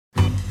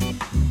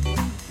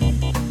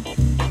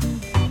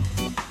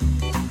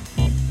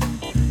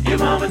Your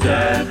mom and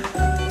dad.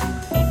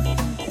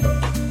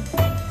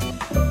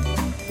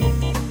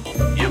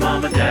 Your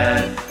mom and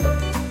dad.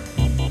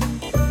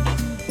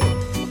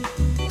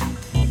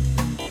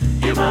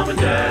 Your mom and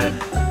dad.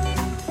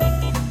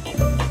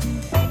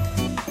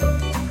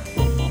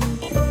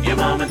 Your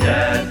mom and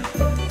dad.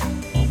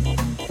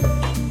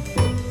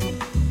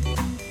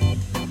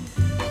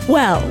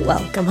 Well,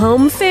 welcome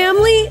home,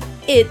 family.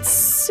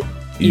 It's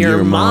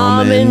your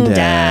mom and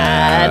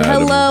dad.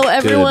 Hello,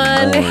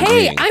 everyone.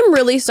 Hey, I'm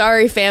really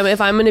sorry, fam, if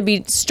I'm going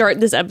to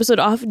start this episode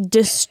off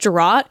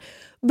distraught,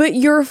 but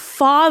your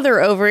father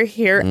over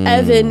here,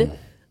 Evan,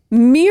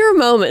 mere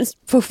moments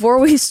before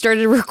we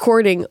started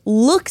recording,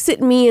 looks at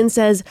me and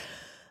says,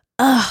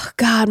 "Oh,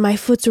 God, my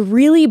foot's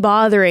really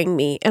bothering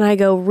me." And I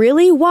go,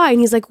 "Really? Why?" And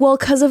he's like, "Well,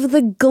 because of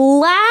the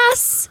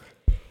glass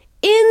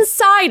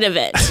inside of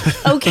it."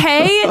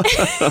 Okay.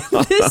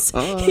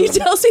 He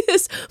tells me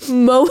this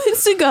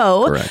moments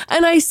ago. Correct.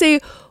 And I say,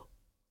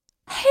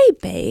 "Hey,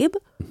 babe,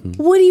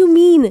 what do you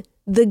mean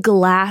the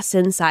glass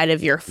inside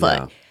of your foot?"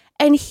 Yeah.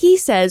 And he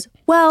says,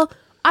 "Well,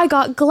 I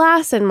got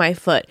glass in my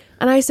foot."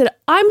 And I said,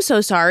 "I'm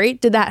so sorry.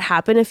 Did that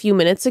happen a few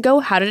minutes ago?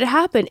 How did it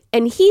happen?"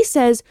 And he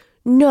says,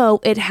 "No,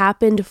 it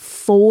happened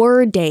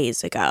 4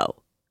 days ago."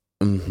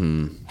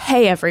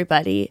 Hey,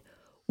 everybody.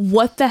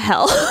 What the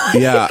hell?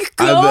 Yeah,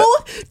 Go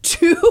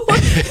to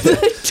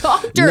the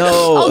doctor.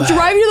 No. I'll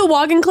drive you to the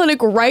walk-in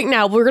clinic right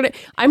now.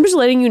 I'm just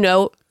letting you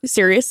know,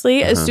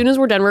 seriously, as soon as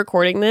we're done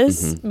recording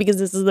this, because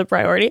this is the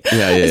priority.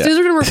 As soon as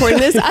we're done recording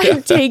this,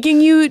 I'm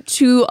taking you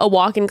to a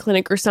walk-in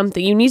clinic or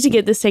something. You need to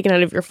get this taken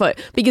out of your foot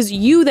because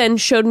you then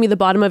showed me the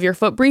bottom of your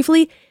foot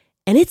briefly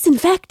and it's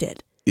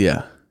infected.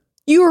 Yeah.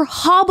 You're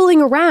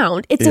hobbling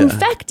around. It's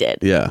infected.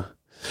 Yeah.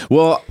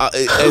 Well,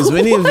 as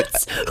many of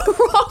What's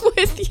wrong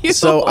with you?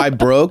 so I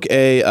broke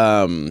a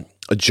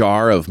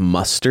jar of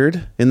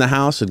mustard in the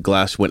house and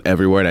glass went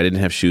everywhere and I didn't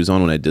have shoes on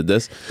when I did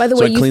this. By the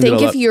So way, I you cleaned it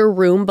think all if up. your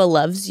Roomba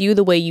loves you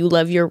the way you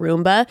love your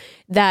Roomba,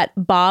 that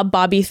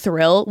Bobby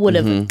Thrill would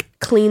have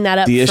cleaned that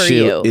up the for issue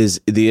you. is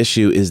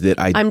that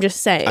I'm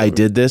just saying. I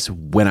did this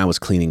when I was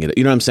cleaning it.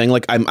 You know what I'm saying?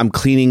 Like I'm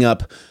cleaning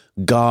up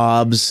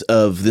gobs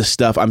of this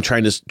stuff. I'm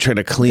trying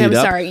to clean I'm it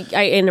up. sorry,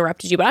 I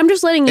interrupted you, but I'm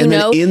just letting you And then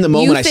know. in the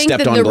moment you I think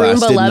stepped that on the glass,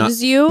 Roomba did not-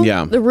 loves you.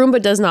 Yeah. The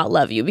Roomba does not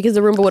love you because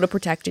the Roomba would have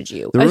protected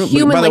you. A Roomba-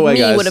 human by the like way, me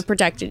guys, would have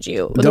protected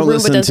you. But Don't the Roomba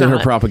listen does to her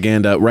not.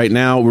 propaganda. Right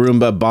now,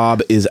 Roomba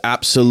Bob is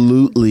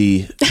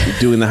absolutely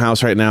doing the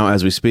house right now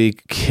as we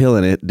speak,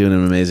 killing it, doing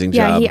an amazing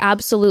Yeah, job. he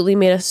absolutely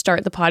made us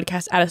start the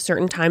podcast at a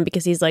certain time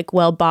because he's like,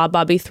 well,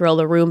 Bobby Thrill,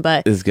 the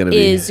Roomba,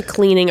 is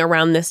cleaning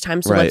around this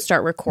time, so Right. let's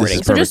start recording.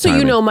 This is So just so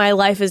perfect you know, timing. my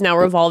life is now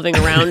revolving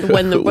around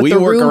when what We the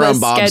work Roomba around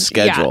Bob's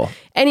schedule.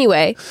 Yeah.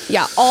 Anyway,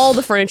 all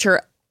the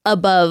furniture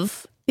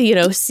above,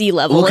 sea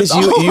level. Well, because is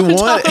all you on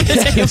want top of the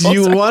table.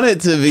 you want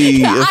it to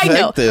be I know.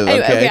 effective.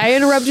 Anyway, Okay. I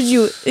interrupted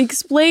you.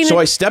 Explain So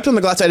it. I stepped on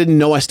the glass. I didn't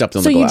know I stepped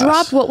on So the you glass.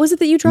 dropped, what was it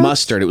that you dropped?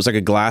 Mustard. It was like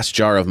a glass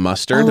jar of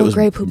mustard. Oh, It was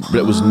Grey Poupon.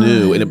 It was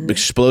new and it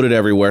exploded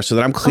everywhere. So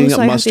then I'm cleaning so up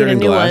I have to mustard get a and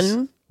new glass.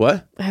 one?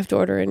 What? I have to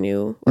order a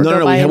new. Or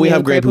No, buy a we new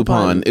have Grey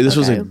Poupon. This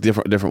was a Okay.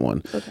 different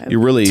one. Okay. You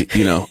really,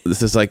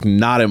 this is like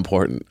not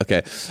important.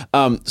 Okay.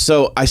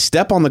 So I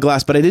step on the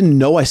glass, but I didn't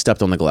know I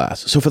stepped on the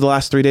glass. So for the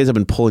last 3 days, I've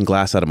been pulling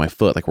glass out of my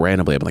foot, like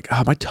randomly. I'm like,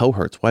 oh, my toe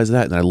hurts. Why is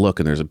that? And I look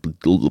and there's a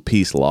little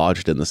piece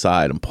lodged in the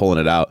side. I'm pulling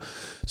it out.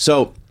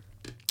 So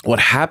what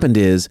happened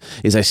is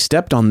I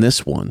stepped on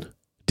this one,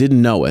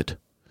 didn't know it.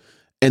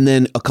 And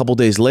then a couple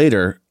days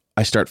later,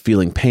 I start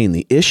feeling pain.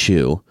 The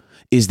issue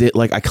is that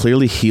I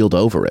clearly healed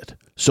over it.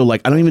 So I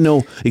don't even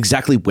know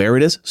exactly where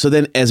it is. So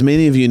then, as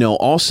many of you know,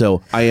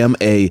 also, I am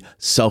a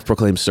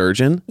self-proclaimed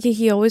surgeon. Yeah,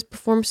 he always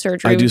performs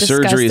surgery. I do We've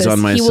discussed surgeries this. on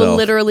He myself. will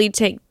literally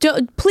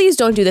please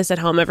don't do this at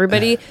home,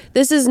 everybody.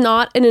 This is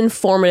not an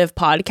informative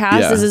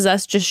podcast. Yeah. This is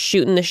us just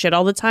shooting the shit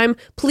all the time.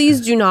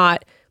 Please do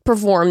not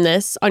perform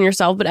this on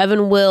yourself, but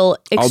Evan will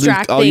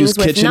extract I'll things use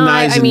with kitchen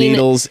knives and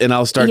needles, and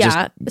I'll start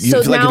yeah. just So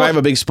if now- I have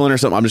a big splinter or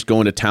something, I'm just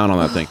going to town on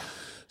that thing.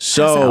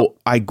 So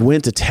I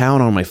went to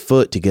town on my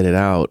foot to get it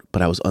out,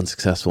 but I was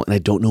unsuccessful, and I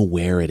don't know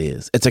where it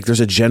is. It's like there's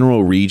a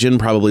general region,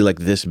 probably like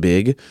this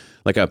big,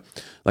 like a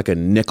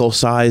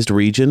nickel-sized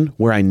region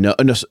where I know,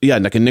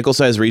 like a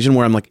nickel-sized region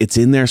where I'm like, it's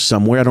in there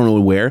somewhere. I don't know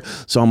where.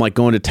 So I'm like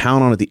going to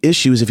town on it. The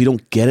issue is if you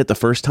don't get it the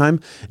first time,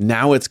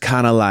 now it's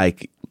kind of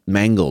like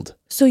mangled.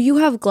 So you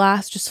have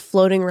glass just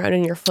floating around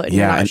in your foot and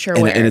you're not sure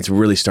where. And it's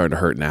really starting to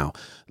hurt now.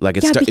 Like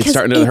it's because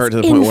starting to hurt to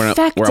the point where I'm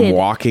infected.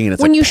 walking and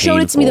it's when like you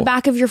showed it to me, the painful.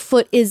 back of your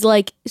foot is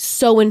like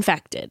so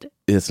infected.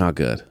 It's not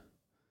good.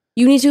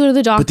 You need to go to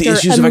the doctor. But the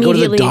issue is if I go to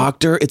the immediately.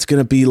 doctor, it's going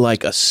to be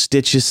like a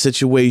stitches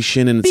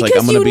situation. And it's because like,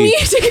 I'm going to be, need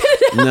to get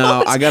it out.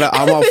 no,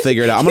 I'll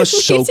figure it out. I'm going to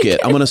soak it.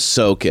 I'm going to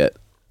soak it.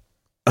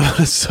 I'm going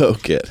to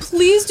soak it.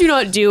 Please do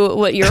not do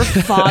what your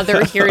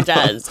father here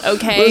does.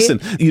 Okay.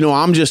 Listen,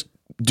 I'm just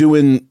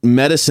doing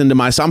medicine to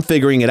myself. I'm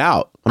figuring it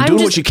out. I'm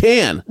doing what you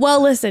can.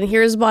 Well, listen,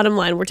 here's the bottom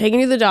line. We're taking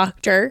you to the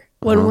doctor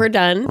when we're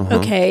done.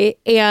 Okay.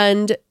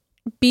 And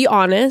be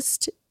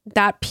honest.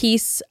 that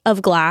piece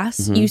of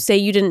glass, you say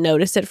you didn't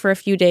notice it for a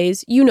few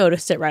days. You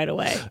noticed it right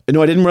away.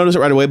 No, I didn't notice it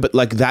right away, but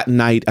like that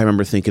night, I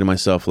remember thinking to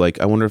myself, like,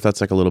 I wonder if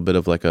that's like a little bit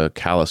of like a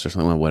callus or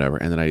something, or whatever.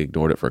 And then I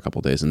ignored it for a couple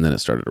of days, and then it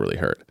started to really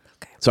hurt.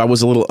 Okay. So I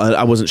was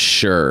I wasn't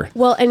sure.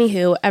 Well,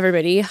 anywho,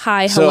 everybody,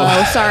 hi,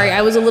 hello. Sorry,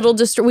 I was a little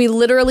we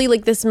literally,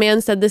 like, this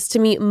man said this to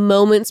me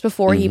moments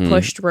before he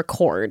pushed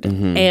record.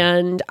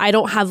 And I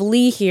don't have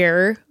Lee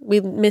here.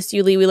 We miss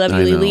you, Lee. We love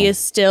you, Lee. Lee is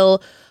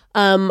still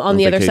on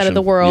the other side of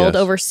the world,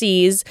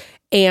 overseas.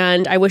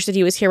 And I wish that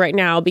he was here right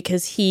now,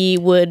 because he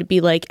would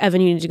be like, Evan,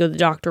 you need to go to the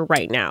doctor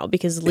right now,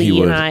 because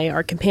Lee and I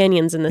are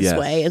companions in this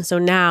way. And so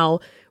now,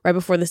 right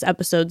before this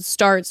episode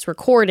starts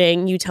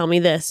recording, you tell me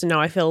this, and now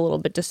I feel a little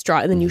bit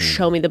distraught. And then you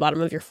show me the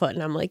bottom of your foot,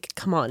 and I'm like,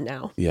 come on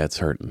now. Yeah, it's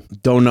hurting.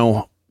 Don't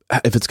know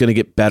if it's going to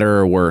get better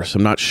or worse.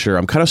 I'm not sure.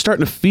 I'm kind of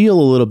starting to feel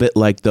a little bit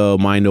like the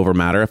mind over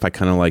matter. If I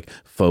kind of like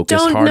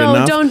focus hard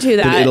enough. Don't do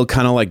that. It'll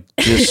kind of like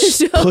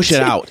just push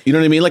it out. You know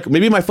what I mean? Like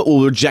maybe my foot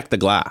will reject the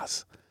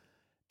glass.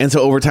 And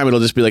so over time,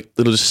 it'll just be like,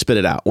 it'll just spit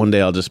it out. One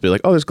day I'll just be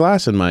like, oh, there's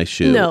glass in my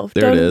shoe. No,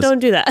 there it is. Don't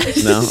do that.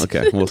 No?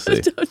 Okay, we'll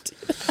see. Don't do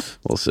that.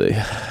 We'll see.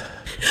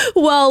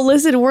 Well,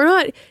 listen, we're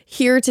not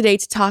here today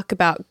to talk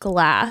about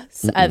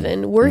glass,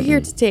 Evan. We're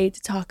here today to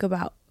talk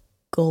about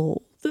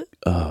gold.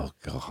 Oh,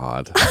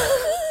 God.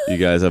 You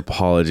guys,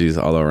 apologies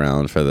all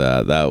around for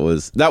that. That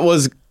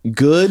was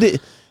good,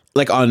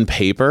 like on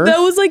paper. That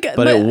was like,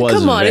 but it was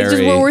come on,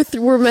 very... it's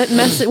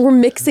just we're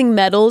mixing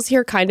metals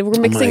here, kind of.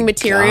 We're mixing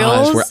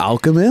materials. Gosh, we're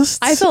alchemists.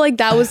 I felt like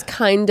that was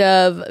kind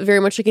of very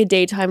much like a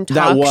daytime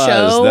talk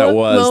show that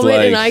was moment,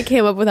 like, and I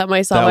came up with that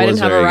myself. I didn't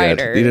have a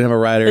writer. You didn't have a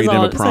writer. You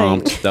didn't have a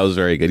prompt. That was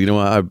very good. You know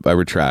what? I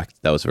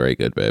retract. That was very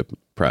good, babe.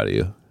 Proud of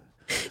you.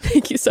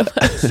 Thank you so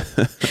much.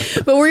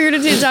 But we're here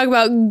today to talk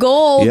about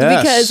gold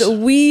because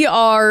we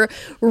are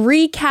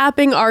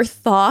recapping our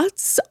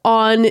thoughts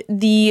on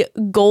the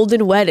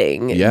golden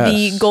wedding,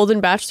 the golden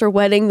bachelor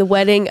wedding, the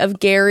wedding of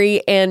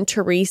Gary and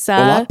Teresa. A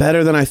lot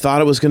better than I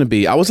thought it was going to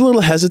be. I was a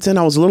little hesitant.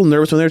 I was a little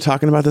nervous when they were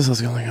talking about this. I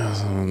was like, oh, I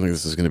don't think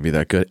this is going to be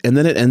that good. And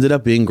then it ended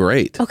up being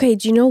great. Okay,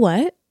 do you know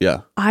what?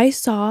 Yeah. I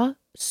saw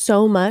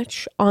so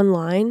much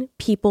online,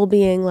 people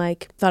being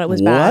like, thought it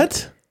was bad.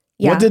 What?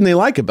 Yeah. What didn't they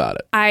like about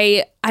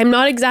it? I'm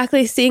not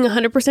exactly seeing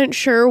 100%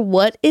 sure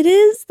what it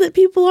is that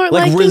people aren't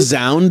like liking.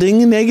 Resounding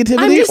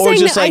negativity, or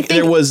just like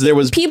there was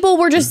people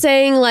were just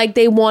saying like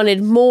they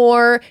wanted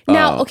more.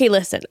 Now, okay,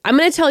 listen, I'm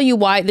going to tell you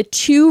why. The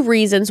two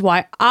reasons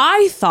why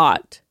I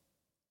thought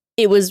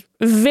it was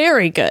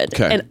very good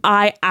and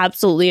I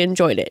absolutely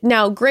enjoyed it.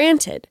 Now,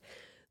 granted,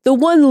 the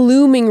one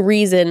looming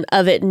reason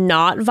of it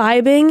not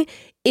vibing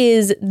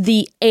is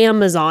the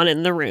Amazon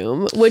in the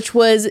room, which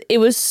was, it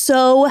was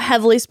so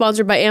heavily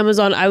sponsored by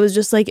Amazon. I was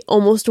just like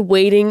almost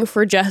waiting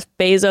for Jeff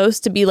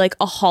Bezos to be like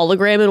a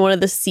hologram in one of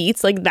the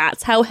seats. Like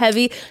that's how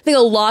heavy. I think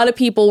a lot of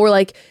people were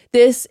like,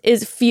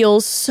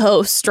 feels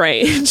so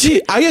strange.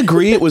 I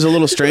agree. It was a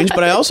little strange,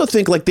 but I also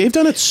think like they've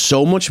done it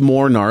so much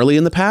more gnarly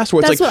in the past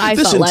where it's like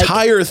this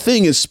entire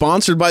thing is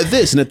sponsored by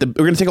this. And we're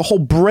going to take a whole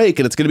break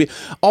and it's going to be,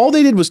 all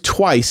they did was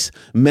twice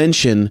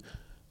mention,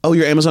 oh,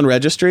 your Amazon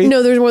registry?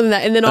 No, there's more than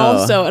that. And then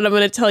also, and I'm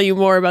going to tell you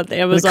more about the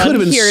Amazon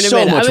here in a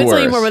minute. I'm going to tell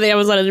you more about the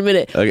Amazon in a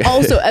minute. Okay.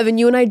 Also, Evan,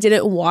 you and I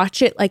didn't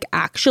watch it like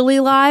actually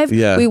live.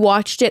 Yeah. We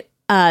watched it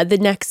the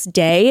next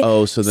day.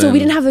 Oh, so we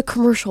didn't have the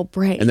commercial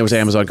break. And there was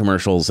Amazon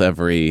commercials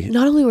every...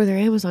 Not only were there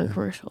Amazon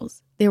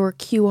commercials, there were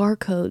QR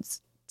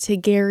codes to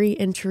Gary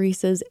and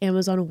Teresa's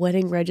Amazon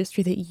wedding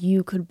registry that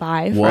you could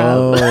buy from.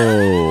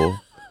 Whoa.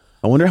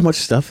 I wonder how much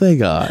stuff they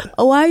got.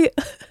 Oh, I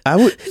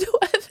would... No,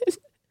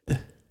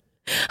 Evan.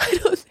 I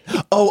don't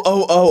think.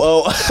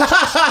 Oh.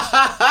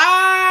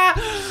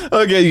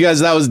 Okay, you guys,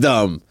 that was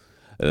dumb.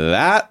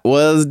 That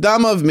was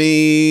dumb of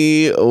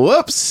me.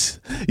 Whoops.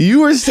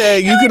 You were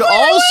saying you could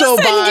also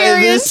buy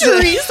Gary this.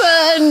 And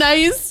Teresa a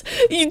nice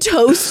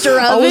toaster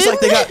oven. I was like,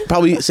 they got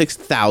probably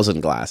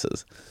 6,000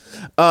 glasses.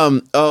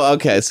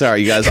 Okay.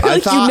 Sorry, you guys. I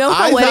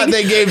thought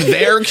they gave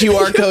their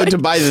QR code to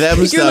buy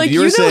them stuff. Like,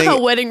 you know how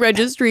wedding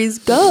registries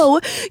go.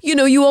 You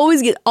know, you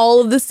always get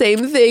all of the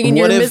same thing, and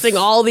you're missing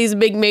all these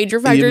big major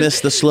factors. You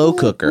missed the slow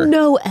cooker.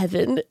 No,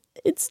 Evan.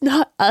 It's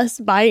not us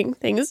buying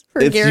things for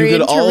Gary and Teresa. You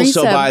could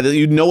also buy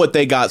you know what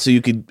they got, so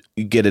you could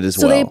get it as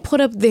well. So they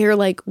put up their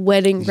like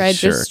wedding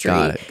registry.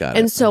 Sure, got it.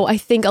 And so I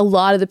think a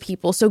lot of the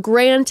people, so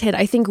granted,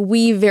 I think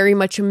we very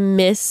much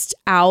missed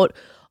out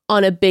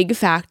on a big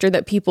factor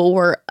that people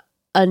were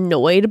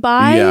annoyed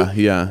by.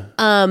 Yeah.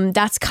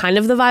 That's kind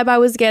of the vibe I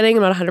was getting.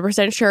 I'm not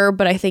 100% sure,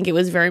 but I think it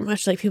was very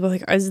much like people were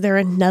like, is there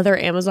another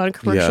Amazon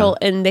commercial?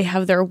 Yeah. And they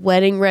have their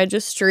wedding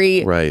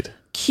registry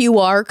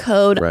QR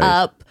code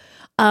up.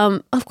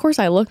 Of course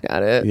I looked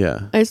at it.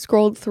 Yeah. I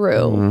scrolled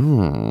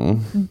through.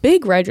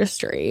 Big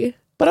registry.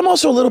 But I'm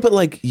also a little bit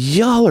like,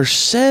 y'all are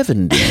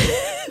 70.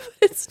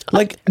 It's not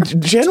like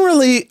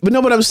generally,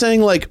 but I'm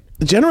saying like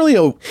generally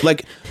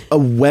a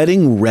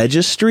wedding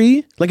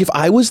registry, like if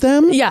I was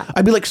them, yeah,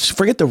 I'd be like,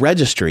 forget the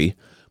registry.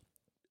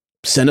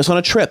 send us on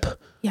a trip.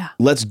 Yeah.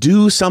 Let's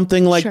do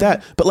something like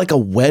that. But like a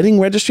wedding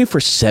registry for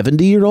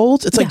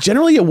 70-year-olds, it's like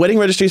generally a wedding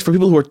registry is for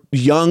people who are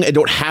young and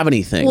don't have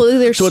anything. Well,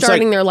 they're so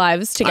starting like, their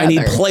lives together. I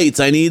need plates.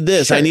 I need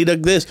this. I need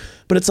this.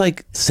 But it's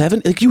like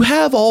like you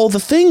have all the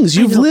things.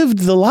 You've lived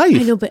the life.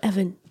 I know, but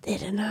Evan, they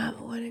didn't have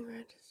a wedding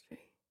registry.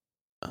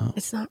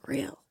 It's not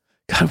real.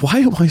 God,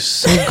 why am I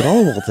so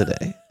gullible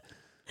today?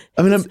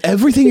 I mean,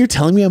 everything you're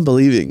telling me, I'm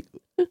believing.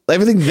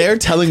 Everything they're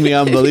telling me,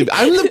 I'm believing.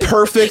 I'm the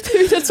perfect.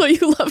 That's why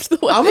you loved the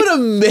wedding. I'm an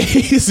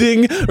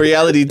amazing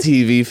reality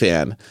TV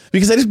fan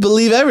because I just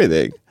believe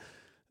everything.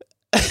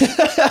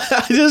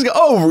 I just go,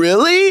 oh,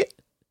 really?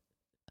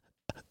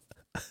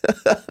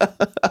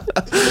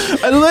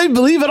 I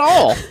believe it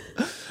all.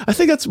 I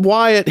think that's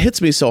why it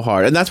hits me so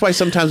hard. And that's why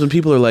sometimes when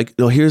people are like,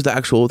 no, here's the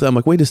actual thing. I'm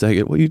like, wait a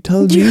second. What are you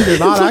telling me? They're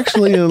not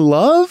actually in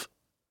love?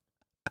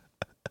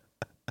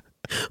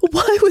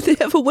 Why would they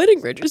have a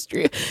wedding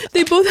registry?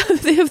 They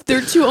have their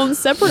two own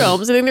separate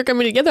homes. I think they're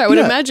coming together. I would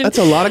imagine that's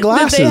a lot of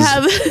glasses.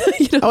 That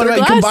they have, I would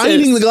imagine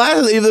combining the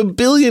glasses. They have a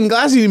billion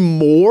glasses. Even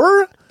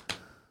more.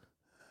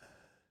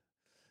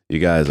 You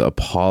guys,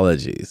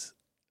 apologies.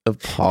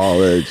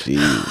 Anywho,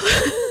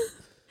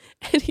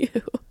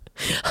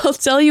 I'll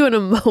tell you in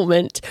a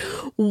moment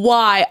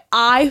why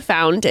I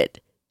found it.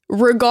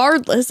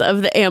 Regardless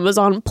of the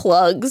Amazon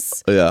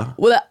plugs. Yeah.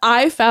 Well,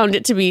 I found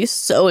it to be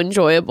so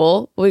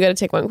enjoyable. We got to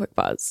take one quick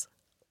pause.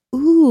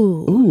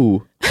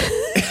 Ooh.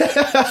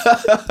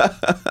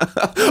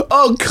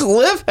 Oh,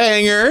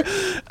 cliffhanger.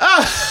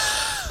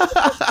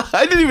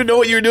 I didn't even know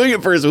what you were doing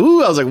at first.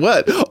 Ooh, I was like,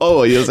 what?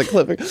 Oh, it was a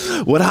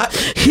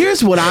cliffhanger.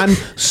 Here's what I'm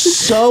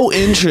so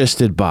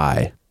interested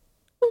by.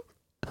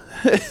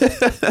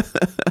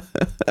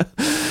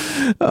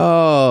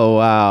 Oh,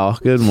 wow.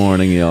 Good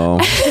morning,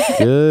 y'all.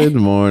 Good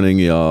morning,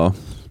 y'all.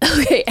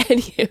 Okay,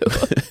 and you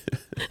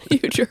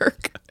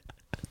jerk.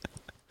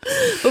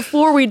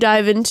 Before we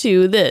dive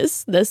into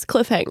this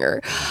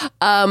cliffhanger,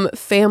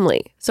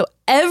 family. So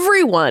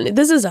everyone,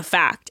 this is a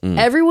fact.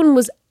 Everyone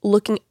was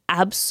looking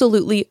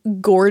absolutely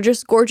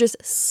gorgeous,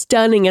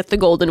 stunning at the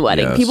Golden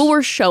Wedding. Yes. People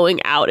were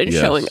showing out and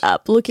showing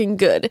up, looking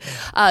good.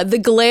 The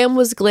glam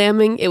was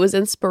glamming. It was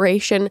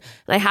inspiration.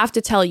 And I have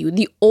to tell you,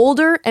 the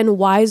older and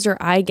wiser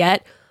I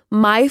get,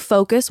 my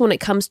focus when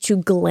it comes to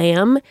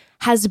glam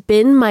has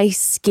been my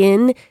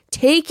skin,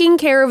 taking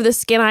care of the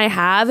skin I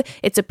have,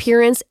 its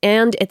appearance,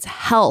 and its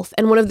health.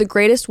 And one of the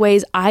greatest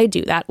ways we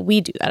do that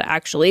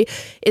actually,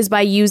 is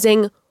by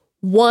using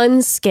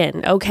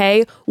OneSkin,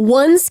 okay?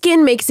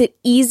 OneSkin makes it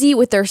easy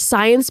with their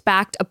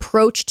science-backed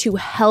approach to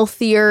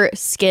healthier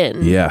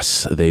skin.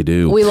 Yes, they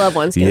do. We love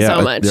OneSkin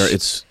so much.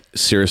 It's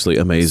seriously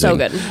amazing. So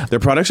good. Their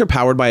products are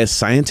powered by a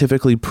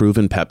scientifically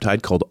proven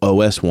peptide called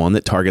OS1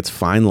 that targets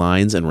fine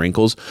lines and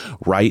wrinkles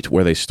right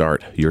where they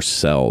start, your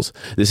cells.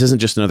 This isn't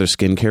just another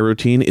skincare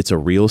routine, it's a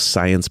real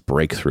science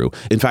breakthrough.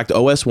 In fact,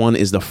 OS1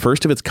 is the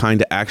first of its kind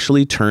to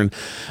actually turn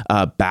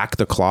back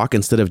the clock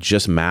instead of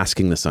just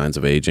masking the signs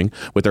of aging.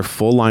 With their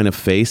full line of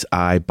face,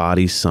 eye,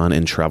 body, sun,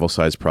 and travel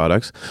size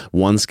products,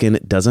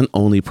 OneSkin doesn't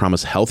only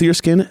promise healthier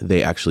skin,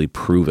 they actually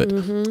prove it.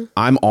 Mm-hmm.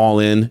 I'm all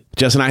in.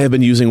 Jess and I have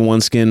been using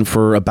OneSkin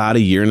for about a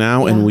year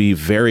now, and we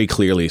very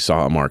clearly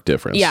saw a marked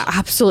difference. Yeah,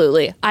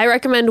 absolutely. I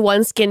recommend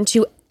OneSkin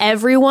to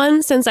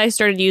everyone since I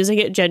started using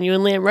it.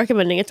 Genuinely, I'm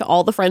recommending it to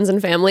all the friends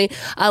and family.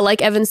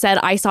 Like Evan said,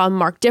 I saw a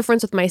marked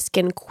difference with my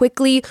skin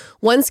quickly.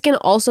 OneSkin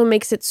also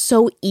makes it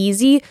so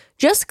easy.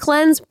 Just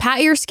cleanse,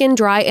 pat your skin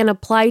dry, and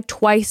apply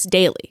twice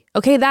daily.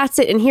 Okay, that's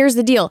it. And here's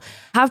the deal.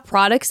 Have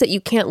products that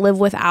you can't live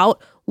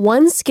without.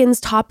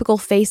 OneSkin's topical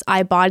face,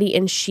 eye, body,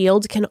 and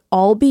shield can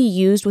all be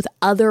used with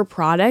other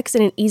products,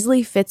 and it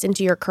easily fits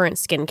into your current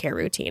skincare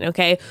routine,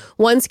 okay?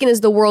 OneSkin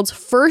is the world's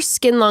first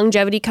skin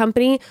longevity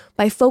company.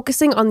 By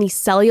focusing on the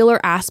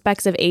cellular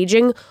aspects of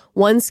aging,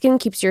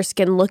 OneSkin keeps your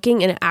skin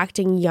looking and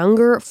acting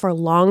younger for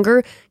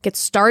longer. Get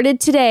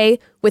started today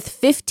with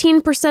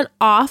 15%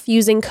 off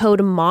using code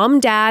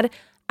MOMDAD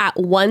at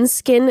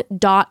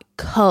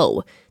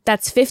oneskin.co.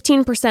 That's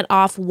 15%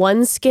 off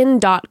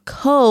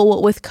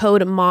oneskin.co with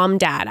code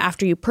MOMDAD.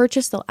 After you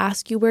purchase, they'll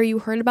ask you where you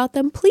heard about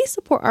them. Please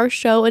support our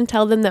show and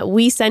tell them that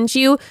we sent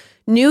you.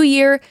 New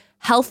year,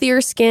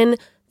 healthier skin.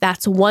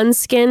 That's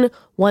OneSkin,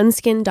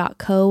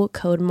 oneskin.co,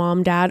 code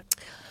MOMDAD.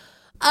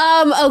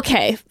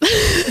 Okay.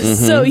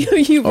 So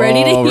you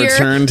ready to hear?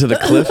 Return to the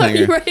cliffhanger.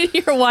 You ready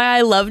to hear why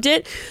I loved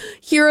it?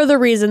 Here are the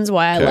reasons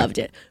why I loved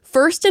it.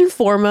 First and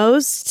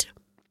foremost,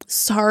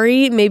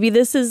 sorry, maybe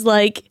this is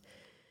like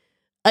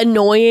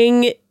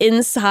annoying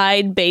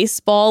inside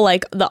baseball,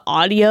 like the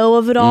audio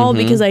of it all,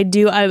 because I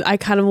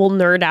kind of will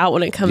nerd out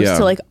when it comes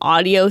to like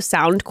audio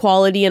sound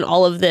quality and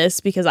all of this,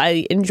 because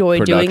I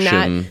enjoy doing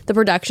that. The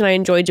production, I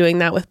enjoy doing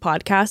that with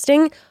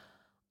podcasting.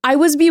 I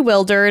was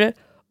bewildered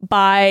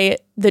by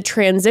the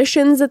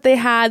transitions that they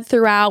had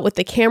throughout with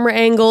the camera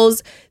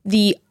angles.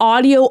 The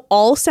audio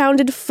all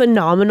sounded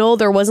phenomenal.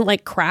 There wasn't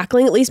like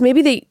crackling. At least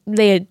maybe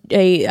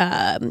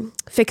they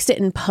fixed it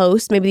in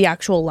post. Maybe the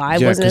actual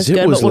live wasn't as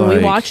good. But when we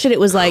watched it, it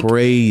was like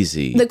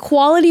crazy. The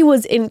quality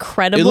was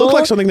incredible. It looked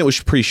like something that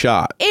was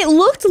pre-shot. It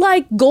looked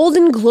like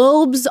Golden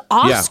Globes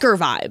Oscar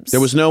vibes. There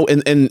was no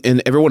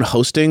and everyone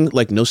hosting,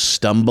 like no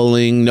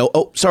stumbling,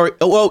 no sorry.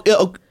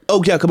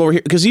 Oh yeah, come over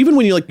here. Because even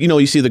when you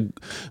you see the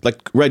like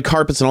red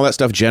carpets and all that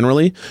stuff,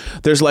 generally,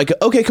 there's like,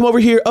 okay, come over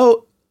here.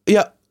 Oh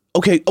yeah,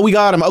 okay. Oh, we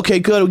got him. Okay,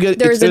 good.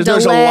 There's a delay.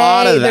 There's a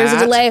lot of that. There's a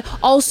delay.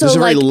 Also, there's a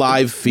very like,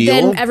 live feel.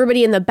 Then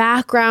everybody in the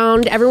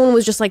background, everyone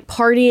was just like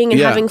partying and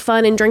having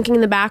fun and drinking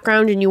in the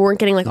background, and you weren't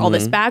getting like all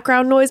this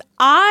background noise.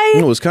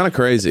 It was kind of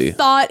crazy.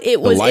 Thought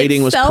it was. The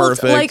lighting was felt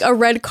perfect. Like a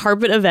red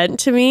carpet event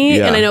to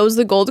me, and I know it was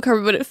the gold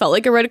carpet, but it felt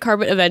like a red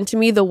carpet event to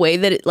me. The way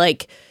that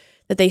it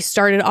that they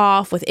started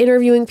off with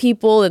interviewing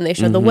people, and they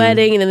showed the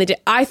wedding, and then they did.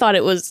 I thought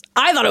it was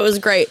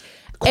great.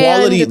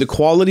 The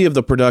quality of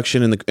the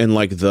production and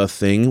like the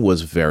thing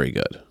was very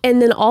good.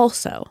 And then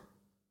also,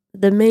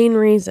 the main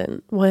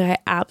reason why I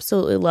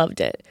absolutely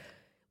loved it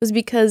was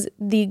because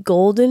the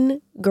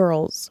Golden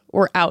Girls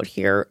were out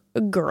here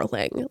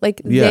girling.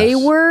 Like they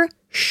were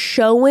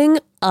showing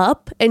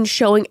up and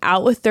showing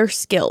out with their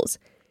skills.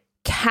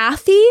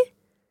 Kathy.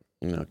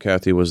 No,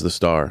 Kathy was the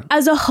star.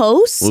 As a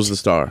host. Was the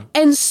star.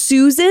 And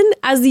Susan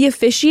as the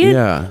officiant.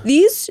 Yeah.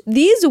 These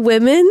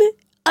women,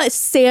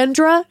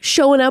 Sandra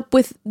showing up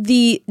with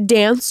the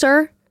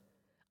dancer.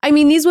 I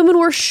mean, these women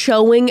were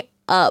showing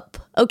up.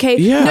 Okay.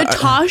 Yeah.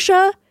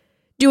 Natasha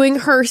doing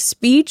her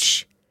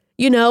speech,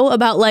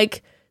 about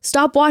like,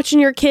 stop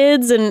watching your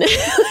kids and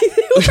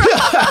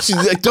she's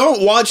like,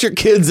 don't watch your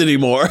kids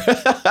anymore.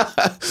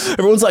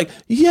 Everyone's like,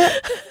 yeah.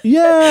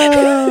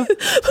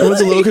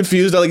 Everyone's a little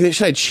confused. Like,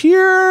 should I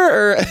cheer?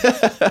 Or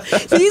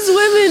these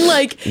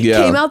women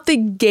came out the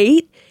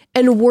gate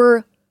and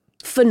were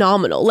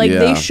phenomenal. Like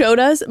they showed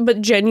us,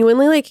 but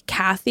genuinely, like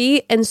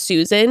Kathy and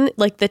Susan,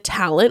 like the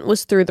talent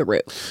was through the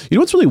roof. You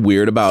know what's really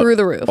weird about through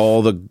the roof?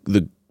 All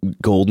the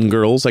Golden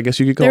Girls, I guess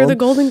you could call them. They're the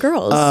Golden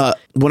Girls.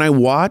 When I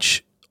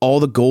watch all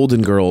the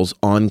Golden Girls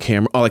on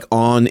camera, like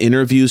on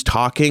interviews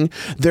talking,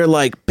 they're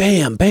like,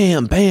 bam,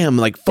 bam, bam,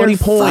 like funny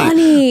point,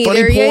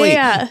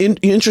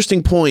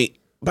 interesting point.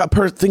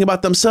 Thing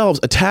about themselves,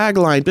 a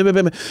tagline, blah,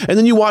 blah, blah. And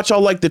then you watch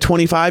all like the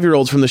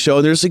 25-year-olds from the show,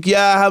 and they're just like,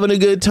 yeah, having a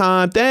good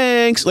time,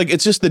 thanks. Like,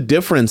 it's just the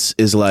difference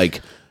is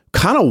like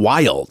kind of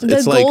wild.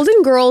 The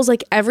Golden Girls,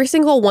 like every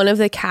single one of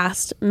the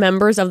cast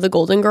members of the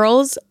Golden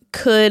Girls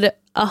could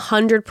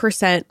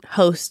 100%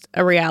 host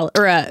a reality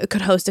or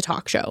could host a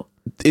talk show.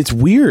 It's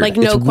weird. Like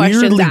no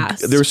questions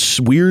asked. They're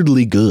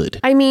weirdly good.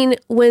 I mean,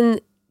 when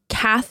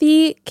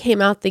Kathy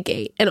came out the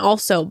gate, and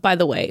also, by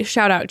the way,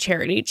 shout out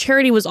Charity.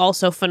 Charity was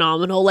also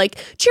phenomenal.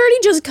 Like, Charity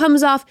just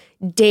comes off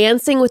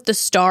Dancing with the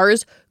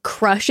Stars,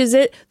 crushes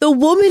it. The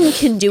woman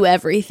can do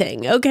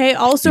everything, okay?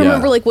 Also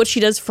remember, like, what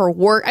she does for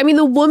work. I mean,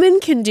 the woman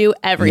can do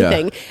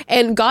everything. Yeah.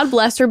 And God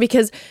bless her,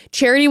 because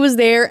Charity was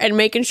there and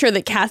making sure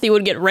that Kathy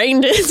would get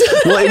reined in.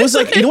 Well, it was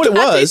like, you know what it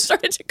Kathy was?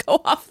 Started to go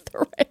off the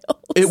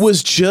rails. It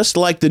was just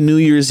like the New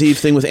Year's Eve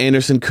thing with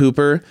Anderson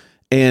Cooper.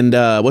 And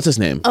what's his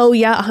name? Oh,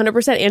 yeah,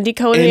 100%. Andy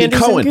Cohen and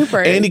Anderson Cooper.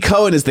 Andy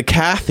Cohen is the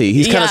Kathy.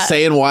 He's kind of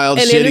saying wild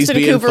and shit. Anderson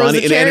He's being Cooper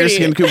funny. And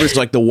Anderson Cooper's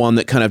like the one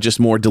that kind of just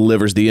more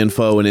delivers the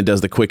info and it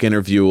does the quick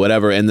interview or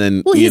whatever. And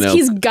then,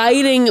 he's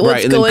guiding what's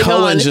right, and going then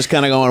Cohen's on. just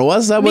kind of going,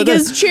 what's up with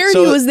this? Because Charity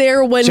was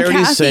there when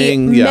Kathy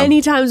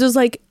many times was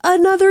like,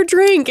 another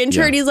drink. And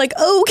Charity's like,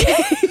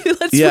 okay,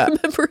 let's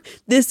remember,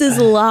 this is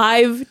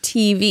live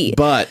TV.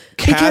 But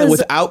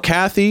without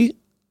Kathy,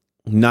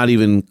 not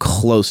even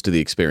close to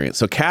the experience.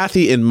 So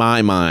Kathy, in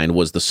my mind,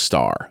 was the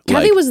star.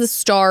 Kathy was the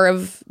star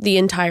of the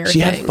entire thing. She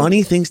had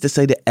funny things to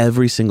say to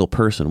every single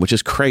person, which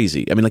is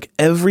crazy. I mean, like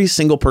every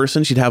single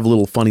person, she'd have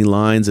little funny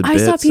lines and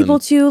bits. I saw people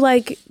too,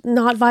 like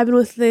not vibing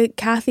with the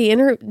Kathy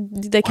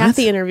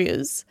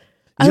interviews.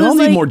 You all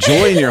need more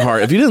joy in your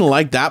heart. If you didn't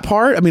like that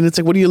part, I mean, it's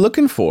like, what are you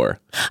looking for?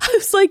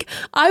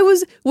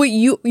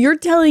 You're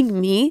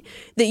telling me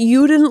that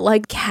you didn't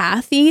like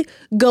Kathy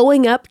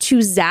going up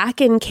to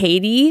Zach and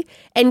Katie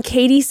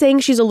saying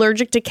she's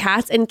allergic to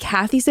cats, and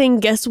Kathy saying,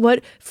 guess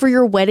what? For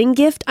your wedding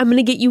gift, I'm going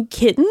to get you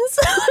kittens.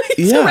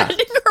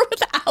 Threatening her with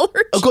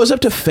allergies. It goes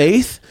up to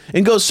Faith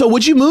and goes, so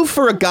would you move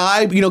for a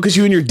guy, because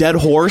you and your dead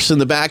horse in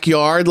the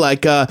backyard,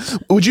 like,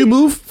 would you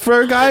move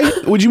for a guy?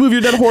 Would you move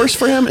your dead horse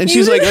for him? And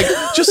she's like,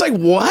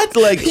 what?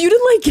 Like, you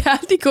didn't like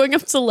Kathy going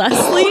up to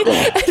Leslie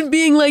and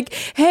being like,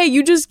 hey,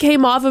 you just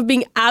came off of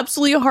being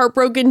absolutely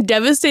heartbroken,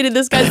 devastated.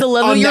 This guy's the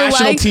love of your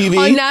life. TV.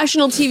 On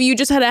national TV. You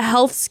just had a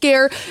health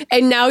scare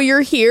and now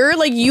you're here.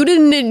 Like, you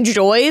didn't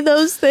enjoy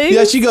those things.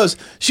 Yeah, she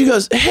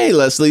goes, hey,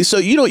 Leslie, so,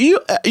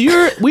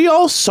 we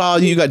all saw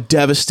you got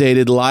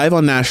devastated live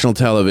on national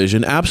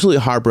television,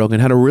 absolutely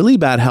heartbroken, had a really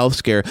bad health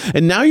scare,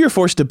 and now you're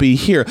forced to be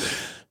here.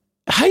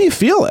 How you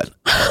feeling?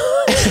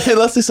 And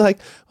Leslie's like,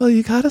 well,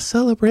 you gotta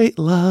celebrate,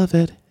 love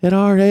it, at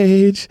our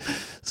age.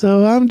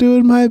 So I'm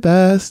doing my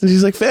best. And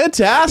she's like,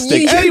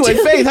 fantastic. Anyway,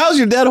 Faith, how's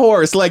your dead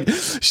horse? Like,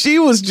 she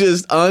was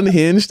just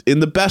unhinged in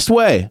the best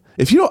way.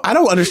 I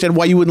don't understand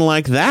why you wouldn't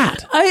like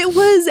that. It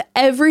was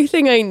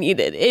everything I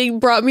needed. It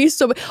brought me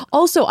so.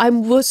 Also, I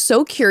was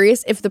so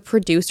curious if the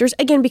producers,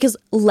 again, because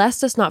let's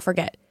just not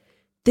forget,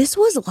 this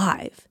was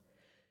live.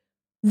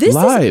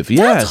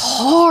 That's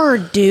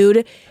hard,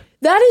 dude.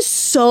 That is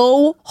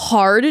so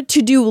hard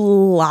to do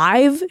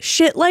live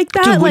shit like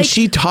that. Dude, when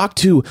she talked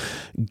to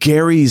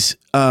Gary's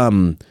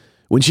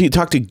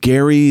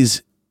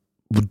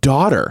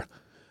daughter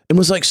and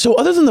was like, so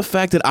other than the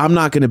fact that I'm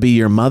not going to be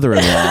your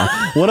mother-in-law,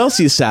 what else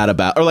are you sad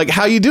about? Or like,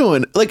 how you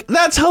doing? Like,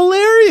 that's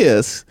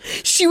hilarious.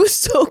 She was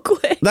so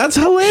quick. That's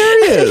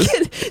hilarious.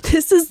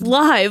 This is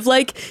live.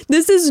 Like,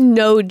 this is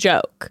no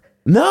joke.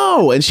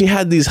 No, and she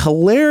had these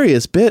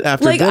hilarious bit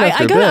after bit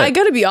after bit. I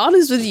gotta be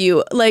honest with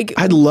you. Like,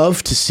 I'd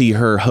love to see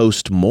her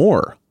host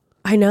more.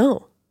 I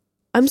know.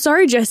 I'm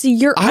sorry, Jesse.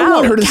 You're out. I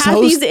want her to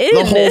Kathy's host in.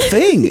 the whole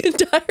thing. The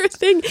entire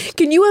thing.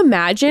 Can you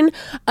imagine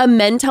a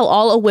men tell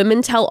all, a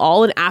women tell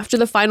all, and after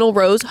the final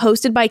rose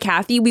hosted by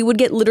Kathy, we would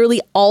get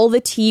literally all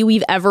the tea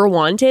we've ever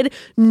wanted.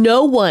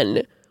 No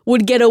one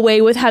would get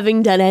away with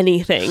having done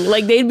anything.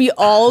 Like, they'd be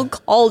all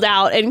called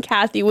out and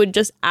Kathy would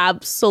just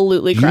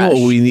absolutely crush.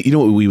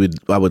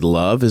 I would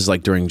love is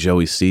like during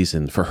Joey's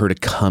season for her to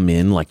come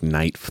in like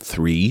night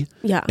 3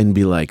 and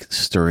be like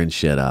stirring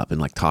shit up and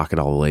like talking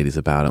to all the ladies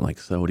about it. Like,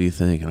 so what do you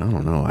think? And I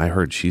don't know. I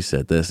heard she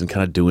said this and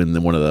kind of doing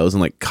one of those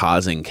and like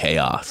causing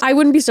chaos. I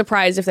wouldn't be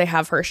surprised if they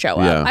have her show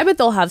up. Yeah. I bet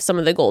they'll have some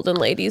of the golden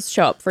ladies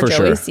show up for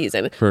Joey's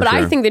season.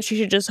 I think that she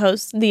should just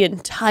host the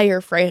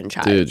entire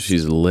franchise. Dude,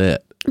 she's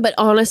lit. But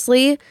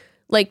honestly,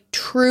 like,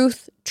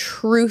 truth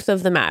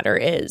of the matter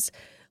is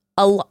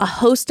a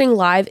hosting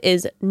live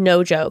is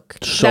no joke.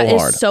 That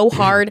is so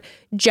hard.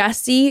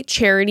 Jesse,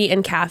 Charity,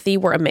 and Kathy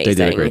were amazing.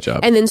 They did a great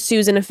job. And then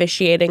Susan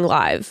officiating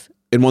live.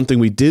 And one thing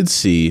we did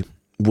see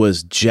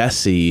was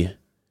Jesse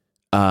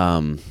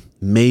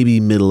maybe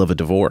middle of a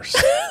divorce.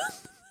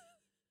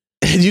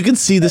 And you can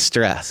see the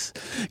stress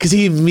because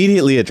he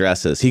immediately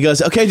addresses. He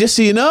goes, okay, just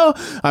so you know,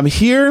 I'm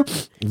here.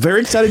 Very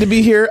excited to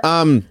be here.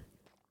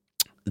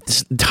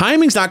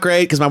 Timing's not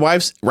great because my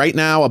wife's right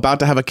now about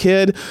to have a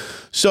kid.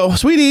 So,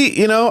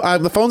 sweetie,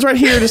 the phone's right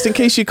here just in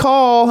case you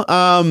call.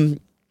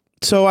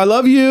 So I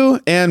love you.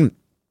 And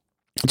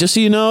just so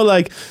you know,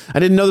 like, I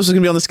didn't know this was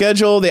gonna be on the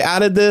schedule. They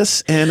added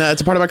this and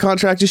it's a part of my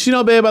contract. Just,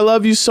 babe, I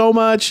love you so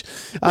much.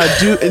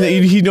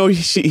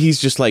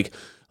 He's just like,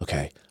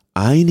 okay,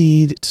 I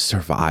need to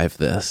survive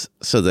this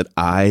so that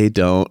I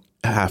don't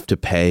have to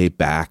pay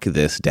back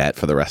this debt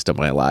for the rest of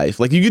my life.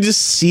 Like, you could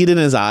just see it in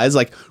his eyes.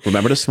 Like,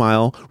 remember to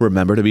smile,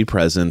 remember to be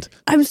present.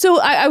 I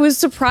was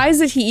surprised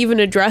that he even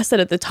addressed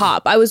it at the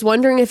top. I was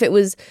wondering if it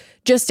was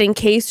just in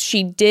case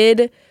she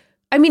did.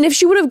 I mean, if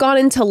she would have gone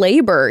into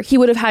labor, he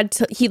would have had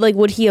to,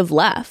 would he have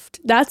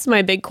left? That's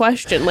my big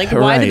question. Like,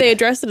 why did they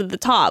address it at the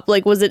top?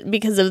 Like, was it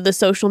because of the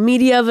social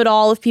media of it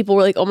all? If people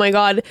were like, oh my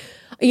God,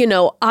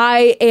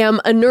 I am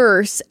a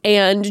nurse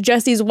and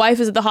Jesse's wife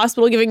is at the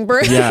hospital giving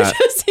birth. Yeah.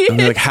 And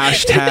like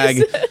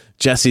hashtag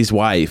Jesse's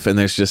wife. And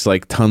there's just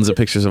like tons of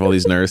pictures of all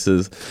these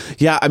nurses.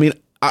 Yeah. I mean,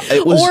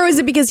 or was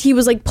it because he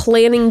was like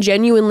planning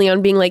genuinely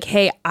on being like,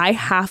 hey, I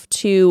have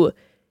to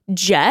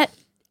jet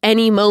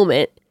any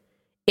moment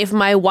if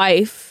my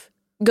wife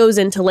goes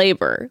into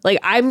labor? Like,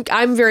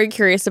 I'm very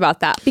curious about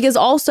that because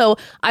also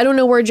I don't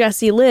know where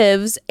Jesse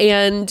lives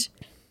and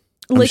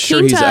La sure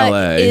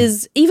Quinta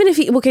is, even if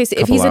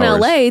if he's in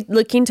LA,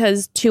 La Quinta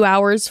is 2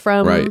 hours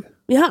from. Right.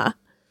 Yeah.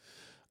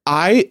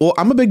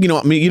 I'm a big,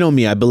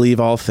 me, I believe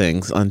all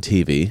things on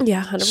TV.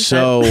 Yeah, 100%.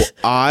 So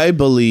I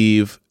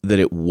believe that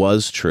it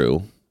was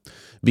true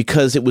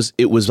because it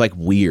was like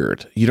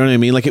weird. You know what I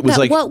mean? Like, it was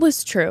like, what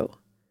was true?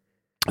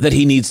 That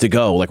he needs to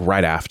go like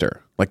right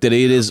after. Like, that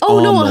it is. Oh,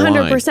 no,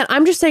 100%.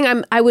 I'm just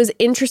saying I was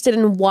interested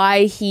in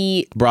why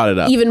he brought it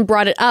up. Even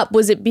brought it up.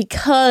 Was it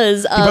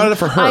because he brought it up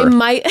for her? He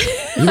brought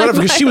it up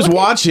because she was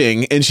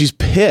watching and she's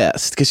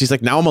pissed because she's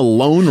like, now I'm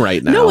alone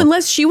right now. No,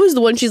 unless she was the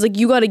one. She's like,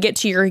 you got to get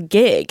to your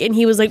gig. And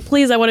he was like,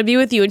 please, I want to be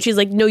with you. And she's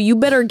like, no, you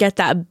better get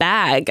that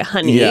bag,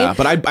 honey. Yeah,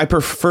 but I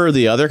prefer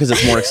the other because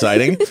it's more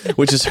exciting,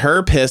 which is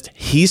her pissed.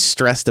 He's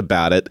stressed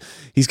about it.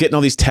 He's getting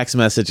all these text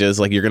messages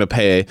like, you're going to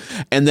pay.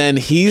 And then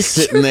he's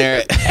sitting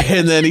there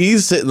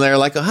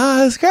like,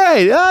 it's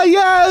great. Oh,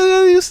 yeah,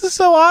 this is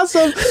so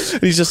awesome.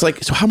 And he's just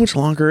like, so how much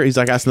longer? He's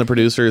like asking the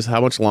producers,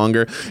 how much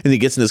longer? And he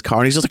gets in his car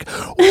and he's just like,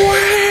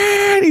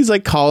 what? He's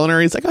like calling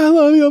her. He's like, I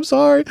love you. I'm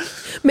sorry.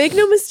 Make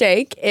no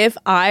mistake. If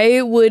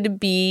I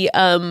would be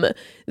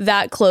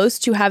that close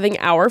to having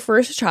our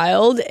first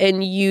child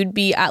and you'd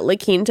be at La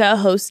Quinta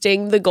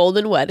hosting the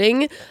golden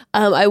wedding,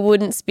 I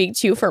wouldn't speak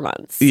to you for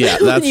months. Yeah,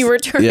 when you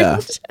returned. Yeah,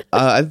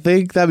 I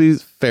think that'd be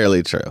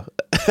fairly true.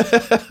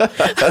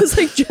 I was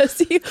like,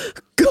 Jesse,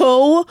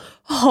 go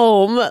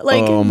home.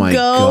 Like, oh my go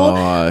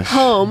gosh.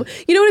 home.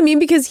 You know what I mean?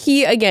 Because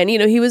he, again,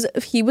 he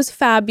was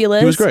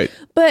fabulous. He was great.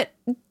 But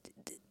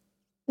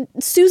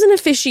Susan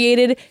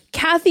officiated.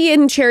 Kathy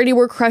and Charity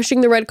were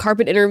crushing the red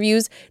carpet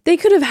interviews. They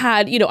could have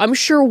had, I'm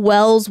sure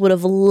Wells would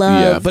have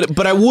loved. Yeah,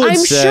 but I would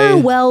say, I'm sure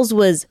Wells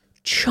was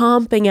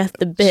chomping at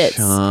the bits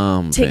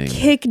to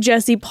kick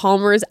Jesse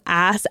Palmer's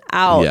ass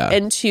out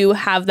and to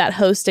have that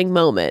hosting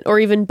moment, or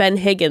even Ben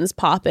Higgins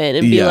pop in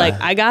and be like,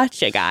 I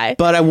got you, guy.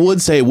 But I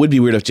would say it would be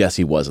weird if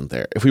Jesse wasn't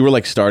there. If we were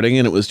like starting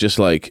and it was just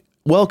like,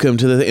 welcome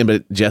to the end,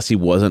 but Jesse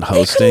wasn't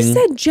hosting. They could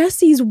have said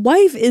Jesse's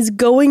wife is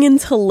going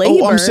into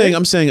labor. Oh, I'm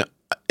saying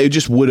it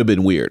just would have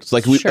been weird. It's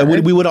like we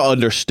would have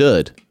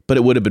understood, but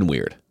it would have been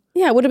weird.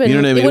 Yeah, it would have been. You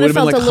know what I mean? It would have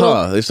been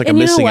like, there's like a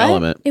missing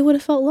element. It would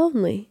have felt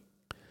lonely.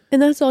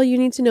 And that's all you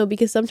need to know,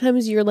 because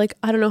sometimes you're like,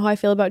 I don't know how I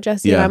feel about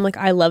Jesse. And I'm like,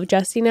 I love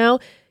Jesse now.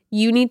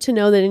 You need to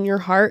know that in your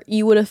heart,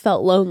 you would have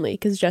felt lonely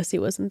because Jesse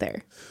wasn't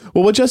there.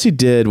 Well, what Jesse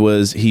did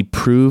was he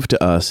proved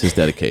to us his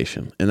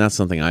dedication. And that's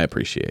something I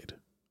appreciate.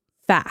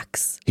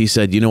 Facts. He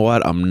said, you know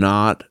what? I'm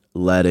not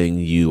letting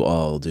you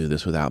all do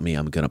this without me.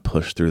 I'm going to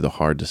push through the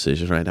hard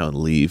decisions right now and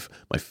leave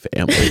my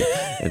family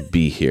and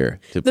be here.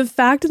 The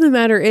fact of the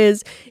matter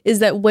is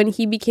that when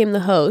he became the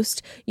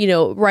host,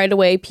 right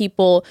away,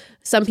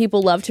 some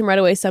people loved him right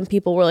away. Some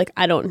people were like,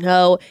 I don't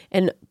know.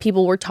 And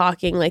people were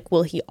talking like,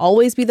 will he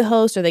always be the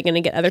host? Are they going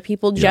to get other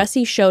people? Yeah.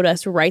 Jesse showed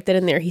us right then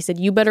and there. He said,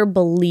 you better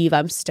believe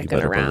I'm sticking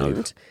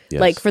around. Yes.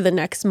 Like for the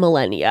next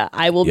millennia.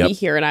 I will be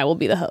here and I will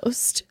be the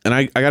host. And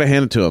I got to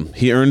hand it to him.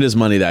 He earned his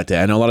money that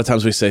day. I know a lot of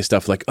times we say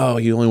stuff like, oh,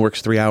 he only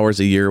works 3 hours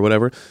a year or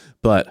whatever.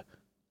 But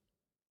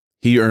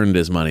he earned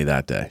his money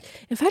that day.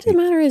 In fact, the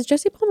matter is,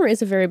 Jesse Palmer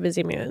is a very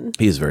busy man.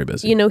 He is very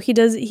busy.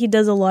 He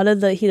does a lot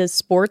of he does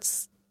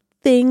sports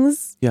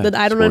things that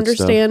I don't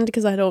understand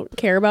because I don't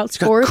care about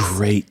sports. Got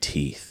great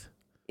teeth.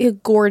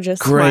 Gorgeous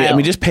Great. smile. I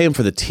mean, just pay him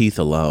for the teeth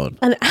alone.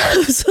 An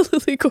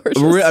absolutely gorgeous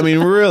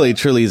really,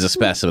 truly, he's a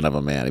specimen of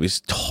a man.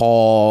 He's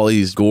tall.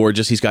 He's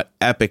gorgeous. He's got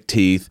epic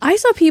teeth. I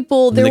saw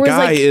people. The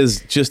guy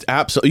is just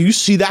absolutely. You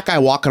see that guy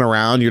walking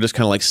around, you're just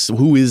kind of like,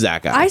 who is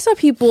that guy? I saw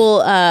people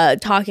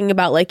talking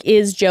about like,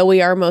 is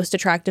Joey our most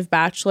attractive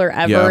bachelor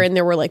ever? Yeah. And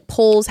there were like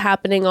polls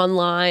happening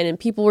online, and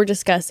people were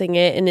discussing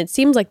it. And it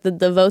seems like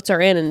the votes are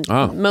in, and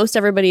most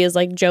everybody is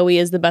like, Joey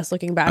is the best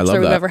looking bachelor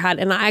we've ever had.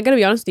 And I got to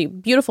be honest with you,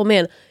 beautiful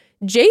man.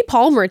 Jay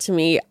Palmer, to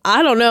me,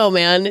 I don't know,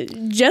 man.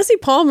 Jesse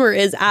Palmer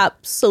is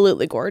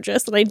absolutely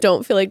gorgeous, and I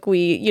don't feel like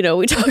we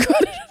talk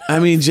about it. I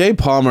mean, Jay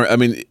Palmer,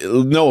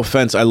 no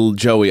offense,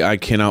 Joey, I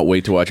cannot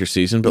wait to watch your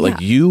season, but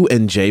like you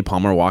and Jay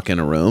Palmer walk in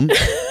a room,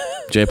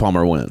 Jay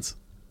Palmer wins.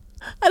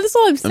 That's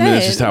all I'm saying.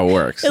 That's just how it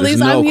works. At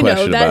least I'm,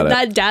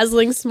 that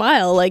dazzling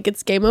smile, like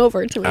it's game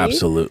over to me.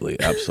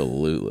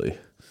 Absolutely.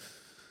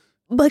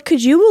 But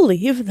could you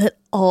believe that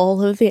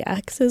all of the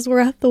exes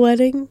were at the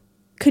wedding?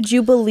 Could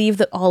you believe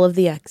that all of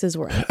the exes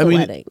were at the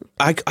wedding?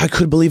 I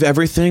could believe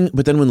everything,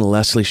 but then when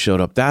Leslie showed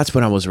up, that's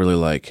when I was really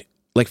like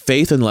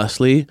Faith and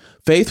Leslie.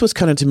 Faith was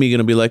kind of to me going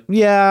to be like,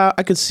 yeah,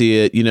 I could see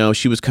it.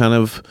 She was kind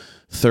of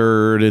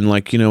third and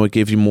like, it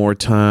gave you more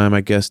time,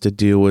 I guess, to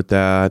deal with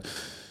that.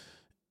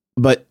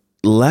 But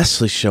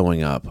Leslie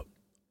showing up,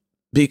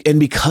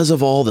 and because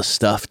of all the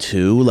stuff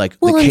too, like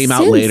that came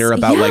out later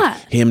about like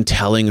him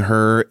telling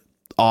her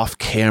off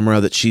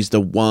camera that she's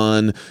the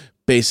one.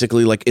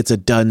 Basically, like, it's a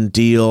done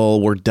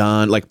deal. We're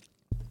done. Like,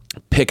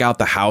 pick out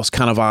the house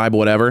kind of vibe,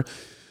 whatever.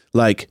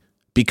 Like,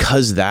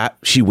 because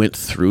she went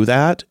through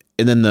that,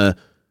 and then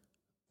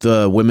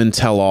the women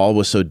tell all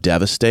was so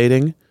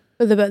devastating.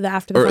 After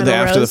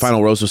the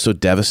final rose was so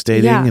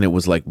devastating, and it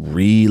was like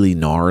really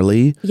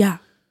gnarly. Yeah.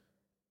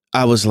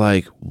 I was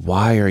like,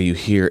 why are you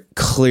here?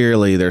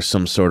 Clearly, there's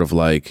some sort of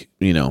like,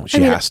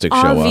 has to show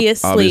up.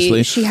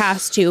 Obviously, she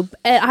has to.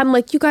 I'm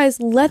like, you guys,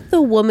 let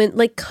the woman,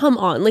 like, come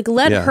on. Like,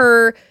 let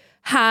her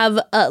have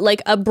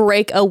a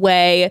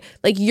breakaway.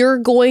 Like, you're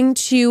going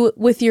to,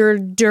 with your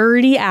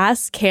dirty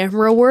ass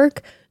camera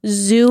work,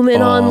 zoom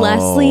in on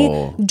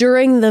Leslie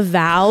during the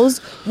vows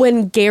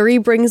when Gary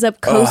brings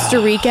up Costa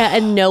Rica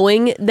and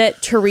knowing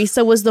that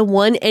Teresa was the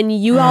one, and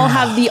you all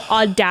have the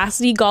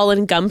audacity, gall,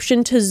 and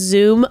gumption to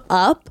zoom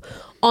up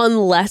on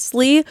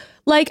Leslie.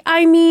 Like,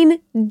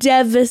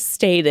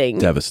 devastating.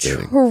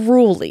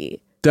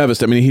 Truly.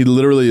 Devastating. He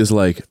literally is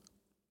like,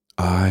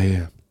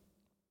 I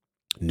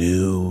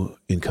knew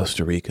in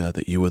Costa Rica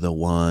that you were the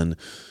one,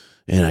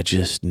 and I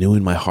just knew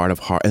in my heart of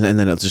heart, and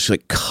then it just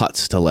like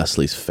cuts to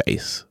Leslie's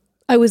face.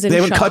 I was in They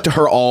haven't shock. cut to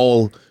her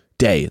all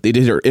day. They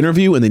did her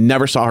interview and they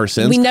never saw her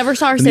since. We never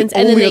saw her and since.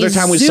 The only other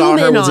time we saw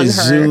her was they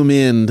zoom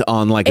in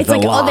on like it's the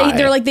like, lie.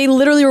 They're like, they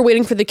literally were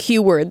waiting for the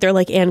cue word. They're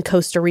like, and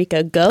Costa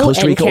Rica, go.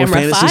 Costa Rica and or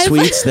camera Fantasy 5.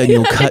 Suites, then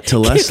you'll cut to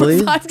Leslie.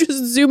 Camera 5,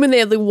 just zoom in. They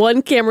had like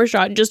one camera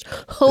shot just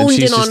honed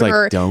in on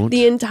her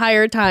the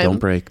entire time. Don't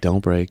break.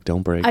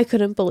 I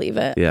couldn't believe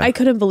it. Yeah. I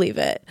couldn't believe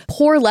it.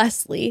 Poor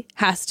Leslie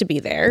has to be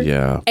there.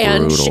 Yeah,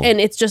 and brutal.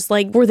 And it's just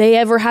like, were they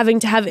ever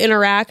having to have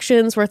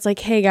interactions where it's like,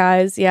 hey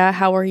guys,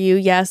 how are you?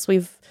 Yes,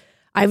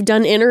 I've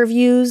done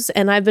interviews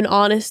and I've been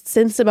honest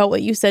since about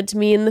what you said to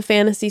me in the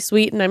fantasy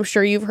suite. And I'm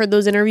sure you've heard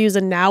those interviews,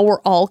 and now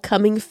we're all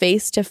coming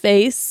face to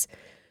face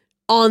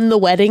on the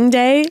wedding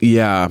day.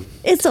 Yeah.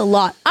 It's a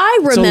lot.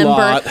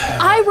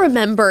 I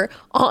remember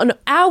on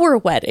our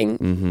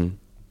wedding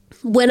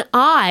when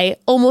I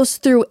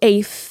almost threw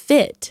a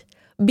fit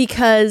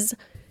because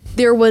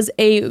there was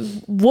a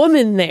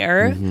woman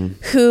there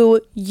who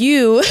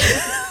you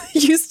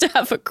used to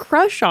have a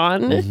crush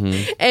on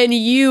and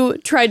you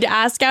tried to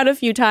ask out a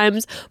few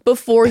times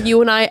before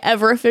you and I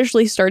ever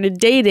officially started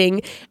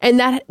dating. And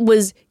that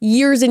was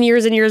years and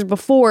years and years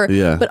before.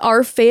 Yeah. But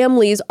our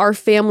families are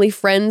family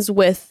friends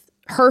with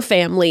her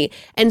family.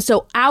 And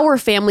so our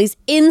families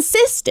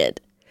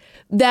insisted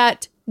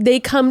that they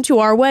come to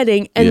our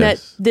wedding and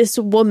that this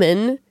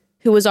woman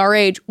who was our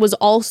age was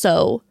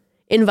also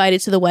invited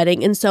to the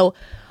wedding. And so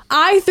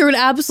I threw an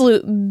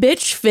absolute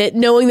bitch fit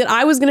knowing that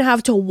I was going to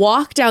have to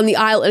walk down the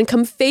aisle and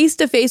come face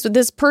to face with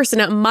this person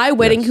at my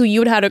wedding who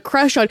you had a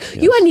crush on.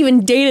 You hadn't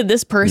even dated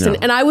this person.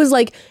 And I was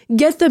like,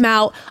 get them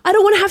out. I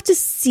don't want to have to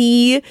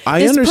see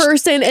this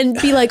person and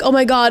be like, oh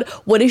my God,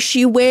 what is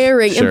she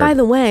wearing? And by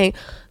the way,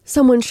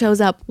 someone shows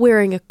up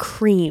wearing a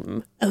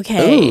cream.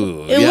 Okay.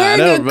 Ooh,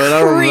 wearing a cream.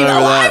 I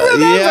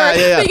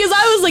remember because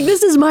I was like,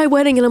 this is my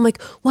wedding. And I'm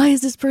like, why is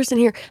this person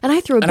here? And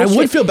I threw a bitch. And I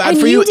would feel bad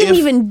for you. you didn't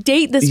even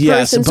date this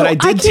person. But so I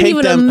did I can't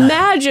even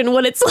imagine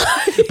what it's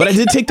like. But I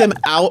did take them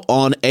out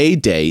on a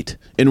date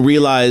and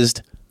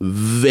realized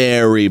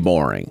very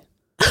boring.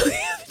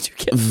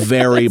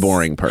 Very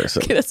boring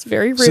person. Okay, that's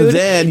very rude. So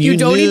then you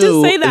don't knew need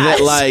to say that.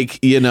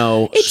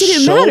 it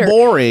didn't so matter.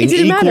 Boring it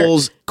didn't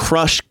equals matter.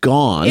 crush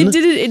gone. It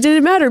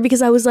didn't matter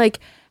because I was like,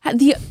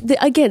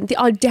 the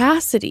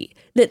audacity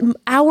that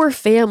our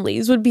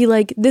families would be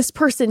like, this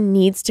person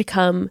needs to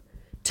come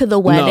to the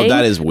wedding. No,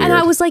 that is weird. And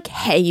I was like,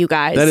 hey, you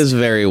guys. That is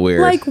very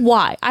weird. Like,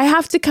 why? I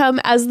have to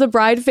come as the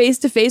bride face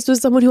to face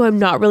with someone who I'm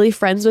not really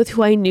friends with,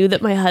 who I knew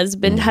that my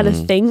husband had a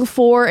thing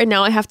for, and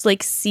now I have to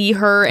like see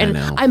her, and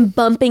I'm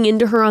bumping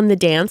into her on the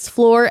dance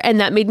floor,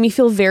 and that made me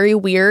feel very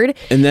weird.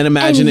 And then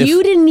imagine if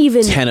you didn't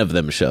even 10 of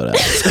them showed up.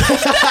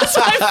 That's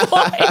my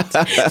point.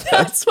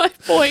 That's my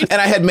point. And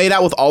I had made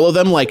out with all of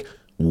them like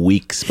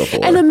weeks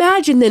before. And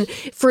imagine then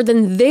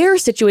their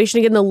situation,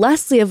 again, the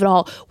Leslie of it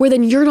all, where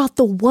then you're not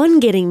the one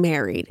getting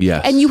married.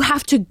 Yes. And you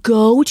have to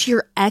go to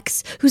your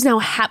ex who's now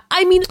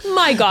I mean,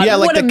 my God, yeah,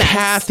 like what a the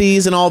mess.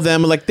 Kathys and all of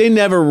them, like they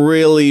never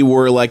really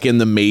were like in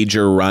the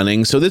major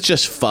running. So that's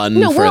just fun for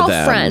them. No, we're all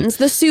friends.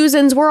 The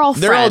Susans, we're all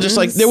friends. They're all just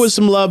like, there was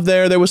some love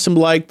there was some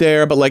like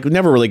there, but like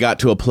never really got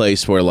to a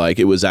place where like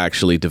it was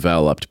actually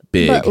developed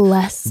big. But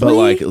Leslie? But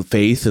like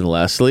Faith and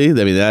Leslie, I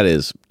mean, that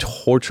is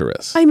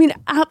torturous. I mean,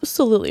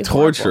 absolutely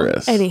torturous.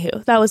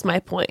 Anywho, that was my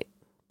point.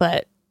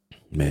 But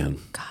man,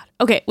 God.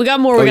 Okay, we got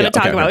more we're going to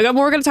talk about. We got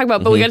more we're going to talk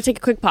about, but we got to take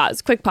a quick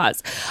pause.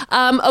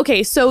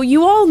 Okay, so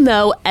you all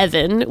know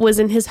Evan was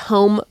in his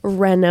home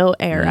reno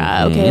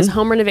era, okay, his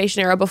home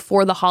renovation era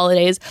before the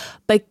holidays.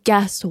 But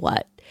guess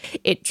what?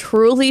 It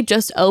truly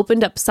just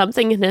opened up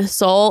something in his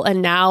soul,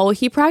 and now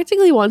he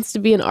practically wants to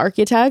be an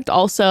architect,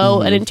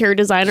 also an interior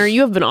designer.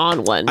 You have been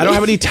on one. I don't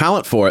have any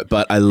talent for it,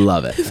 but I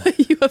love it.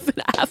 You have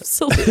been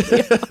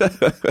absolutely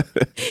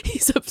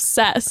He's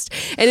obsessed.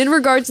 And in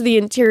regards to the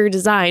interior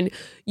design,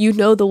 you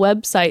know the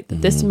website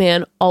that this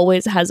man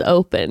always has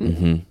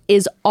open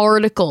is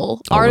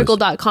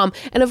article.com.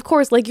 And of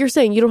course, like you're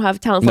saying, you don't have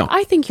talent for it.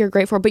 I think you're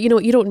great for it, but you know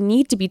what? You don't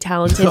need to be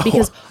talented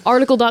because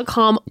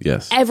article.com,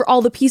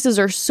 all the pieces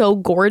are so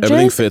gorgeous.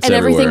 Everything fits and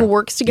everywhere. Everything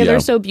works together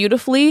so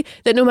beautifully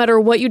that no matter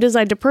what you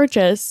decide to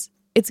purchase,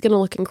 it's going to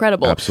look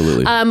incredible.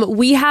 Absolutely.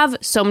 We have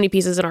so many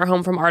pieces in our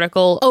home from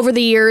Article. Over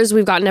the years,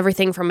 we've gotten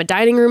everything from a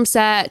dining room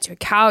set to a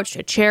couch,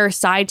 to a chair,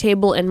 side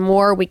table, and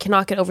more. We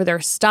cannot get over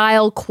their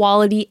style,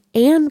 quality,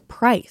 and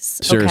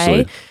price.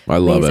 Seriously. Okay? I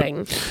love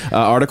Amazing. it.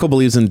 Article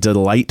believes in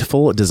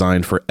delightful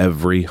design for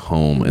every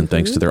home. And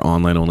thanks to their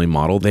online-only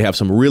model, they have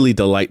some really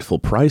delightful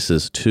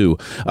prices, too.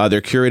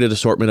 Their curated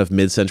assortment of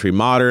mid-century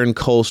modern,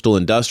 coastal,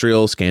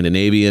 industrial,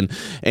 Scandinavian,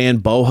 and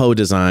boho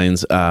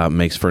designs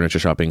makes furniture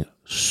shopping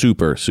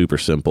super, super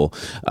simple.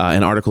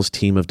 And Article's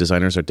team of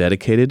designers are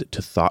dedicated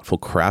to thoughtful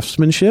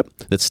craftsmanship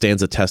that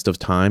stands the test of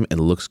time and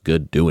looks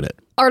good doing it.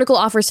 Article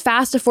offers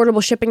fast,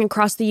 affordable shipping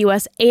across the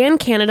U.S. and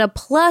Canada.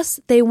 Plus,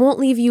 they won't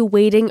leave you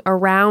waiting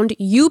around.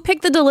 You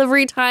pick the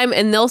delivery time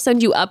and they'll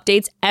send you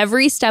updates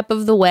every step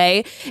of the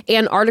way.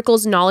 And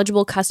Article's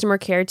knowledgeable customer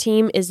care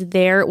team is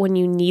there when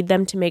you need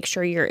them to make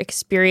sure your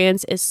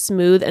experience is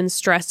smooth and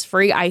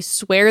stress-free. I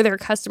swear their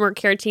customer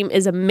care team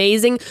is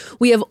amazing.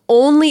 We have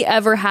only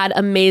ever had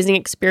amazing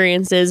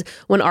experiences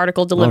when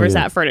Article delivers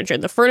that furniture.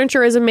 The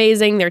furniture is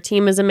amazing. Their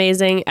team is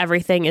amazing.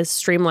 Everything is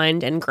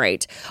streamlined and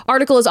great.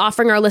 Article is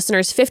offering our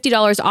listeners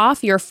 $50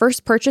 off your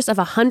first purchase of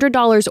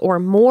 $100 or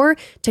more.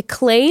 To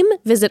claim,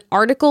 visit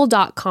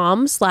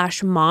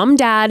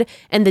article.com/momdad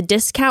and the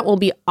discount will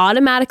be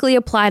automatically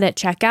applied at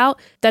checkout.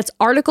 That's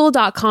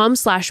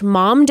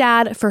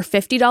article.com/momdad for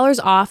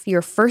 $50 off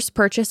your first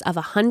purchase of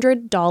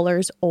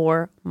 $100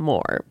 or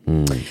more.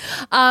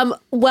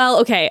 Well,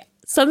 okay.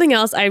 Something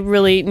else I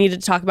really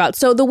needed to talk about.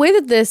 So the way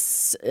that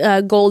this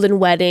golden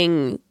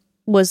wedding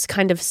was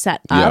kind of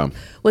set up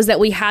was that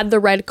we had the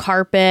red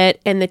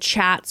carpet and the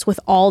chats with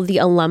all the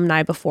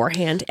alumni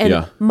beforehand.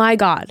 And my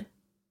God,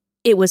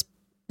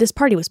 this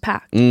party was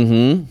packed.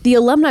 Mm-hmm. The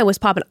alumni was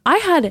popping. I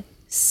had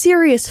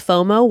serious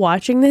FOMO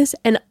watching this,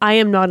 and I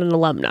am not an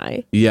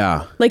alumni.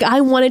 Yeah. Like,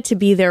 I wanted to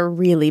be there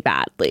really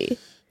badly.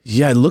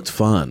 Yeah, it looked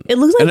fun. It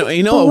looked like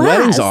a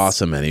wedding's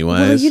awesome anyways.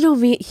 Well, you know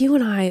me, you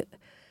and I,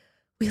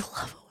 we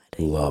love a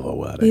wedding. Love a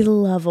wedding. We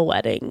love a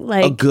wedding.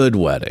 Like a good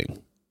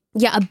wedding.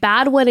 Yeah, a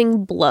bad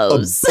wedding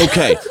blows.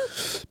 Okay.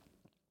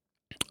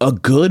 A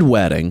good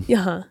wedding,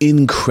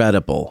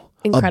 incredible.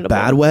 A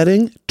bad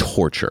wedding,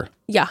 torture.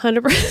 Yeah,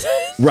 100%.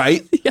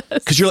 Right? Yes.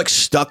 Because you're like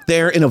stuck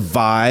there in a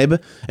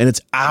vibe and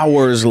it's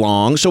hours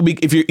long. So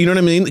if you know what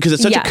I mean? Because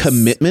it's such a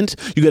commitment.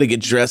 You got to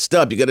get dressed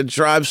up. You got to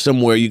drive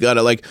somewhere. You got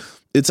to like,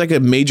 it's like a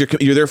major,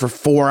 you're there for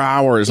 4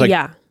 hours.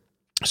 Like,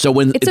 so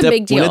when it's a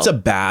big deal. When it's a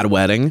bad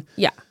wedding,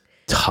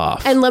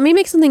 tough. And let me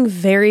make something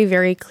very,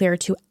 very clear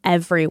to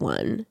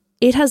everyone.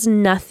 It has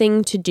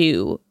nothing to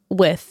do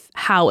with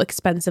how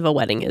expensive a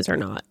wedding is or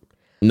not.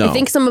 No. I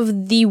think some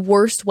of the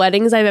worst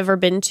weddings I've ever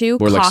been to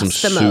were like cost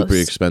some the super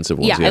most. expensive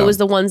ones. Yeah, it was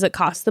the ones that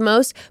cost the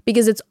most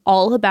because it's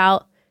all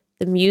about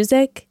the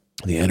music,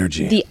 the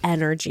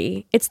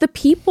energy. It's the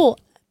people.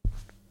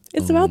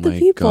 It's about the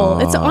people.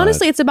 God. It's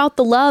honestly, it's about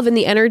the love and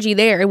the energy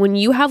there. And when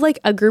you have like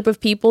a group of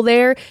people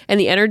there and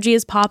the energy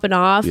is popping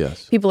off,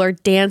 people are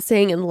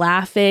dancing and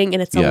laughing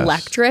and it's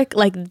electric.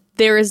 Like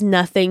there is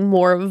nothing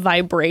more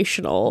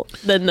vibrational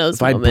than those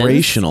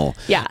vibrational.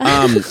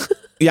 Moments. Yeah.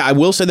 Yeah, I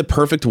will say the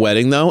perfect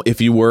wedding though,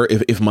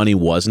 if money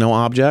was no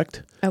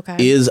object,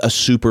 is a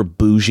super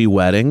bougie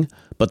wedding,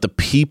 but the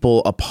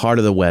people a part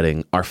of the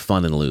wedding are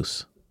fun and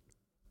loose.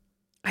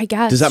 I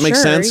guess. Does that make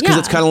sense? Because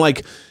it's kind of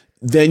like,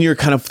 then you're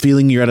kind of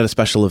feeling you're at a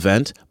special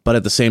event, but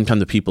at the same time,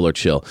 the people are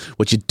chill.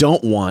 What you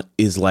don't want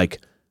is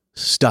like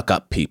stuck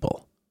up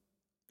people.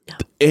 No.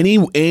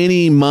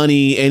 Any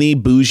money, any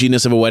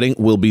bouginess of a wedding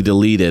will be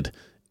deleted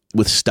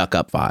with stuck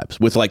up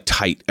vibes, with like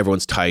tight,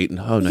 everyone's tight and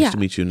nice to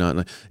meet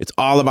you. It's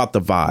all about the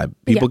vibe.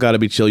 People got to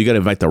be chill. You got to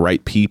invite the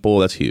right people.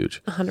 That's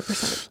huge.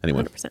 100%.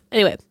 Anyway. 100%.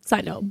 Anyway,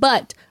 side note,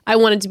 but I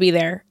wanted to be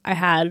there. I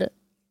had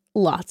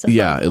lots of FOMO.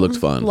 Yeah, it looked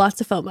fun. Lots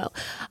of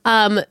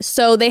FOMO.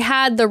 So they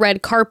had the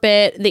red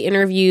carpet, the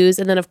interviews,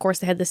 and then of course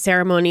they had the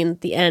ceremony, and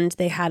at the end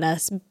they had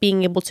us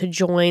being able to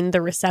join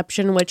the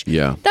reception, which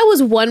that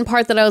was one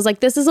part that I was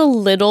like, this is a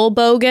little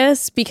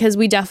bogus because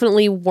we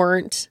definitely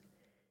weren't.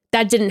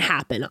 That didn't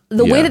happen.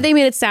 The way that they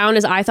made it sound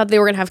is I thought they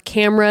were going to have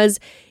cameras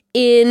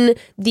in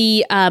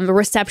the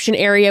reception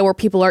area where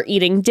people are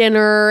eating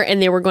dinner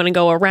and they were going to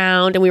go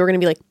around and we were going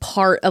to be like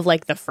part of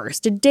like the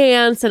first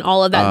dance and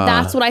all of that.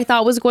 That's what I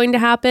thought was going to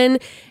happen.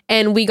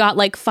 And we got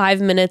like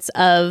 5 minutes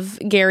of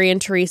Gary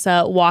and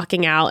Teresa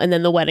walking out and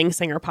then the wedding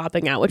singer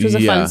popping out, which was a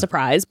fun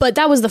surprise. But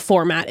that was the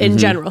format in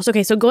general. So,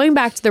 so going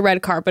back to the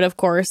red carpet, of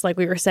course, like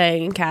we were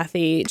saying,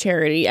 Kathy,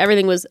 Charity,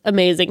 everything was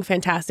amazing,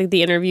 fantastic.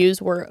 The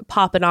interviews were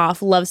popping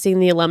off. Love seeing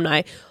the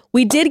alumni.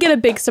 We did get a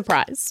big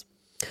surprise.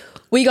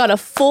 We got a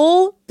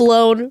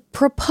full-blown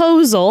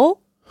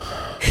proposal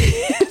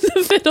in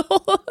the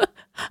middle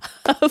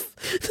of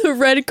the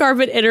red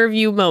carpet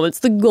interview moments,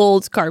 the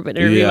gold carpet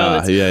interview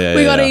moments.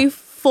 We got a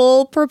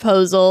full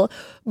proposal.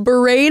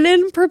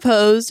 Braden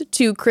proposed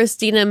to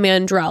Christina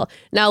Mandrell.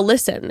 Now,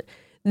 listen,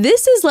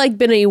 this has like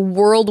been a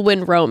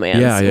whirlwind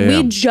romance.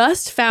 We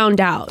just found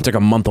out. It's like a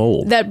month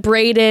old. That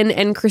Braden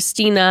and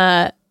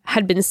Christina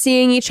had been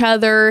seeing each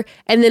other,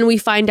 and then we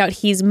find out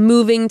he's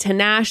moving to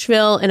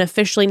Nashville and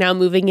officially now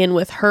moving in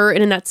with her.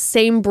 And in that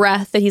same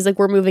breath that he's like,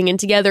 we're moving in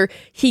together,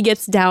 he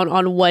gets down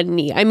on one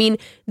knee. I mean,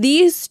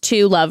 these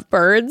two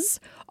lovebirds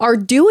are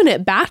doing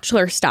it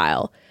Bachelor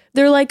style.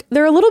 They're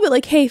a little bit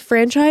like, hey,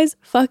 franchise,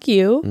 fuck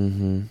you.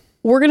 Mm-hmm.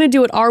 We're going to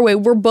do it our way.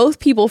 We're both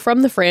people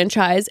from the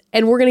franchise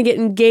and we're going to get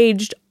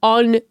engaged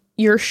on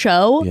your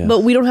show,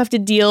 but we don't have to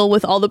deal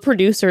with all the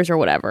producers or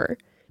whatever.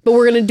 But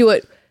we're going to do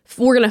it.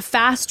 We're going to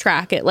fast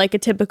track it like a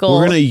typical...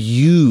 We're going to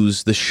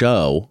use the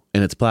show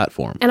and its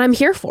platform. And I'm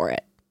here for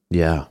it.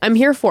 Yeah. I'm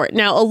here for it.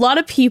 Now, a lot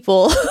of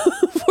people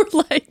were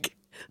like,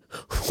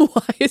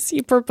 why is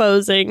he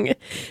proposing?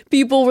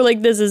 People were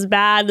like, this is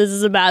bad. This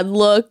is a bad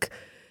look.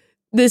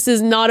 This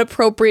is not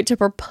appropriate to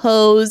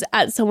propose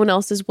at someone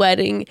else's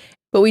wedding.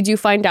 But we do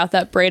find out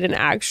that Braden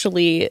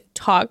actually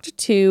talked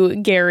to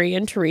Gary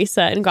and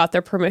Teresa and got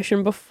their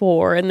permission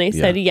before. And they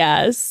said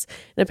yes.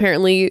 And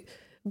apparently...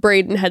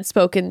 Braden had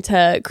spoken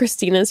to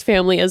Christina's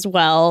family as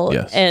well.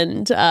 Yes.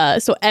 And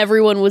so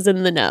everyone was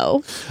in the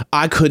know.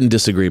 I couldn't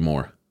disagree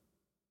more.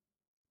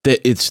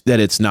 That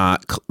it's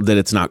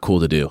not cool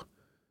to do.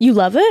 You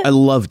love it? I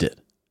loved it.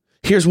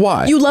 Here's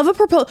why. You love a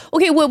proposal.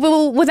 Okay,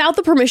 well, without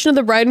the permission of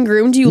the bride and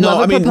groom, do you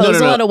love a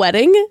proposal at a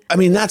wedding? I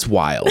mean, that's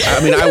wild.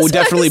 I mean, I would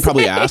definitely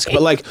probably ask,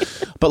 but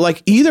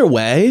like either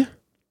way,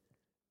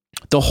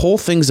 the whole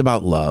thing's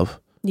about love.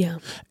 Yeah.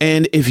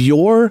 And if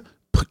you're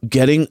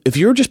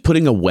just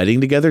putting a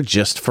wedding together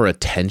just for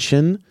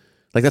attention,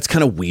 like that's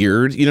kind of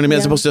weird. You know what I mean?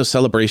 As opposed to a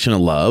celebration of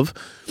love.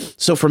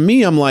 So for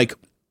me, I'm like,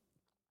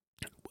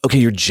 okay,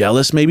 you're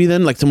jealous maybe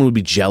then? Like someone would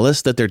be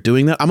jealous that they're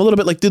doing that? I'm a little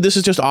bit like, dude, this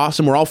is just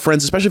awesome. We're all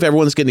friends, especially if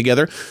everyone's getting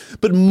together.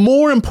 But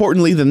more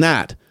importantly than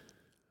that,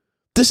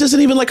 this isn't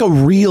even like a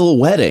real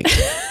wedding.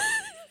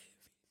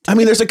 I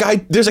mean, there's a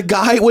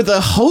guy with a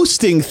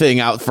hosting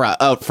thing out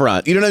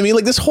front. You know what I mean?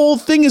 Like this whole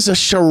thing is a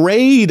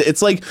charade.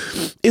 It's like,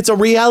 it's a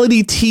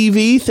reality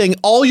TV thing.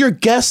 All your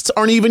guests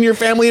aren't even your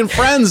family and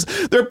friends.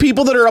 They're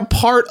people that are a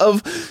part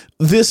of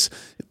this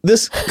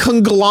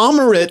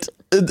conglomerate.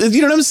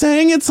 You know what I'm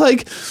saying? It's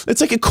like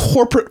a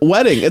corporate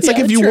wedding. It's like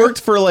if you worked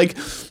for like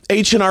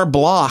H&R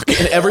Block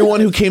and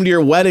everyone who came to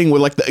your wedding were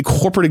like the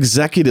corporate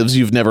executives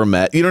you've never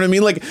met. You know what I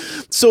mean? Like,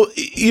 so,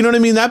 you know what I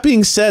mean? That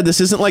being said, this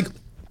isn't like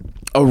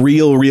a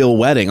real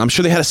wedding. I'm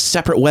sure they had a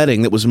separate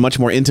wedding that was much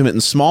more intimate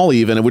and small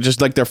even. It was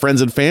just like their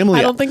friends and family.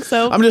 I don't think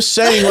so. I'm just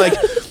saying, like,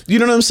 you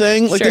know what I'm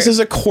saying? Like this is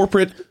a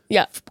corporate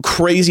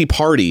crazy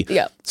party.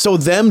 Yeah. So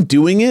them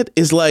doing it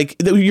is like,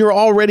 you're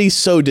already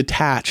so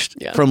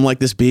detached from like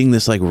this being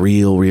this like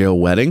real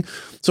wedding.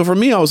 So for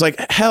me, I was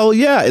like, hell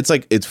yeah. It's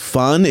like, it's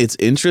fun. It's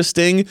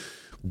interesting.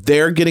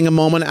 They're getting a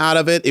moment out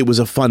of it. It was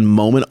a fun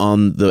moment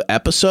on the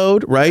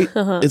episode, right?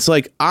 It's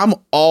like, I'm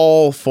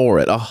all for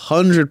it.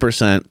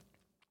 100%.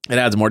 It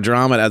adds more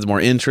drama. It adds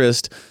more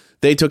interest.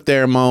 They took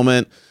their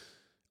moment.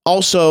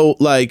 Also,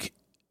 like,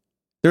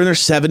 they're in their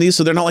 70s,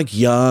 so they're not like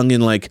young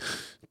and like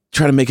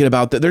trying to make it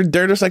about that.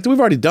 They're just like, we've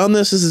already done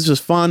this. This is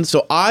just fun.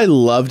 So I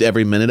loved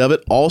every minute of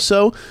it.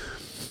 Also,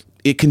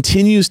 it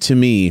continues to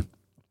me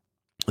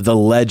the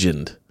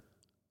legend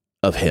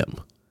of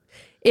him.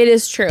 It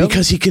is true.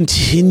 Because he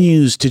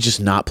continues to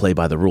just not play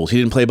by the rules. He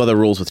didn't play by the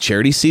rules with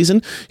Charity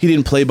Season. He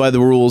didn't play by the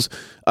rules.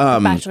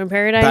 Bachelor in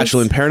Paradise.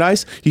 Bachelor in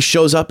Paradise. He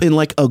shows up in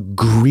like a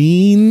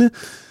green,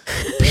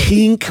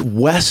 pink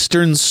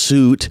Western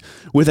suit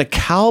with a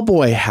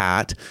cowboy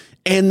hat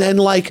and then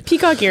like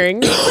peacock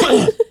earrings.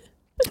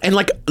 And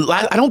like,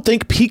 I don't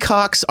think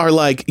peacocks are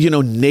like, you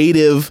know,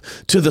 native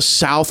to the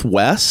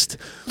Southwest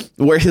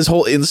where his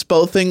whole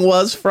inspo thing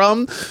was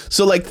from.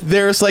 So like,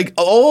 there's like,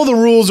 all the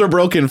rules are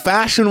broken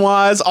fashion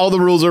wise. All the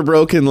rules are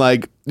broken.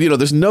 Like, you know,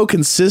 there's no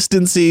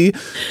consistency.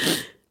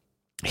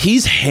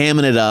 He's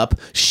hamming it up.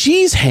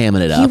 She's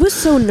hamming it up. He was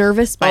so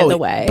nervous, by the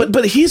way.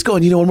 But he's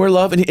going, you know, when we're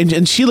love,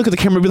 and she look at the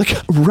camera and be like,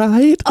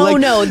 right? Oh, like,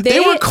 no.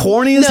 They were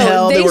corny as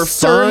hell. They were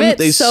fun.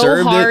 They so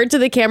served hard it to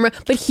the camera.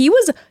 But he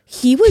was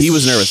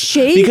nervous.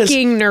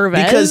 Shaking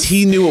nervous. Because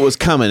he knew it was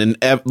coming.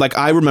 And like,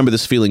 I remember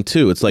this feeling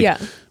too. It's like,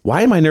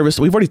 why am I nervous?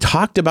 We've already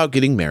talked about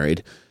getting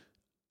married.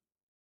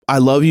 I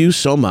love you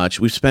so much.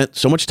 We've spent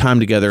so much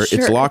time together.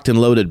 It's locked and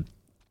loaded.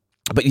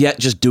 But yet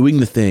just doing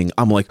the thing,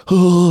 I'm like,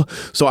 oh.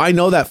 So I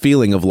know that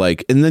feeling of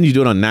like, and then you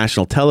do it on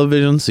national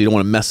television, so you don't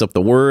want to mess up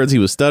the words. He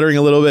was stuttering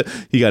a little bit.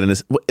 He got in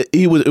his,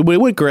 it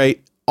went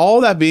great.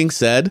 All that being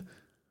said,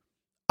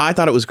 I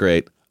thought it was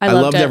great. I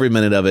loved every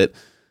minute of it.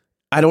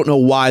 I don't know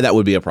why that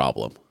would be a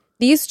problem.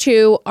 These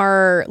two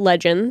are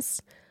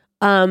legends.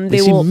 They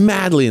seem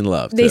madly in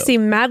love. They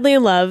seem madly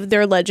in love.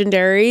 They're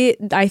legendary.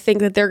 I think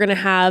that they're going to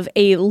have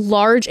a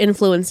large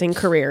influencing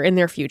career in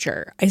their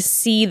future. I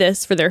see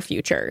this for their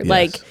future. Yes.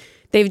 Like,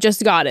 they've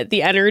just got it.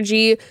 The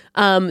energy.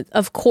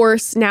 Of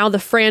course, now the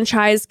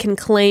franchise can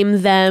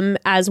claim them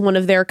as one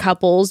of their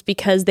couples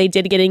because they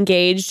did get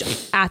engaged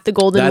at the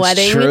Golden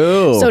Wedding.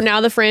 True. So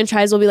now the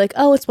franchise will be like,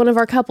 oh, it's one of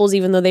our couples,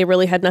 even though they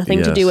really had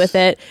nothing to do with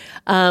it.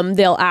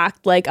 They'll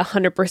act like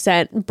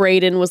 100%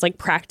 Brayden was like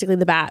practically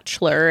the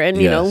Bachelor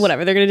and, you know,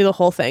 whatever. They're going to do the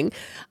whole thing.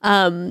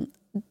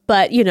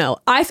 But, you know,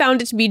 I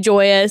found it to be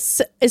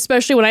joyous,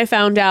 especially when I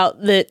found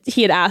out that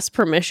he had asked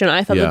permission.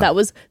 I thought that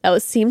was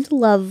seemed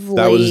lovely.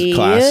 That was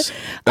class.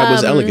 That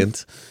was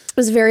elegant. It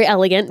was very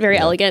elegant, very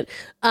elegant.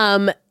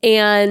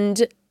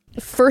 And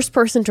first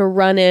person to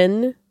run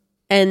in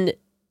and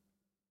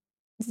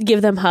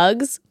give them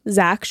hugs,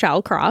 Zach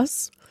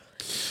Shallcross.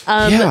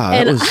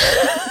 That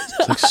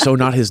was like so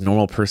not his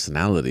normal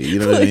personality. You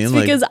know what I mean?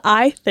 Because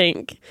I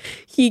think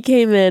he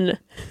came in.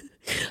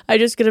 I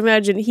just can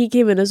imagine he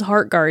came in as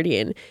heart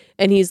guardian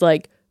and he's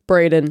like,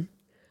 Brayden,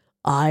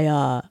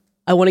 I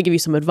want to give you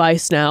some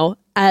advice now.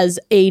 As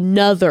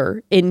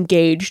another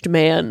engaged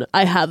man,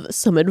 I have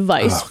some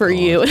advice for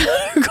you in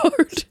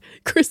regard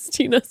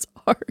Christina's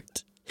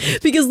heart.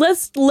 Because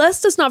let's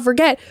just not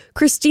forget,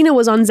 Christina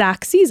was on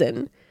Zach's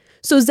season.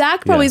 So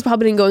Zach probably is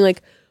popping in going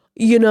like,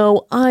 you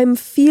know, I'm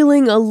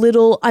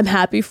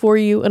happy for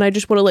you. And I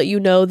just want to let you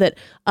know that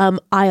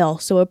I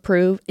also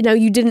approve. Now,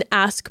 you didn't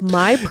ask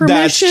my permission.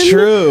 That's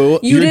true.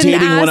 You're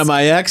dating one of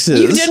my exes.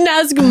 You didn't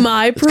ask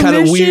my permission. It's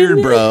kind of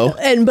weird, bro.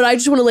 But I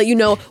just want to let you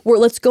know,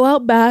 let's go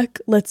out back.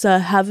 Let's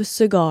have a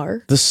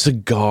cigar. The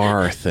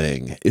cigar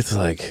thing. It's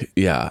like,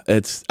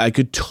 I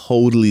could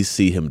totally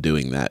see him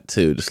doing that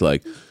too. Just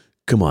like,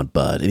 come on,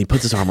 bud. And he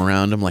puts his arm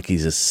around him like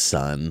he's his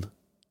son.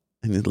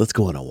 And let's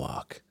go on a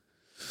walk.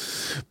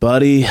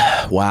 Buddy,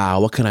 wow,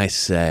 what can I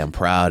say? I'm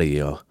proud of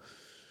you.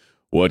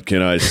 What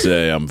can I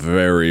say? I'm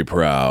very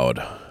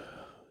proud.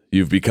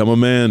 You've become a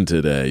man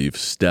today. You've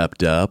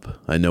stepped up.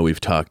 I know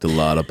we've talked a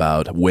lot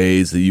about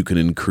ways that you can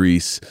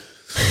increase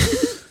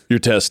your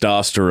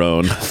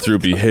testosterone through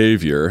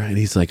behavior. And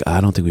he's like,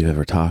 I don't think we've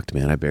ever talked,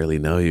 man. I barely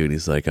know you. And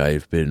he's like,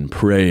 I've been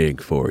praying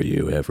for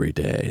you every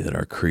day that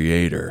our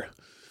creator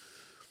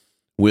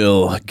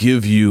will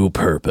give you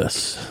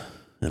purpose.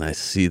 And I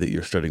see that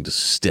you're starting to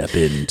step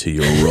into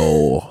your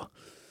role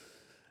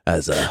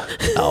as a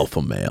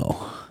alpha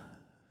male.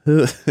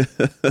 Dude,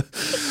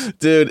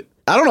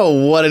 I don't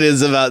know what it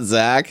is about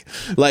Zach.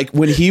 Like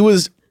when he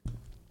was,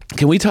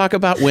 can we talk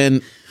about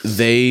when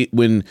they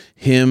were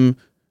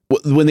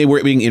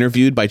being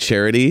interviewed by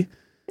Charity?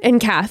 And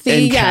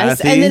Kathy,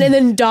 And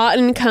then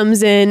Dotun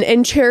comes in,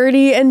 and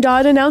Charity and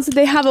Dotun announce that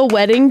they have a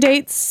wedding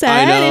date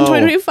set in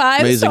 2025.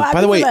 Amazing. So by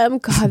the way, God,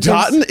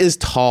 Dotun is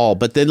tall,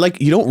 but then like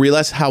you don't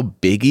realize how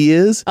big he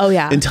is. Oh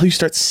yeah. Until you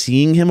start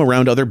seeing him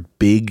around other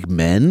big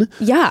men.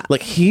 Yeah.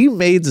 Like he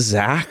made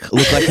Zach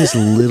look like his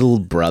little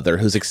brother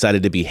who's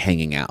excited to be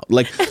hanging out.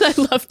 Like and I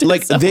loved it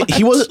like so much.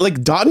 He wasn't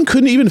like Dotun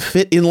couldn't even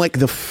fit in like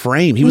the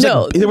frame. He was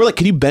like they were like,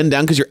 can you bend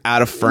down because you're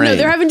out of frame? No,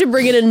 they're having to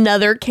bring in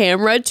another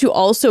camera to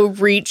also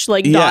reach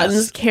like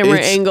Dotun's camera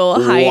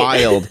angle height.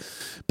 Wild.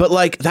 But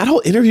like that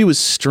whole interview was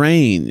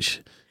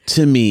strange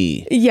to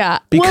me. Yeah.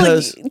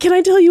 Because can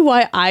I tell you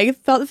why I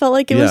felt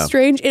like it was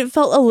strange? It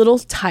felt a little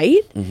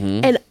tight.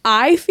 And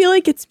I feel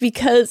like it's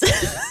because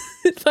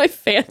my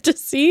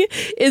fantasy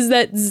is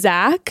that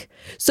Zach,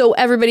 so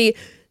everybody,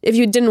 if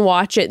you didn't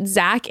watch it,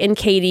 Zach and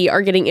Katie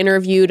are getting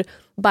interviewed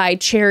by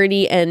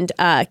Charity and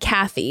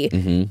Kathy.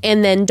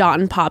 And then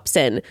Dotun pops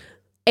in.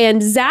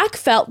 And Zach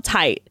felt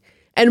tight.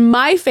 And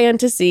my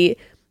fantasy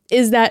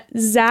is that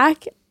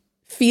Zach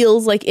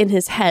feels like in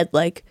his head,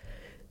 like,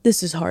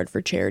 this is hard for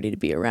Charity to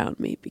be around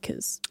me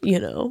because, you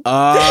know.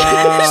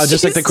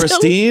 Just like the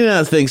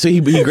Christina thing. So he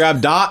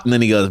grabbed Dot and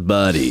then he goes,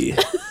 buddy.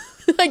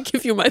 I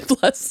give you my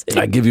blessing.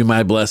 I give you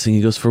my blessing.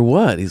 He goes, for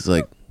what? He's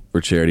like, for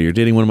Charity. You're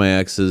dating one of my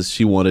exes.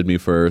 She wanted me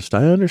first.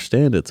 I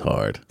understand it's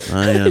hard.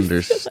 I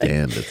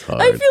understand it's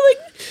hard. I feel like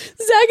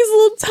Zach is a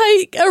little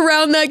tight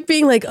around that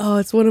being like, oh,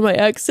 it's one of my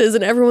exes.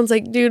 And everyone's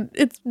like, dude,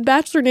 it's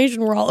Bachelor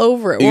Nation. We're all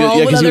over it. We're all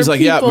with because other he was like,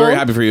 people. yeah, very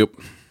happy for you.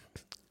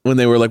 When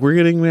they were like, we're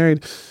getting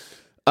married.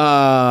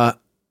 Well,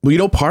 you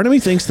know, part of me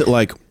thinks that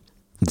like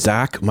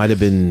Zach might have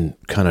been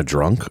kind of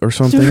drunk or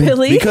something.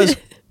 Really? Because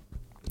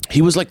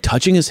he was like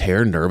touching his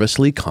hair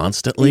nervously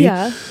constantly.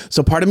 Yeah.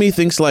 So part of me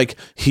thinks like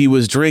he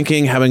was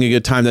drinking, having a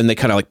good time. Then they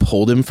kind of like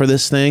pulled him for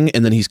this thing.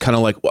 And then he's kind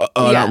of like,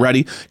 not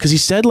ready. Because he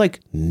said like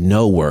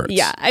no words.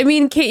 Yeah. I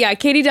mean,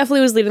 Katie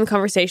definitely was leading the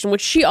conversation,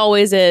 which she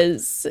always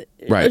is.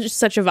 Right. Just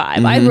such a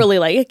vibe. I really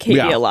like Katie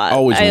a lot.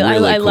 Always really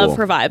I cool. love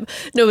her vibe.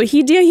 No, but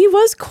he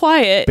was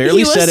quiet.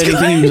 Barely said anything.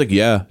 Quiet. He was like,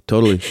 yeah,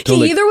 totally.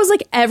 He either was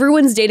like,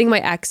 everyone's dating my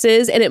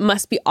exes and it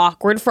must be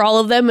awkward for all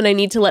of them and I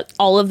need to let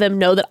all of them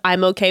know that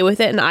I'm okay with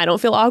it and I don't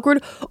feel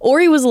awkward,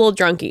 or he was a little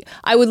drunky.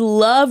 I would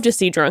love to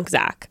see drunk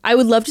Zach. I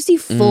would love to see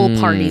full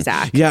party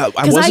Zach. Yeah,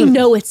 because I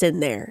know it's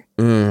in there.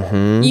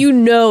 You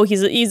know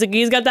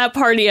he's got that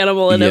party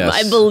animal in him.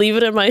 I believe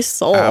it in my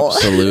soul.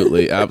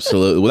 Absolutely.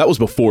 Well, that was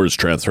before his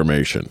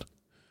transformation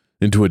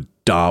into a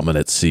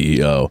dominant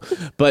CEO.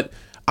 But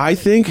I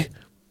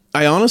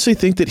honestly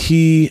think that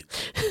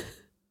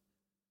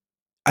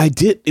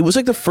it was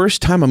like the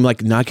first time I'm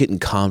like not getting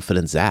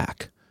confident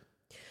Zach.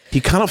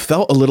 He kind of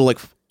felt a little like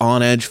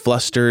on edge,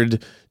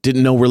 flustered,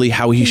 didn't know really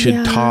how he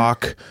should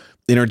talk,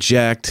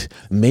 interject.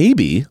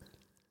 Maybe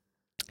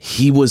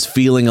he was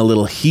feeling a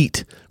little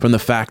heat from the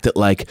fact that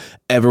like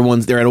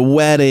they're at a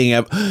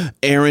wedding.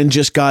 Aaron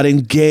just got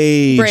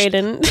engaged.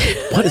 Braden.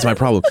 What is my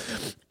problem?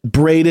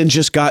 Braden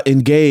just got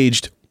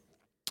engaged.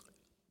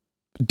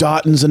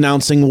 Dotun's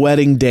announcing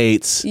wedding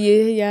dates.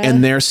 Yeah.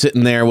 And they're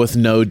sitting there with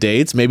no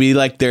dates. Maybe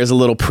like there's a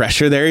little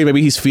pressure there.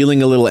 Maybe he's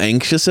feeling a little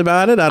anxious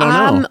about it. I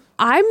don't know.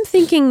 I'm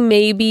thinking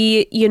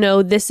maybe,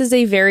 this is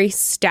a very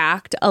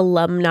stacked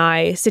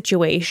alumni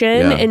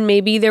situation. And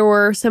maybe there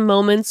were some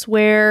moments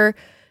where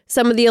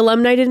some of the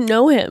alumni didn't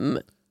know him.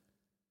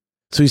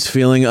 So he's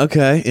feeling,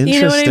 okay, interesting.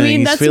 You know what I mean?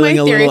 He's That's feeling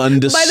my a theory. little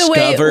undiscovered.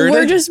 By the way,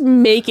 we're just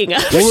making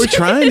up. Well, we're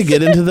trying to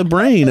get into the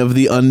brain of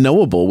the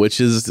unknowable,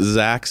 which is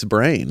Zach's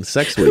brain.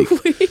 Sex week.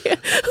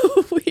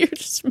 We're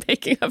just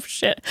making up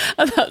shit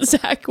about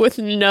Zach with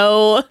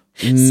no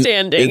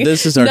standing.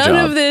 This is our None job.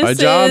 None of this our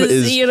job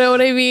is you know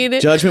what I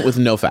mean? Judgment with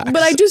no facts.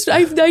 But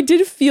I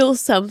did feel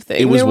something.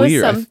 It was there was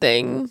weird.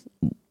 something.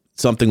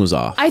 Something was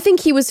off. I think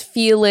he was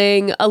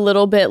feeling a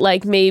little bit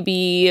like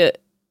maybe...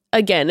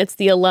 Again, it's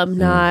the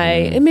alumni,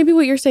 and maybe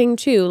what you're saying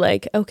too.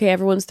 Like, okay,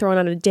 everyone's throwing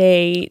out a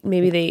date.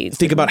 Maybe they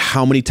think about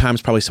how many times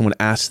probably someone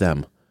asked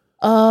them.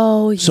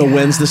 Oh, so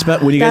when's the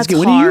when are you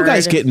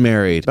guys getting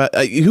married? But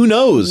who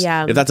knows?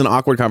 Yeah. If that's an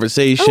awkward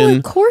conversation. Oh,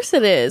 of course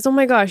it is. Oh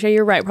my gosh, yeah,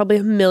 you're right. Probably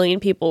a million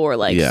people were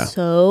like,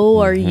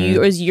 "So,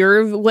 is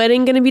your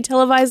wedding going to be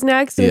televised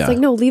next?" And it's like,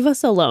 no, leave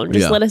us alone.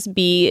 Just let us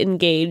be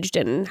engaged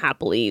and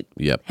happily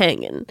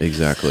hanging.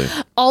 Exactly.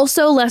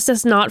 Also, let's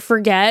us not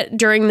forget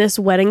during this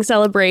wedding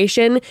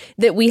celebration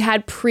that we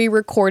had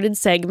pre-recorded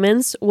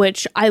segments,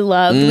 which I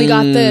loved. We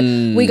got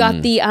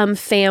the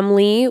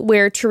family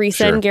where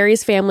Teresa and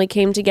Gary's family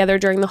came together together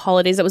during the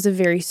holidays. That was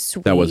very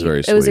sweet. That was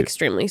very sweet. It was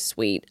extremely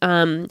sweet.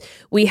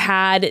 We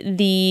had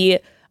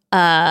the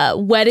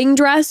wedding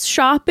dress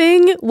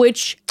shopping,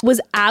 which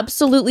was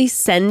absolutely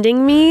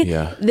sending me.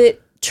 Yeah.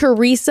 That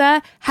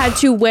Teresa had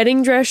to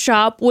wedding dress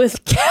shop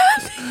with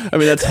Kathy. I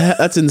mean,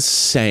 that's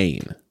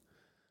insane.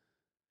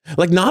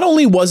 Like, not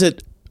only was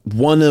it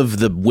one of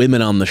the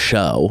women on the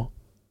show,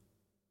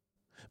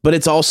 but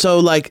it's also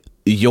like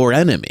your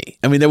enemy.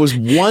 I mean, there was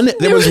one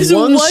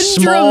small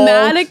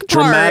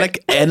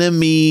dramatic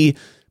enemy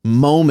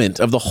moment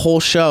of the whole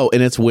show,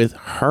 and it's with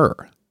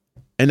her.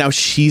 And now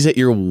she's at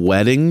your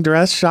wedding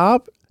dress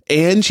shop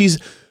and she's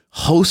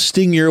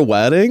hosting your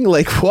wedding.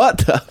 Like, what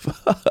the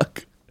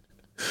fuck?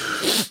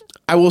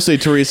 I will say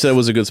Teresa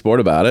was a good sport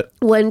about it.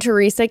 When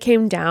Teresa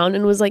came down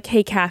and was like,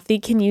 "Hey, Kathy,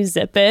 can you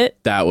zip it?"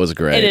 That was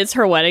great. And it's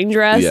her wedding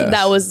dress. Yes.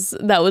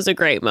 That was a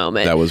great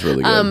moment. That was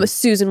really good.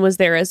 Susan was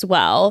there as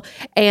well.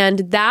 And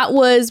that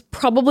was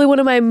probably one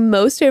of my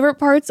most favorite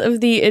parts of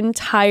the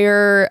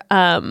entire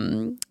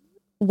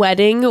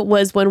wedding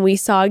was when we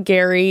saw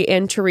Gary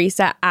and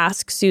Teresa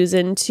ask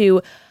Susan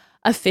to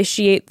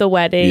officiate the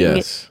wedding.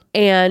 Yes.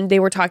 And they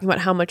were talking about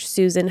how much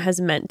Susan has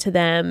meant to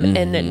them. Mm-hmm.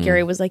 And then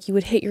Gary was like, "You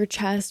would hit your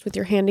chest with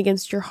your hand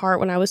against your heart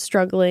when I was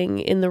struggling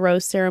in the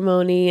rose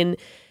ceremony." And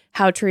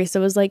how Teresa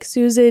was like,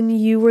 "Susan,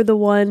 you were the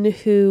one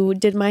who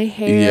did my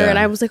hair." Yeah. And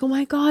I was like, "Oh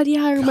my God,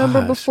 yeah, I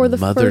remember before the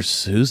Mother first."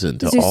 Susan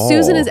to So all.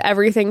 Susan is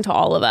everything to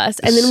all of us.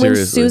 And then when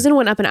Seriously. Susan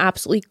went up and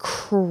absolutely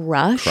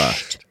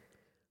crushed.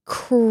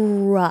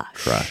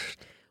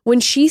 When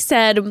she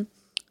said,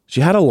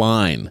 she had a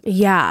line.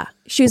 yeah,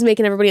 she was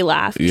making everybody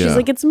laugh. Yeah. She's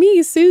like, "It's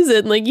me,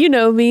 Susan. Like, you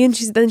know me." And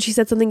then she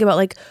said something about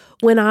like,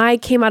 "When I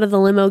came out of the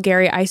limo,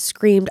 Gary, I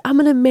screamed, 'I'm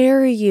going to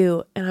marry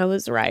you.'" And I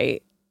was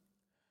right.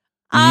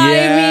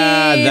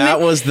 Yeah, I mean,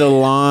 that was the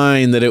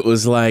line that it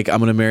was like, "I'm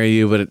going to marry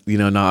you," but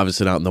not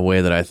obviously not in the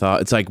way that I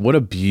thought. It's like, what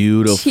a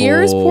beautiful,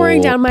 tears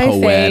pouring down my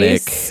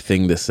poetic face.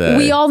 thing to say.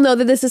 We all know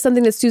that this is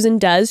something that Susan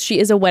does. She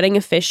is a wedding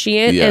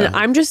officiant. Yeah. And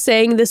I'm just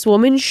saying, this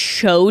woman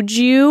showed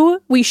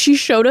you, she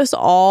showed us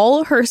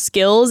all her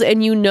skills,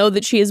 and you know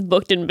that she is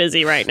booked and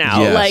busy right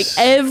now. Yes. Like,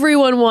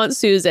 everyone wants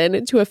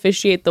Susan to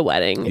officiate the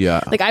wedding.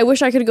 Yeah. Like, I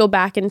wish I could go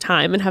back in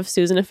time and have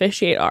Susan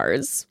officiate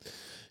ours.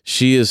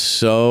 She is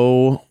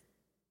so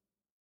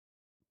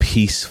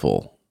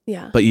peaceful,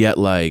 Yeah. but yet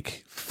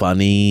like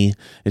funny,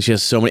 and she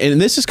has so many. And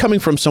this is coming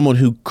from someone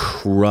who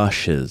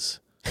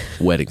crushes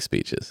wedding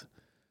speeches.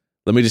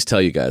 Let me just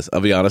tell you guys, I'll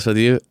be honest with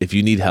you. If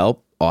you need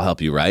help, I'll help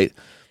you. Right?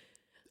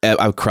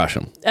 I crush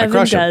them. I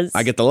crush them.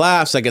 I get the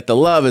laughs. I get the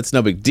love. It's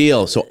no big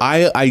deal. So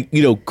I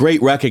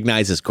great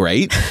recognizes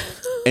great.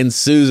 And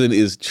Susan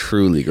is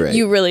truly great.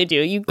 You really do.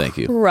 You Thank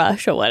you.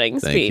 crush a wedding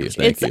speech.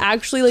 Thank It's you.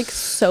 actually like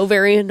so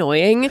very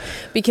annoying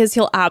because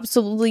he'll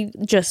absolutely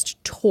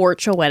just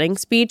torch a wedding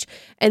speech,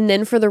 and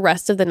then for the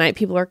rest of the night,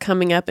 people are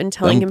coming up and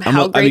telling him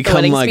how great the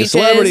wedding like speech a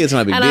celebrity. is. It's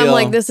not a big and deal. I'm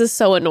like, this is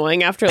so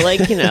annoying after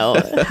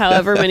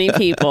however many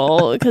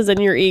people, because then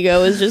your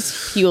ego is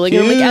just fueling.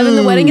 I'm like, Evan,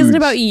 the wedding isn't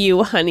about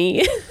you,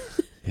 honey.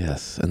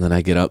 Yes, and then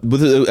I get up,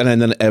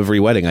 and then every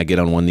wedding I get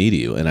on one knee to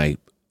you, and I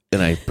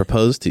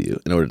propose to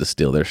you in order to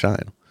steal their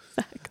shine.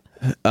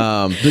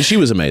 But she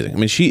was amazing. I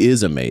mean, she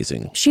is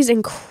amazing. She's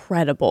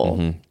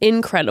incredible.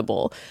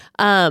 Incredible.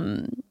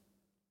 And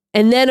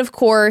then, of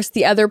course,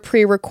 the other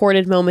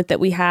pre-recorded moment that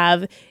we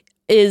have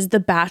is the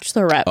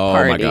bachelorette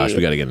party. Oh my gosh,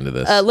 we got to get into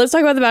this. Let's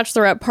talk about the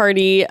bachelorette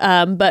party.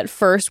 But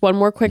first, one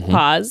more quick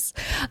pause.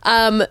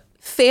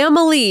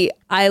 Family.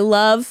 I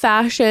love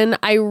fashion.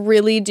 I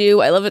really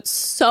do. I love it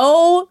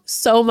so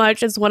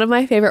much. It's one of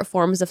my favorite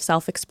forms of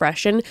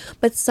self-expression.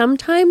 But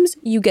sometimes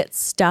you get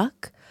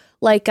stuck.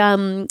 Like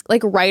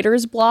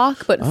writer's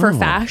block, but for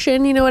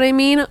fashion, you know what I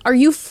mean? Are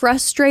you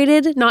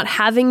frustrated not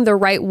having the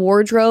right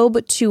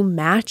wardrobe to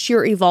match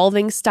your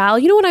evolving style?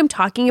 You know what I'm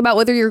talking about?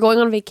 Whether you're going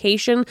on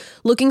vacation,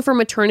 looking for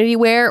maternity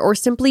wear, or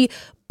simply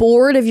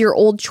bored of your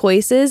old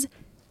choices,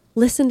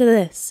 listen to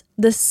this.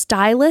 The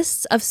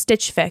stylists of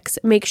Stitch Fix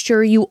make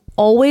sure you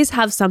always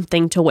have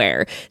something to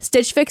wear.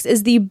 Stitch Fix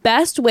is the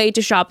best way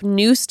to shop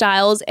new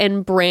styles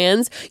and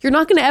brands. You're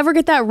not going to ever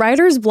get that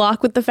writer's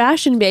block with the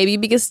fashion, baby,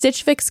 because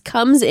Stitch Fix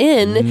comes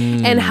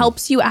in and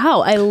helps you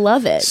out. I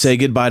love it. Say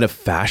goodbye to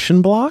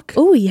fashion block.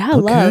 Oh, yeah,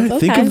 love. Okay.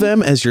 Think of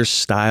them as your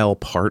style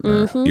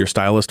partner. Your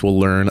stylist will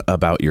learn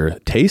about your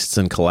tastes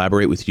and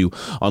collaborate with you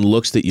on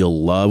looks that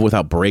you'll love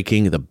without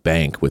breaking the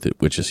bank with it,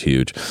 which is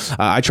huge.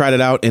 I tried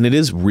it out, and it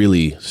is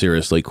really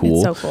seriously cool.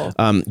 It's so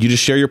cool. You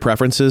just share your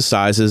preferences,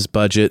 sizes,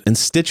 budget, and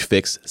Stitch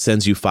Fix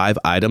sends you 5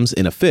 items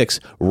in a fix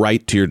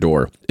right to your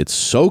door. It's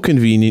so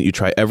convenient. You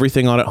try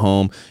everything on at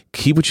home,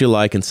 keep what you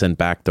like, and send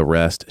back the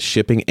rest.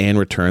 Shipping and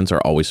returns are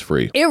always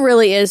free. It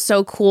really is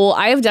so cool.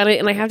 I have done it,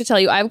 and I have to tell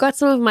you, I've got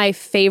some of my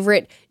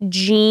favorite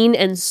jean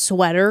and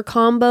sweater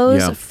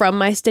combos from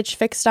my Stitch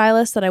Fix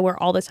stylist that I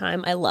wear all the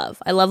time. I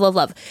love.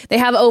 They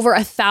have over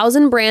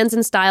 1,000 brands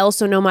and styles,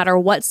 so no matter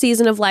what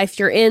season of life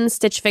you're in,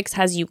 Stitch Fix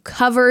has you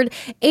covered,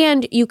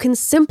 and you you can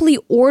simply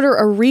order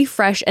a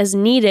refresh as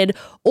needed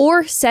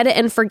or set it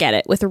and forget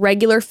it. With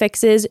regular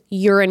fixes,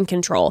 you're in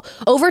control.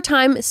 Over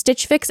time,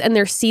 Stitch Fix and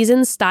their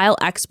seasoned style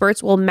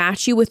experts will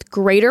match you with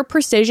greater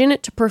precision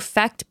to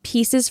perfect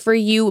pieces for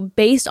you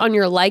based on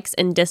your likes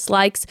and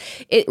dislikes.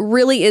 It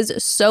really is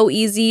so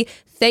easy.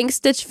 Thanks,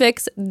 Stitch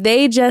Fix.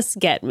 They just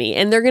get me,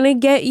 and they're going to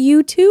get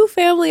you too,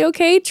 family,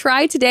 okay?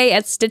 Try today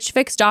at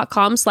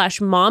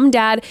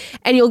stitchfix.com/momdad,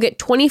 and you'll get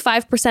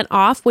 25%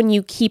 off when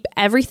you keep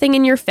everything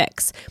in your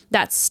fix.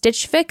 That's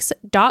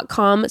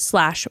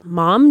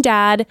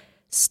stitchfix.com/momdad,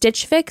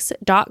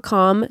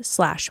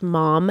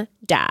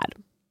 stitchfix.com/momdad.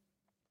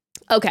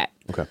 Okay.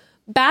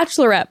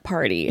 Bachelorette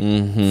party.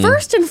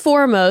 First and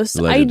foremost,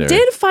 Legendary. I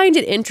did find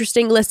it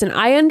interesting. Listen,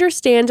 I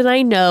understand and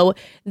I know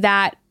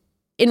that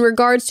in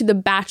regards to the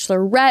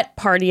bachelorette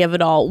party of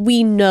it all,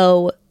 we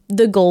know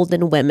the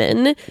golden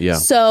women. Yeah.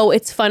 So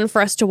it's fun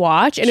for us to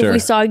watch. And if Sure. we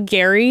saw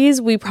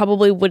Gary's, we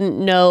probably wouldn't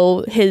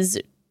know his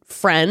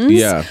friends.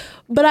 Yeah.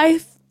 But I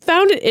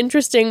found it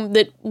interesting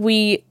that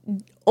we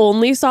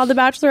only saw the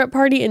bachelorette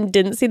party and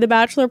didn't see the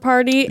bachelor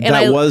party. And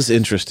That was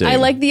interesting. I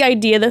like the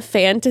idea, the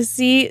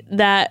fantasy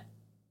that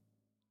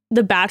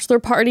the bachelor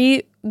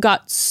party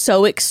got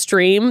so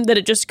extreme that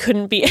it just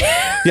couldn't be.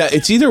 Yeah,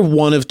 it's either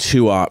one of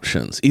two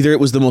options. Either it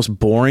was the most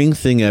boring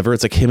thing ever.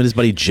 It's like him and his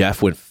buddy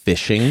Jeff went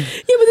fishing. Yeah,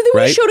 but then we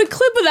Right? showed a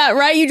clip of that,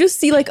 right? You just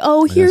see like,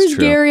 oh, here's true.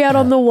 Gary out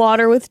on the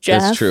water with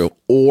Jeff. That's true.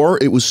 Or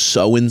it was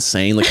so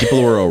insane. Like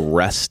people were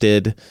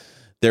arrested.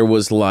 There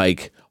was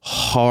like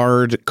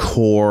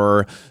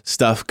hardcore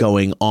stuff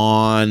going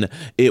on.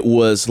 It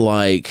was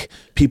like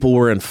people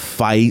were in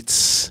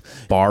fights,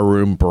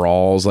 barroom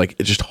brawls, like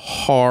just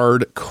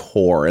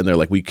hardcore. And they're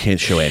like, we can't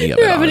show any of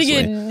it. They're having Honestly.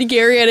 to get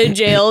Gary out of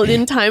jail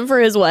in time for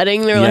his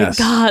wedding. They're Yes.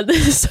 like, God,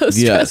 this is so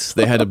stressful. Yes,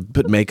 they had to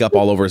put makeup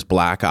all over his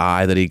black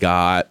eye that he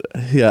got.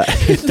 Yeah.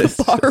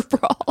 The bar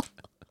brawl.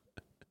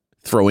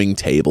 Throwing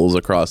tables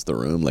across the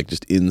room, like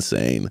just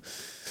insane.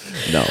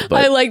 No,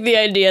 but I like the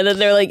idea that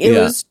they're like, it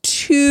Yeah. was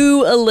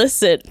too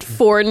illicit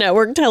for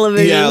network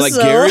television. yeah, like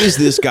so. Gary's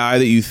this guy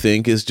that you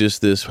think is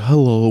just this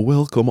hello,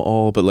 welcome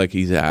all, but like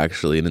he's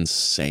actually an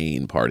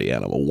insane party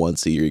animal.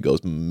 Once a year he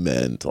goes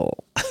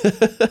mental.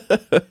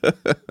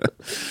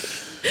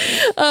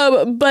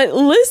 But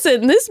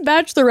listen, this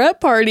bachelorette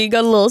party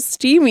got a little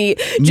steamy.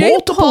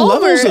 Multiple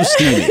levels of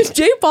steamy.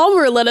 Jay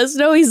Palmer let us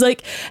know. He's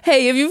like,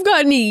 hey, if you've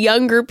got any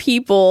younger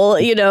people,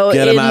 Get in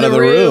 'em out the of the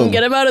room, room.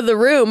 get them out of the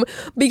room.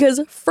 Because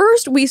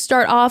first we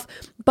start off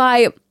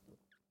by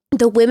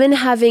the women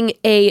having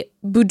a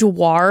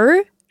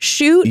boudoir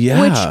shoot,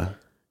 Yeah. which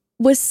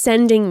was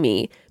sending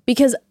me.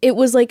 Because it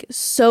was like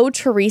so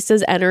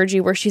Teresa's energy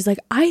where she's like,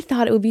 I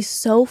thought it would be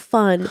so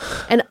fun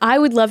and I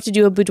would love to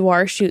do a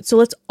boudoir shoot. So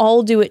let's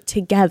all do it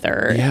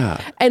together.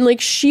 Yeah. And like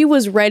she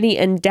was ready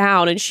and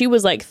down and she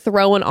was like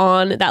throwing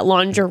on that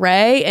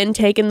lingerie and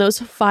taking those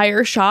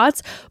fire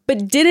shots,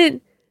 but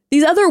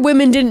these other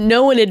women didn't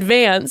know in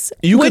advance.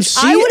 You could which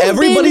see I would have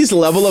everybody's been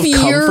level of comfort.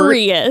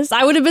 furious.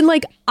 I would have been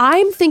like,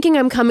 I'm thinking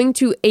I'm coming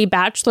to a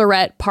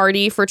bachelorette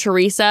party for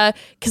Teresa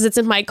because it's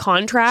in my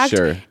contract.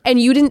 Sure.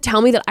 And you didn't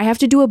tell me that I have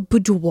to do a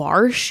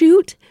boudoir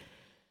shoot.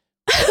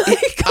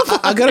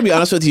 I gotta be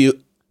honest with you.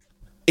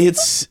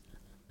 It's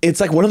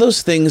like one of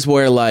those things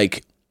where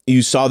like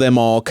you saw them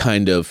all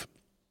kind of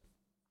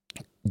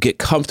get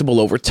comfortable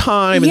over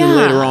time, and then Yeah.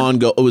 later on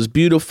go, it was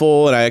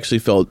beautiful, and I actually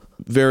felt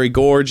very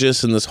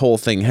gorgeous, and this whole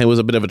thing, it was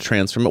a bit of a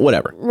transformation,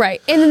 whatever. Right.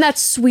 And then that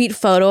sweet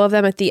photo of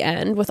them at the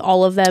end with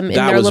all of them in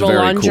That their was little very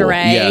cool. lingerie.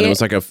 Yeah, and it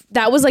was like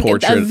that was like a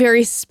portrait.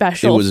 very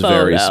special It was photo.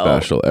 very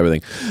special,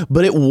 everything.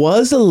 But it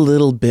was a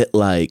little bit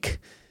like,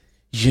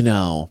 you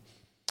know,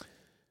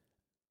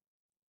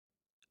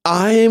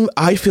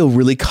 I feel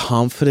really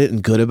confident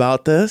and good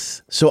about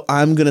this, so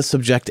I'm going to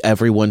subject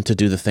everyone to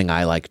do the thing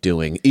I like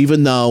doing,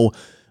 even though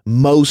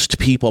most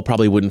people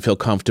probably wouldn't feel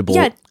comfortable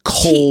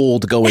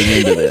cold going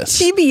into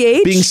this.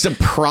 TBH? Being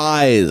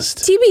surprised.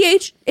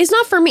 TBH is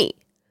not for me.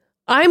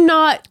 I'm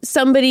not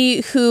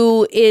somebody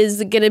who is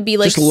going to be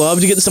like... Just love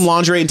to get in some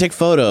lingerie and take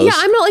photos. Yeah,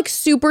 I'm not like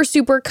super,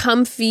 super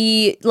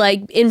comfy,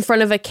 like in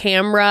front of a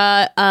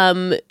camera,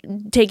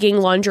 taking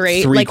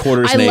lingerie. Three like,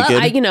 quarters I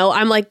naked.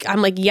 I'm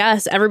like,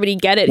 yes, everybody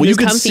get it. Well, Who's you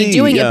could comfy see,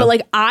 doing yeah. it. But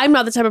like, I'm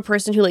not the type of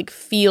person who like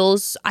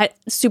feels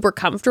super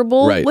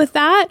comfortable Right. with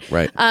that.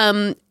 Right.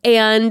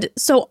 And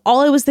so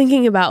all I was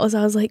thinking about was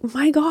I was like,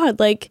 my God,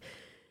 like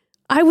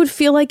I would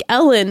feel like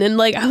Ellen. And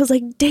like, I was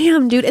like,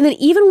 damn, dude. And then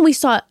even when we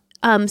saw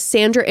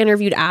Sandra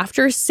interviewed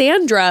after,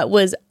 Sandra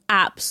was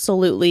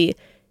absolutely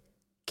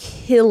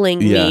killing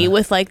me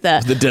with like the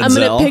Denzel. I'm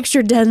gonna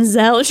picture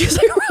Denzel, and she's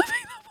like rubbing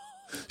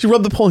the She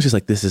rubbed the pole and she's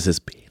like, this is his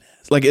penis.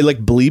 Like, it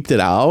like bleeped it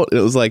out. It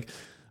was like,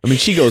 I mean,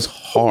 she goes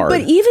hard.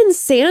 But even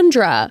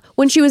Sandra,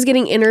 when she was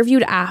getting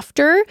interviewed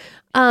after,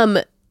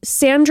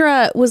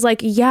 Sandra was like,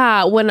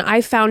 yeah, when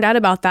I found out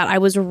about that, I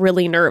was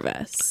really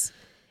nervous.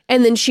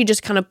 And then she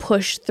just kind of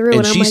pushed through.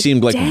 And I'm she like,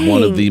 seemed like dang.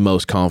 one of the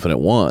most confident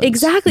ones.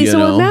 Exactly. you So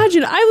know?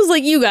 imagine, I was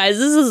like, you guys,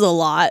 this is a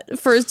lot.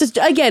 First, just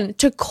again,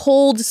 to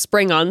cold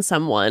spring on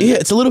someone. Yeah,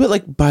 it's a little bit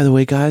like, by the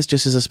way, guys,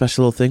 just as a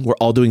special little thing, we're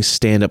all doing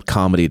stand-up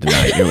comedy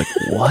tonight. You're like,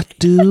 what,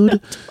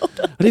 dude?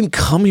 I didn't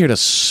come here to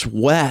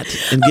sweat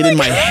and get in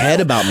my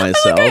head about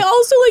myself. I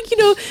also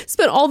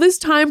spent all this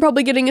time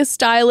probably getting a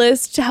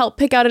stylist to help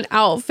pick out an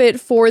outfit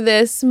for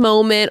this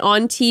moment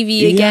on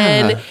TV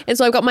again. Yeah. And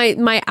so I've got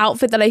my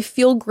outfit that I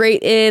feel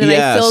great in and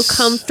I feel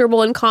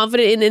comfortable and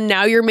confident in. And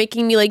now you're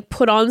making me like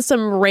put on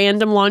some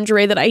random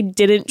lingerie that I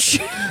didn't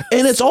choose.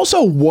 And it's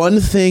also one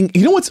thing,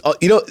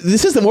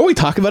 this is the more we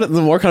talk about it,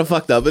 the more kind of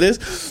fucked up it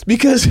is.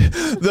 Because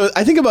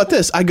I think about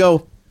this, I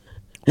go,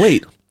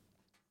 wait,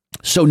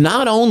 so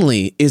not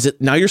only is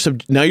it, now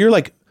you're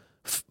like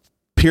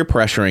peer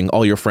pressuring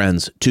all your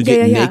friends to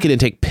get naked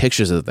and take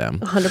pictures of them.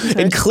 100%.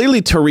 And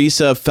clearly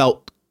Teresa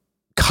felt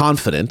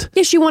confident.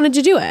 Yeah, she wanted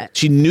to do it.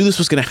 She knew this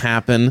was going to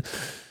happen.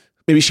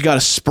 Maybe she got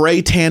a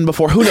spray tan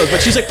before, who knows?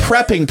 But she's like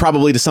prepping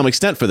probably to some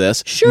extent for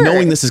this,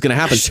 knowing this is going to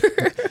happen.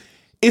 Sure.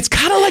 It's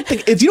kind of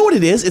like, you know what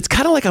it is? It's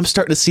kind of like I'm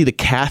starting to see the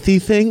Kathy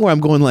thing where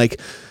I'm going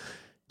like,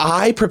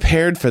 I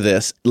prepared for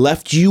this,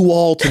 left you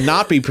all to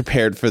not be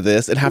prepared for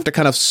this and have to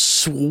kind of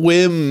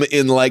swim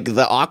in like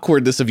the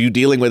awkwardness of you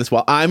dealing with this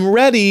while I'm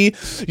ready.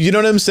 You know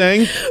what I'm saying?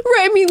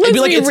 Right. I mean, let's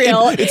be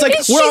real. It's like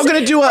we're all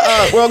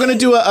gonna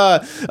do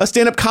a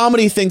stand-up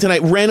comedy thing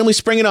tonight, randomly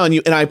spring it on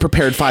you, and I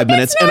prepared 5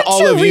 minutes, and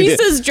all of you did.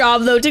 Teresa's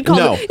job though to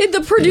call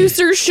the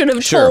producers should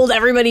have told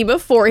everybody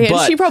beforehand.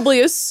 But she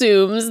probably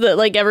assumes that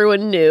like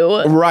everyone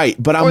knew. Right.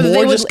 But I'm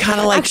more just kind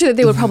of like, actually that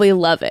they would probably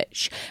love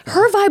it.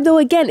 Her vibe though,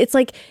 again, it's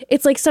like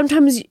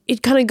sometimes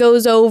it kind of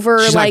goes over.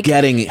 She's like not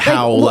getting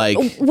how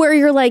where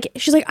you're like,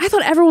 she's like, I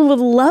thought everyone would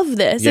love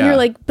this, and you're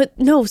like, but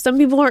no, some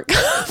people aren't.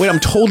 Wait,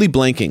 I'm totally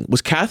blanking.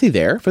 Was Kathy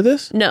there for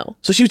this? No.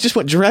 So she just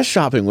went dress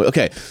shopping with.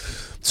 Okay,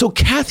 so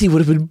Kathy would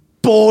have been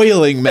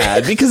boiling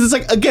mad because it's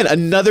like, again,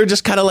 another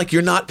just kind of like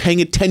you're not paying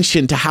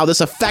attention to how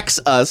this affects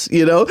us,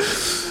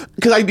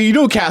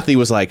 because Kathy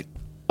was like,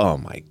 oh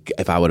my,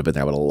 if I would have been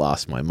there, I would have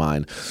lost my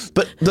mind.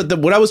 But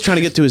what I was trying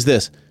to get to is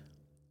this: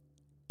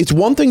 it's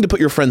one thing to put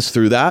your friends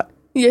through that.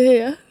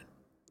 Yeah.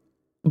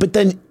 But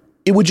then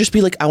it would just be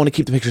like, I want to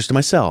keep the pictures to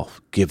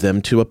myself, give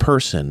them to a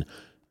person.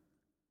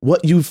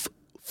 What you've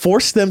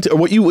forced them to, or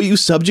what you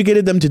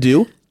subjugated them to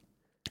do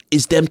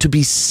is them to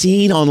be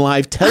seen on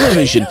live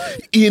television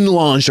in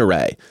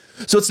lingerie.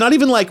 So it's not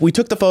even like we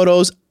took the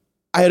photos,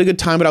 I had a good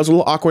time, but I was a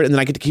little awkward, and then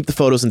I get to keep the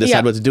photos and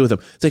decide what to do with them.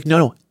 It's like,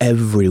 no,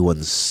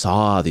 everyone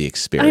saw the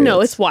experience. I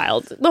know, it's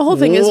wild. The whole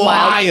thing is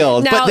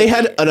wild. Now, but they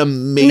had an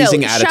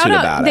amazing attitude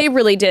about it. They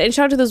really did. And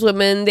shout out to those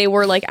women. They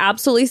were like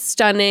absolutely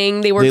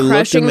stunning. They were they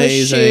crushing the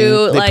shoot.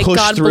 They like, pushed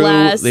God through.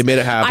 bless. They made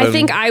it happen. I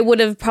think I would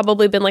have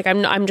probably been like,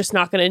 I'm just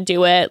not going to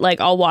do it.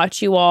 Like, I'll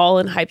watch you all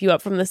and hype you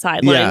up from the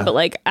sideline. But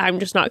like, I'm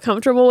just not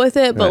comfortable with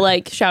it. But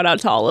like, shout out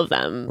to all of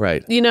them.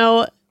 Right.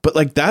 But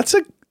like, that's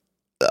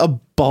a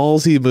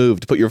ballsy move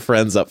to put your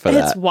friends up for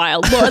that. It's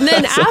wild. Well, and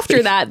then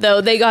after that,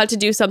 though, they got to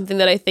do something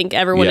that I think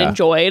everyone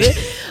enjoyed.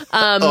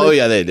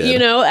 They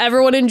did.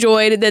 Everyone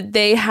enjoyed that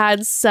they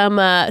had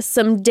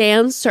some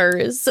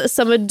dancers,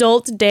 some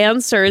adult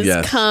dancers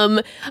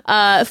come.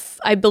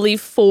 I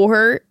believe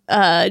 4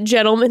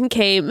 gentlemen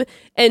came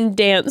and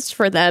danced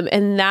for them,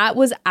 and that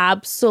was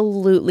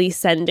absolutely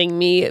sending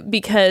me,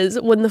 because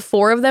when the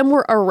 4 of them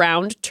were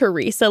around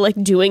Teresa, like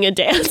doing a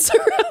dance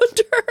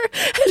around her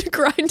and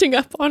grinding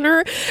up on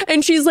her,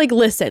 and she's like,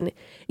 listen,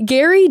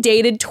 Gary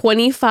dated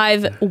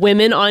 25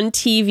 women on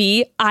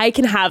TV. I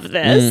can have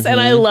this. Mm-hmm. And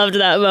I loved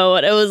that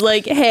moment. It was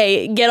like,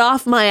 hey, get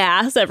off my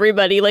ass,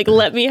 everybody. Like,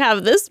 let me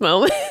have this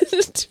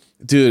moment.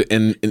 Dude,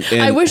 and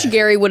I wish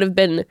Gary would have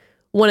been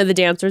one of the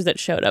dancers that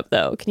showed up,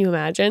 though. Can you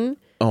imagine?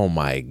 Oh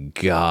my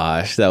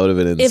gosh, that would have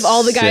been insane. If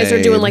all the guys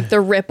are doing like the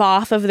rip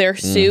off of their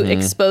suit,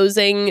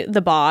 exposing the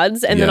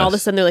bods, and then all of a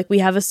sudden they're like, we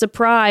have a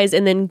surprise,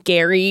 and then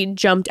Gary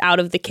jumped out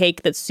of the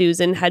cake that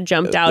Susan had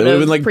jumped out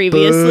of like,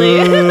 previously.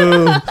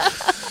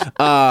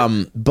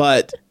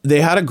 But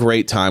they had a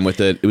great time with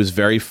it. It was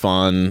very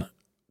fun.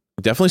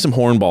 Definitely some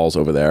hornballs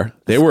over there.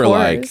 They were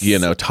like,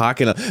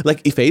 talking.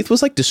 Like Faith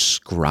was like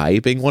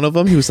describing one of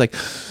them. He was like,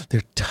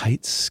 they're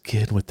tight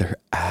skin with their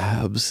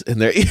abs, and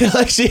they're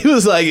like, she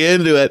was like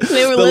into it.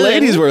 The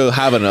ladies were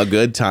having a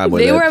good time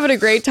with it. They were having a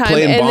great time,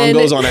 playing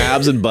bongos on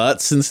abs and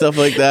butts and stuff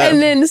like that.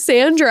 And then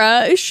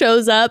Sandra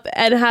shows up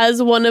and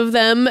has one of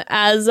them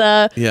as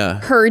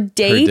her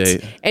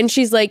date, and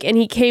she's like, and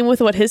he came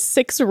with his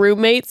 6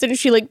 roommates, and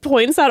she like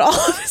points out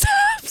all of his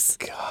abs.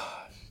 God.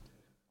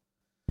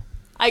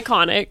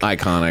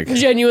 Iconic.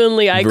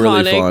 Genuinely iconic.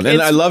 Really fun.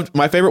 And I loved,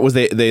 my favorite was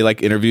they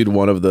like interviewed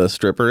one of the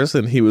strippers,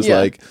 and he was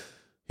like,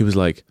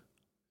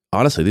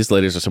 honestly, these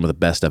ladies are some of the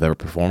best I've ever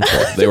performed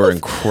for. They were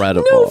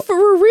incredible. No,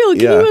 for real.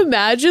 Can you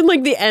imagine?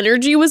 Like, the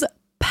energy was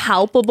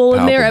palpable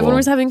in there. Palpable. Everyone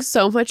was having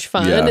so much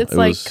fun. Yeah, It's it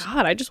like, was-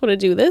 God, I just want to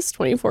do this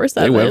 24/7.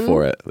 They went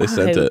for it. They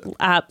sent it.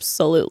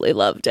 Absolutely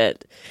loved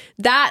it.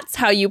 That's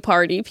how you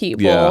party,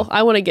 people. Yeah.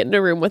 I want to get in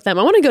a room with them.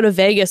 I want to go to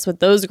Vegas with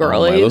those Oh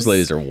girlies. my, those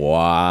ladies are I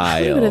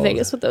wild. want to go to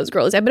Vegas with those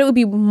girls. I bet it would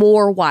be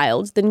more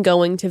wild than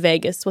going to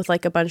Vegas with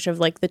like a bunch of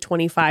like the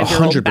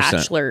 25-year-old 100%.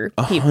 Bachelor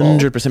people.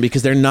 100%,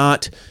 because they're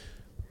not.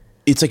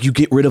 It's like you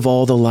get rid of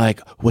all the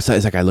like. What's that?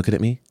 Is that guy looking at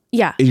me?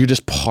 Yeah. And you're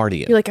just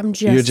partying. You're like,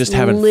 you're just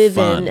having living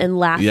fun. and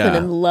laughing Yeah.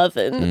 and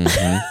loving.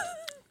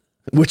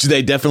 Which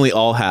they definitely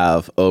all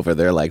have over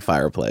their like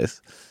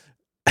fireplace.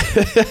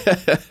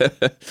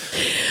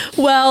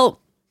 Well,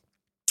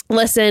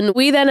 listen,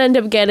 we then end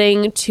up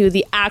getting to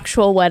the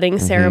actual wedding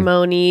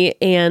ceremony.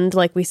 And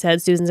like we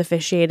said, Susan's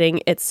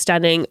officiating. It's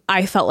stunning.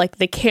 I felt like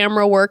the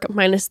camera work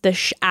minus the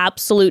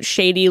absolute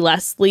shady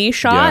Leslie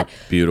shot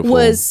beautiful.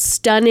 was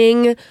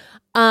stunning.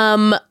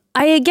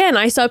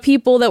 I saw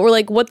people that were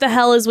like, what the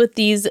hell is with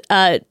these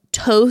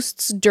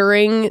toasts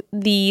during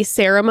the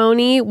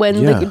ceremony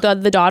when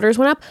the daughters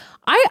went up?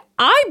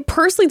 I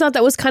personally thought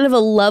that was kind of a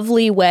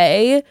lovely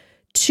way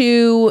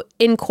to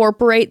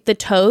incorporate the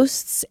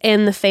toasts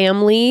and the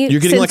family.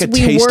 You're getting like a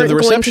taste of the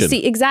reception.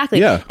 Exactly.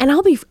 Yeah. And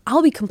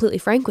I'll be completely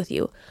frank with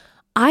you.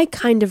 I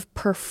kind of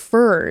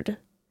preferred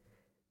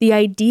the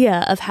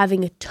idea of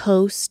having a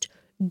toast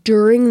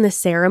during the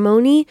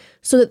ceremony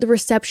so that the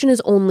reception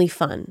is only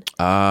fun.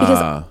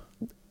 Because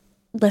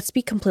let's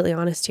be completely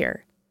honest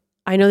here.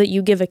 I know that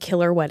you give a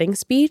killer wedding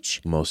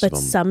speech, but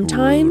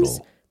sometimes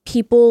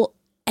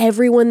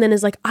everyone then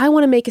is like, I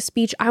want to make a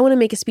speech,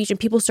 and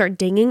people start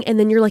dinging, and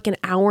then you're like an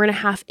hour and a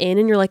half in,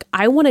 and you're like,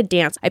 I want to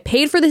dance. I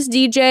paid for this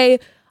DJ.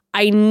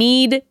 I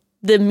need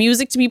the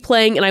music to be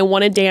playing, and I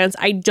want to dance.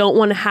 I don't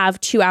want to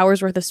have 2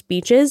 hours worth of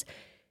speeches.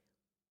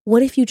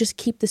 What if you just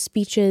keep the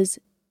speeches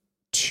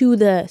to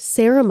the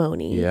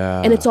ceremony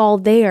and it's all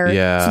there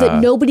so that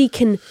nobody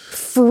can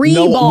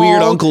freeball.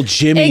 Weird Uncle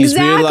Jimmy's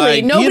being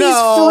like, Nobody's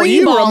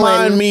you freeballing.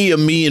 remind me of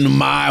me and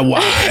my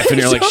wife. And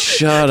you're like,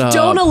 shut up.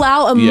 Don't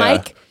allow a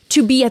mic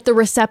to be at the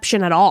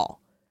reception at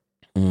all.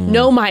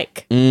 No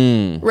mic.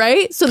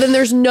 Right? So then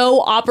there's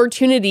no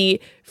opportunity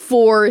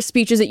for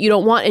speeches that you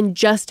don't want, and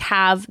just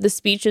have the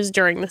speeches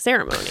during the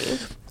ceremony.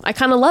 I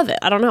kind of love it.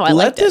 I don't know.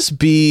 Let this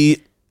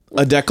be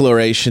a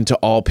declaration to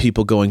all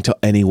people going to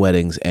any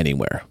weddings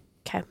anywhere.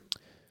 Okay.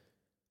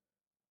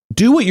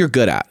 Do what you're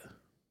good at.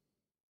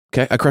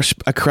 Okay. I crush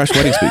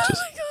wedding speeches.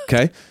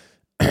 Okay.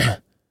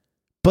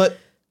 But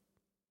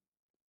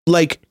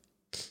like,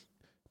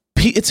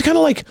 it's kind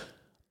of like,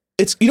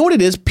 you know what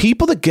it is?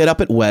 People that get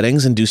up at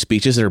weddings and do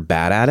speeches that are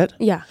bad at it.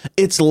 Yeah.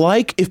 It's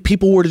like if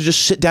people were to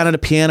just sit down at a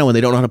piano and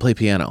they don't know how to play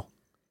piano.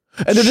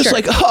 And they're just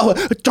like, oh,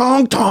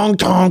 dong, dong,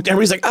 dong.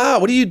 Everybody's like,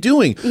 what are you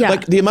doing? Yeah.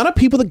 Like the amount of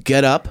people that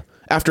get up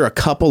after a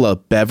couple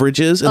of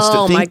beverages and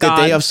think that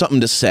they have something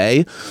to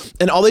say,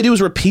 and all they do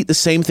is repeat the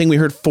same thing we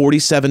heard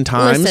 47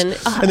 times. And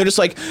they're just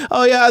like,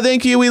 oh yeah,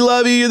 thank you, we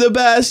love you, you're the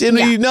best, and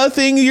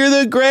you're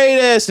the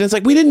greatest. And it's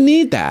like, we didn't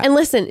need that. And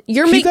listen,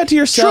 keep that to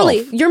yourself.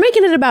 Truly, you're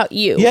making it about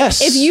you.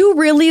 Yes. If you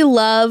really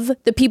love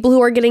the people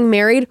who are getting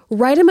married,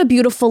 write them a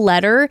beautiful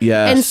letter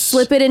and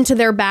slip it into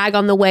their bag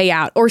on the way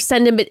out, or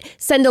send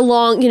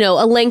along,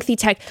 a lengthy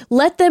text.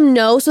 Let them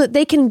know so that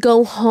they can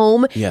go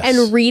home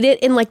and read it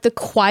in like the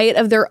quiet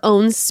of their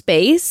own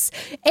space.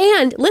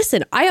 And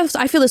listen,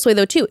 I feel this way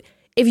though too.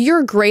 If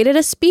you're great at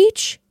a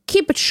speech,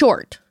 keep it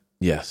short.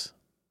 Yes.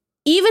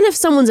 Even if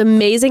someone's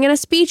amazing at a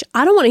speech,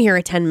 I don't want to hear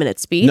a 10-minute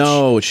speech.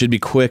 No, it should be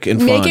quick and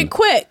fun. Make it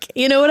quick.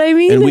 You know what I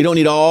mean? And we don't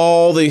need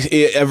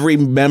every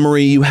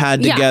memory you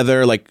had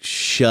together. Like,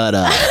 shut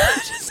up.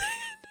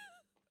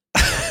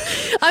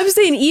 I'm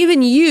saying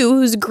even you,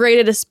 who's great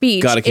at a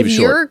speech, gotta keep it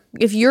short.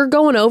 If you're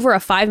going over a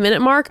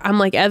 5-minute mark, I'm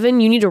like, Evan,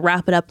 you need to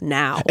wrap it up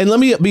now. And let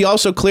me be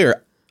also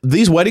clear.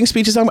 These wedding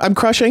speeches I'm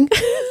crushing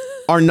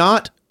are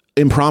not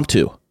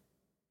impromptu.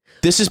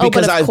 This is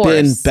because I've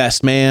been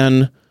best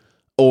man,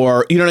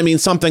 or, you know what I mean?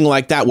 Something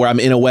like that, where I'm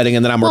in a wedding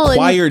and then I'm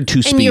required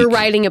to speak. And you're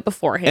writing it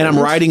beforehand. And I'm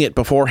writing it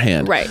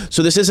beforehand. Right.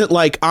 So this isn't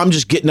like I'm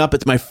just getting up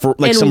at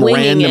some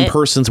random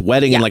person's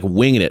wedding and like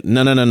winging it.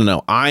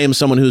 No. I am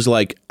someone who's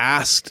like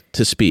asked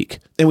to speak.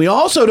 And we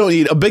also don't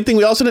need, a big thing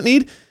we also don't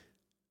need,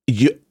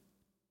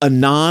 a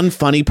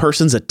non-funny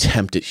person's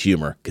attempt at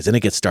humor, because then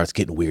it starts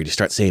getting weird. You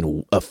start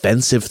saying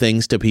offensive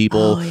things to people.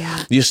 Oh,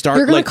 yeah.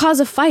 You're going to cause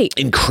a fight.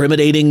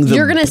 Incriminating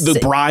the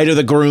bride or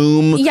the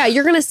groom. Yeah,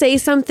 you're going to say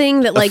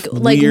something that like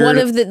one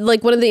of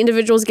the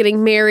individuals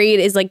getting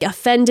married is like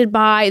offended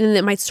by, and then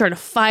it might start a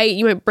fight.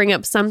 You might bring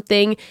up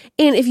something.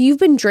 And if you've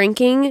been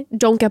drinking,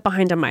 don't get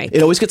behind a mic.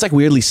 It always gets like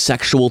weirdly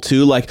sexual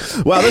too. Like,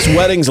 wow, this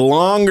wedding's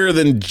longer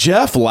than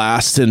Jeff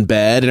lasts in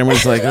bed. And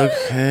everyone's like,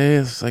 okay,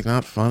 it's like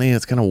not funny.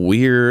 It's kind of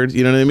weird.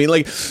 You know what I mean?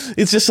 Like,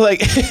 it's just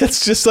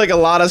like a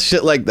lot of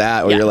shit like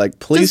that where you're like,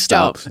 please just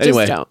stop.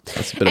 Anyway,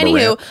 that's a bit of a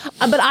rant.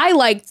 But I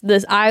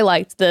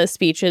liked the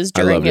speeches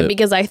during it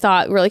because I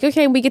thought we're like,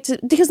 okay, we get to,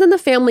 because then the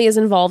family is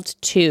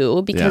involved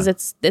too, because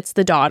it's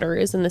the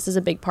daughters, and this is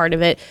a big part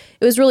of it.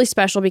 It was really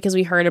special because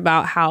we heard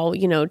about how,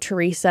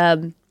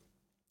 Teresa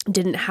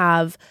didn't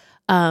have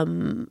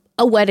a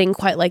a wedding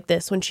quite like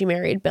this when she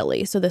married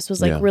Billy. So this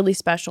was like really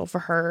special for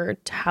her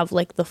to have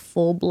like the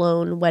full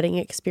blown wedding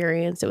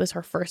experience. It was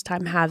her first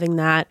time having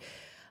that.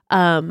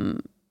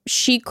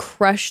 She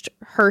crushed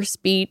her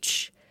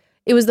speech.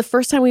 It was the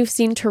first time we've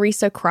seen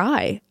Teresa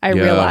cry. I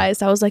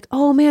realized. I was like,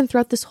 oh man,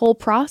 throughout this whole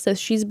process,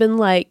 she's been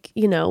like,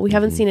 you know, we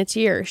haven't seen a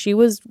tear. She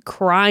was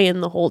crying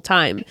the whole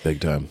time.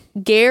 Big time.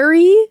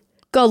 Gary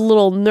got a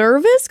little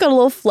nervous, got a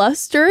little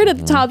flustered at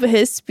the top of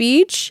his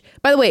speech.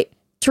 By the way,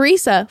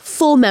 Teresa,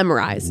 full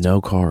memorized.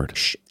 No card.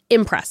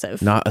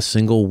 Impressive. Not a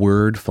single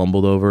word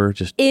fumbled over.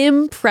 Just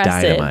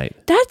impressive. Dynamite.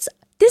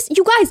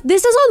 You guys,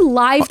 this is on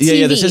live TV.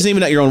 Yeah, this isn't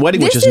even at your own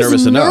wedding, which is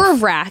nervous enough. This is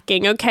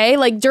nerve-wracking, okay?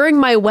 Like, during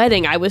my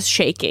wedding, I was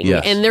shaking,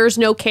 and there's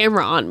no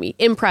camera on me.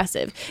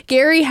 Impressive.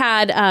 Gary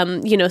had,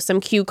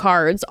 some cue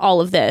cards,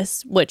 all of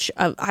this, which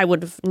I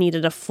would have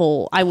needed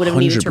I would have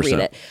needed to read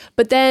it.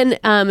 But then,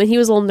 and he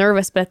was a little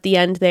nervous, but at the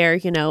end there,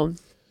 you know,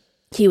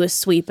 he was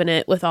sweeping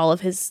it with all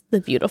of the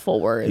beautiful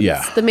words.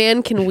 Yeah. The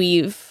man can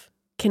weave.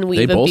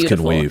 They both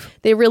can weave.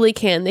 They really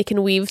can. They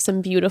can weave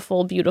some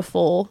beautiful,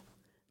 beautiful...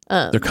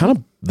 They're kind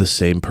of the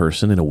same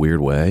person in a weird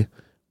way.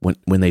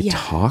 When they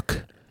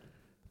talk,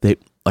 there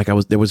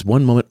was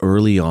one moment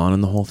early on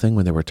in the whole thing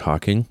when they were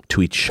talking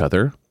to each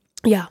other.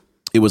 Yeah.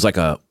 It was like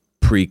a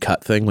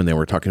pre-cut thing when they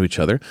were talking to each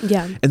other.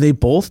 Yeah. And they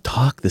both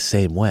talk the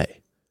same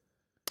way.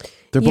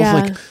 They're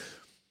both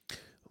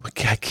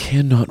like, I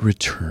cannot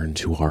return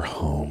to our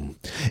home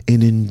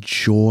and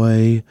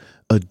enjoy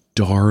a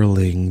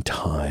darling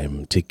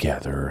time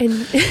together,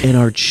 and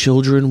our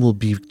children will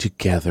be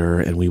together,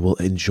 and we will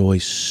enjoy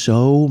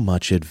so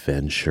much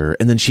adventure.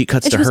 And then she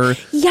cuts to her.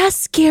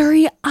 Yes,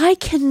 Gary, I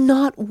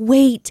cannot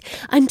wait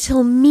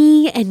until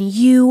me and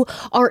you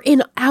are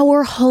in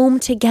our home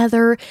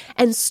together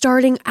and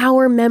starting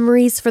our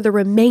memories for the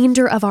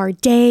remainder of our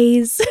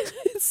days.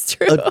 It's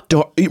true.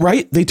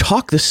 Right? They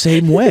talk the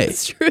same way.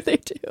 It's true, they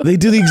do. They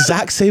do the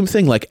exact same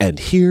thing. Like, and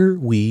here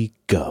we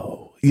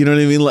go. You know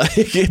what I mean?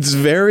 Like, it's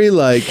very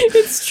like...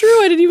 It's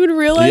true. I didn't even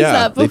realize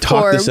that before. They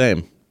talk the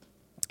same.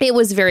 It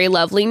was very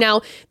lovely.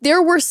 Now,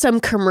 there were some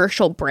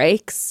commercial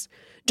breaks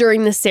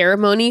during the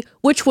ceremony,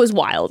 which was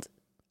wild.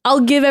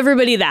 I'll give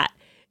everybody that.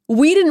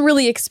 We didn't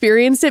really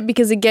experience it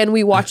because, again,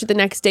 we watched it the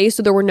next day,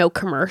 so there were no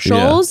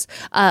commercials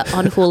on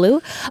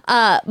Hulu.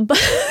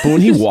 But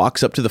when he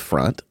walks up to the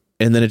front...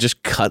 And then it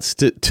just cuts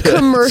to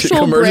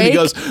commercial break. He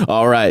goes,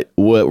 "All right,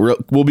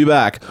 we'll be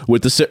back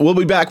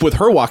with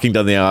her walking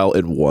down the aisle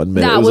in 1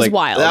 minute." That was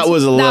wild. That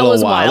was a little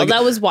wild. Like,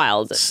 that was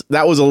wild.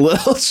 That was a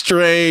little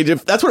strange.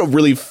 That's what it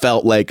really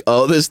felt like.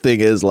 Oh, this thing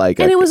is like.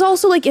 And it was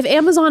also like, if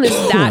Amazon is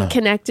that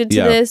connected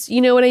to this,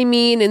 you know what I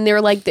mean? And they're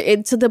like,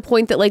 it's to the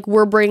point that like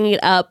we're bringing it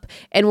up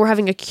and we're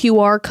having a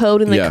QR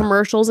code in the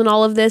commercials and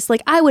all of this.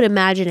 Like, I would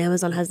imagine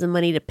Amazon has the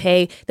money to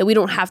pay that we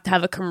don't have to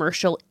have a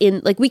commercial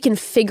in. Like, we can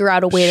figure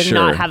out a way to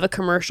not have a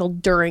commercial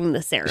during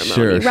the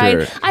ceremony,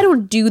 right? Sure. I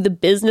don't do the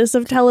business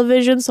of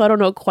television, so I don't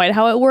know quite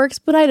how it works,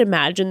 but I'd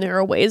imagine there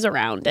are ways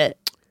around it.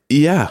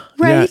 Yeah.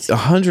 Right?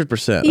 100%.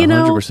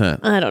 100%.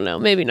 I don't know.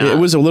 Maybe not. It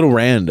was a little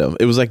random.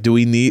 It was like, do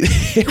we need...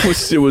 It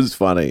was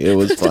funny. It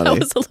was funny. That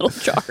was a little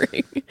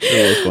jarring.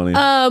 It was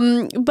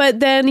funny. But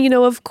then, you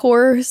know, of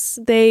course,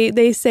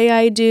 they say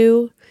I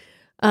do.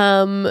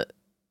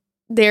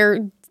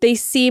 They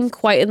seem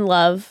quite in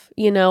love.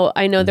 You know,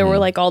 I know there were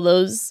like all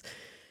those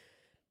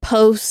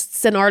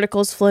posts and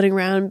articles floating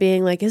around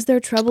being like, is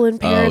there trouble in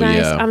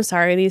paradise? I'm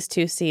sorry, these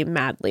two seem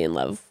madly in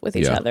love with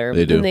each other.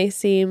 They do. And they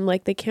seem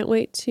like they can't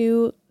wait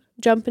to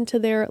jump into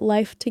their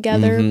life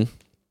together.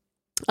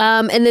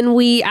 And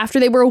then after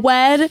they were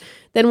wed,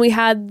 then we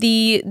had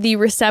the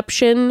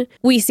reception.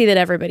 We see that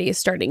everybody is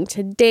starting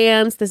to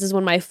dance. This is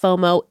when my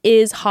FOMO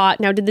is hot.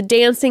 Now, did the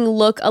dancing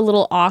look a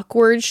little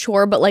awkward?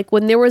 Sure. But like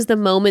when there was the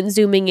moment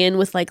zooming in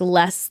with like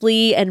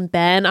Leslie and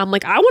Ben, I'm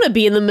like, I want to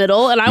be in the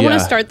middle and I want to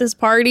start this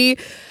party.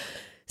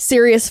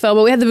 Serious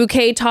FOMO. We had the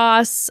bouquet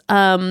toss.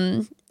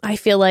 I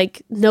feel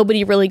like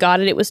nobody really got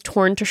it. It was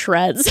torn to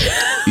shreds.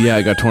 Yeah,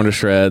 it got torn to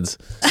shreds.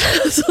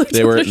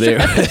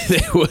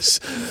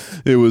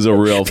 It was a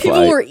real fight.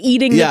 People were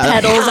eating the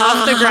petals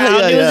off the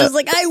ground. It was just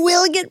like, I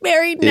will get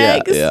married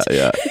next.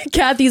 Yeah.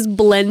 Kathy's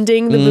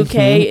blending the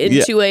bouquet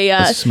into a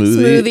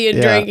smoothie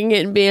and drinking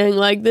it and being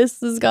like,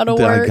 this has got to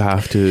work. I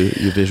have to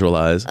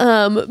visualize.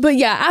 But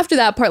yeah, after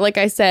that part, like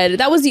I said,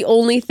 that was the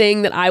only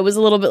thing that I was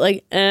a little bit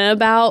like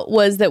about,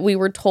 was that we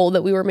were told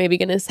that we were maybe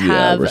going to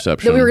have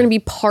reception. That we were going to be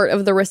part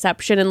of the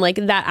reception, and like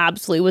that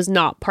absolutely was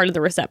not part of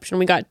the reception.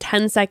 We got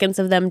 10 seconds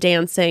of them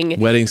dancing. The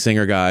wedding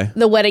singer guy.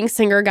 That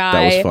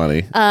was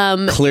funny.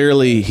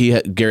 Clearly,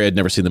 Gary had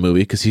never seen the movie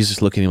because he's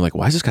just looking at him like,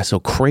 why is this guy so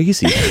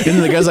crazy? And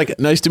then the guy's like,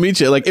 nice to meet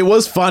you. Like, it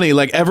was funny.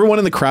 Like, everyone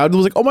in the crowd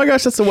was like, oh my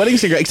gosh, that's the wedding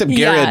singer. Except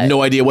Gary had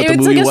no idea what the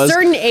movie was. It's like a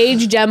certain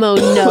age demo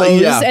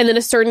knows, and then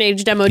a certain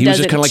age demo doesn't. He was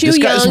just kind of like, this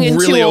guy's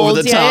really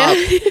over the top.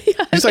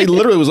 He's like,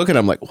 literally was looking at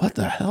him like, what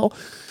the hell?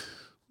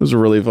 It was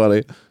really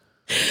funny.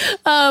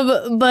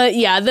 But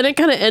yeah, then it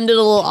kind of ended a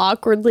little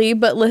awkwardly.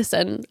 But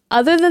listen,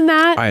 other than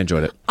that, I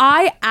enjoyed it.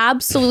 I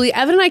absolutely,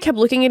 Evan and I kept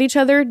looking at each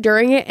other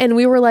during it and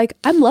we were like,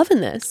 I'm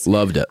loving this.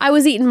 Loved it. I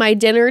was eating my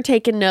dinner,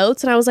 taking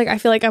notes, and I was like, I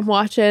feel like I'm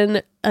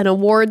watching an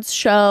awards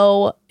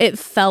show. It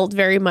felt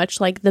very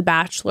much like the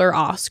Bachelor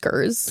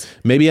Oscars.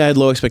 Maybe I had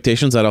low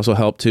expectations. That also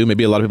helped too.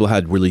 Maybe a lot of people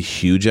had really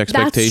huge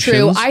expectations. That's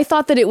true. I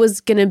thought that it was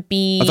going to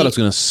be... I thought it was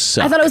going to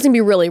suck. I thought it was going to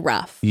be really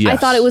rough. Yes. I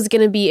thought it was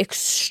going to be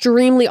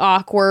extremely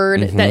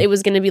awkward, that it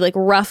was going to be like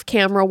rough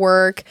camera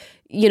work,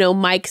 you know,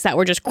 mics that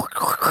were just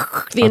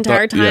the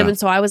entire time. yeah. And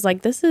so I was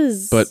like, this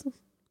is... But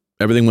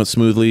everything went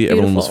smoothly.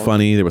 Beautiful. Everyone was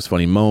funny. There was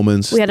funny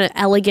moments. We had an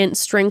elegant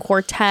string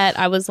quartet.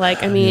 I was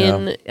like, I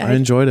mean... Yeah, I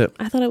enjoyed it.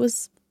 I thought it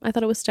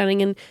was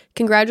stunning, and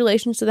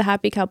congratulations to the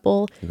happy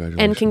couple,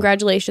 and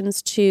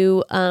congratulations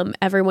to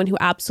everyone who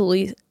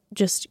absolutely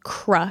just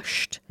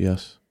crushed.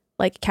 Yes,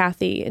 like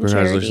Kathy and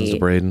congratulations Charity. to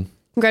Braden.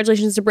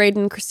 Congratulations to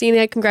Braden and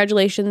Christina.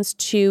 Congratulations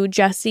to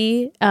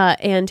Jesse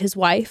and his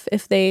wife,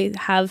 if they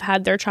have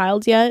had their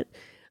child yet.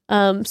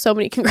 So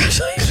many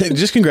congratulations.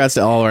 Just congrats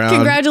to all around.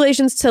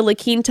 Congratulations to La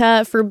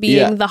Quinta for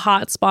being the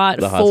hot spot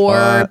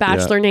for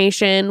Bachelor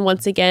Nation.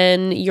 Once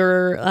again,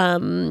 your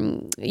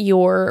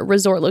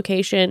resort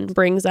location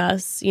brings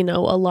us, you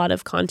know, a lot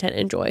of content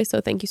and joy. So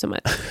thank you so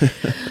much.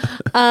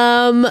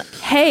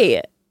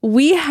 Hey,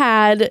 we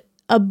had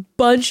a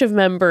bunch of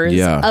members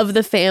of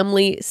the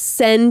family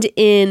send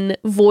in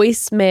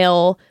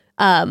voicemail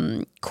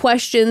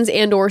questions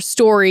and or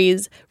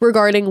stories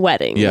regarding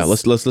weddings. Yeah,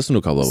 let's listen to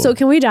a couple of them. So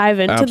can we dive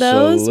into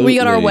those? We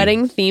got our Absolutely.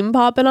 wedding theme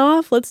popping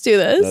off. Let's do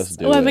this. Let's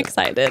do I'm it.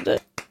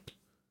 excited.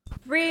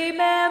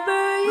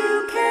 Remember,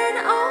 you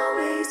can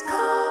always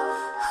call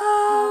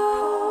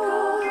home.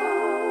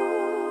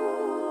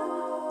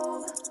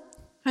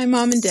 Hi,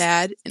 Mom and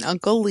Dad and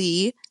Uncle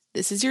Lee.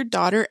 This is your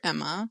daughter,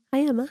 Emma.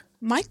 Hi, Emma.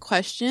 My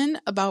question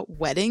about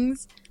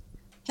weddings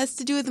has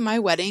to do with my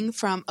wedding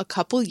from a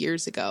couple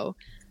years ago.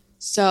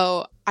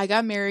 So I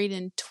got married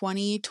in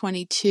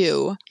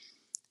 2022,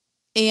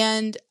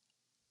 and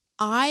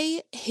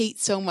I hate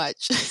so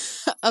much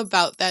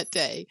about that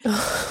day.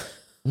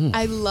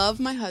 I love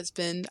my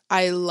husband.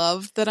 I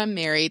love that I'm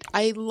married.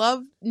 I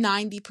love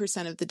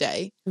 90% of the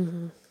day.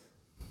 Mm-hmm.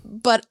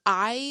 But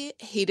I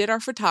hated our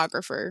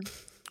photographer.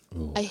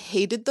 Ooh. I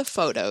hated the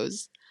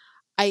photos.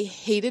 I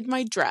hated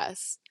my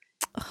dress.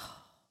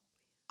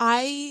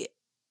 I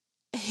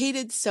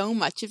hated so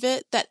much of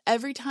it that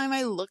every time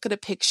I look at a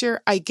picture,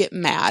 I get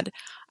mad.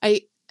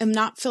 I am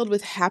not filled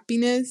with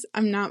happiness.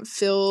 I'm not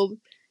filled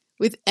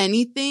with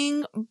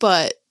anything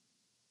but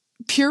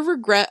pure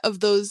regret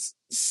of those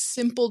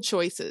simple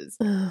choices.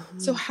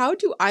 So how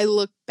do I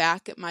look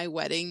back at my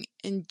wedding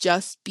and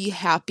just be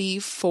happy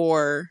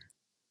for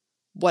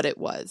what it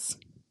was?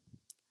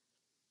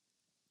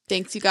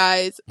 Thanks, you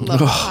guys. Love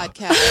the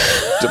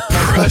podcast.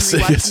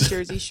 Depressing. Watching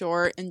Jersey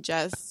Shore, and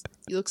Jess,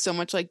 you look so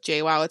much like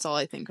JWoww. It's all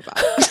I think about.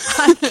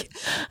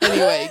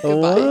 Anyway,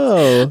 goodbye.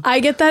 Whoa. I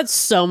get that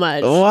so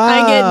much. Wow.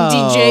 I get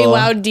DJ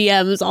Wow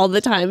DMs all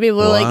the time.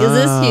 People are like, is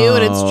this you?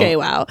 And it's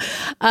JWoww.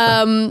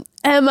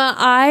 Emma,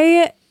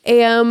 I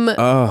am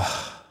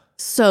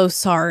so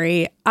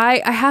sorry.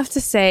 I have to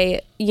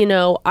say, you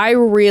know, I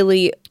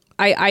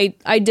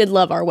did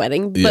love our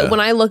wedding, but when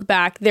I look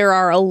back, there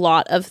are a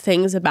lot of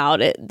things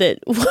about it that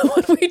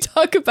when we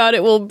talk about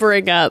it will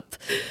bring up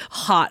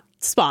hot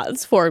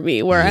spots for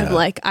me where I'm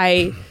like,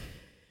 I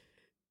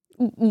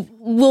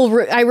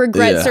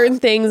regret certain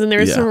things, and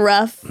there's some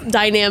rough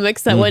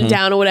dynamics that went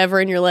down or whatever,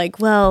 and you're like,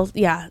 well,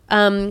 yeah.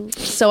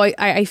 So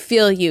I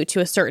feel you to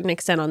a certain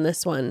extent on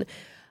this one.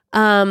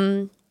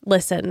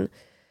 Listen,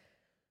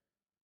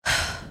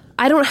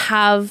 I don't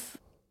have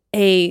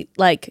a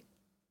like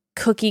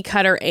cookie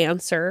cutter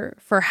answer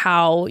for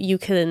how you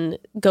can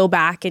go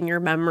back in your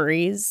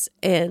memories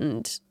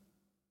and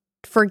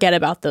forget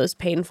about those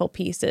painful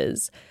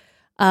pieces.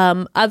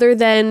 Other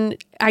than,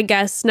 I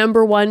guess,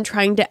 number one,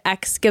 trying to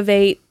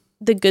excavate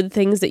the good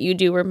things that you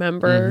do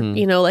remember.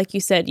 You know, like you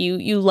said,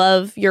 you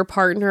love your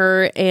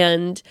partner,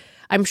 and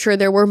I'm sure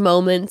there were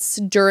moments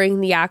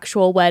during the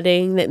actual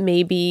wedding that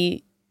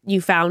maybe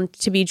you found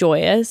to be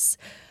joyous.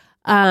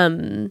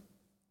 I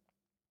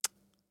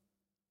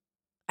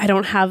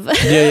don't have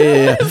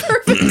a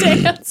perfect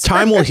answer.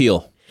 Time will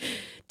heal.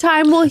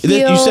 Time will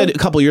heal. You said a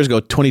couple years ago,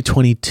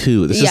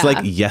 2022. This is like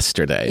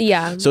yesterday.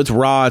 Yeah. So it's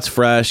raw, it's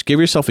fresh. Give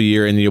yourself a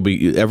year, and you'll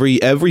be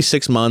every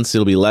 6 months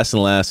it'll be less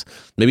and less.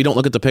 Maybe don't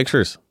look at the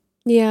pictures.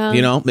 Yeah.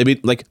 You know, maybe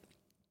like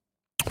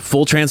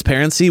full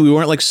transparency, we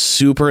weren't like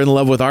super in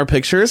love with our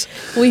pictures.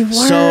 We weren't.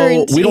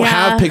 So we don't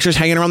have pictures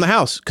hanging around the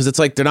house because it's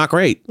like they're not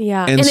great.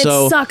 Yeah. And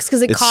so it sucks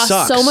because it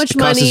costs so much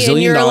money,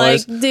 and you're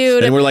like,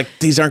 dude. And we're like,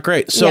 these aren't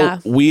great. So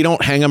we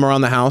don't hang them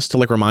around the house to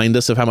like remind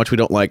us of how much we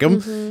don't like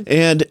them.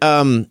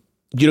 And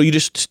you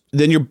just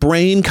then your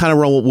brain kind of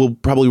will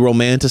probably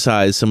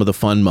romanticize some of the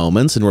fun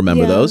moments and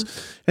remember those,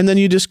 and then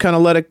you just kind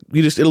of let it.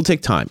 It'll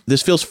take time.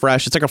 This feels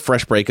fresh. It's like a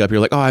fresh breakup. You're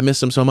like, oh, I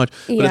miss him so much,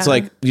 but it's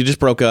like you just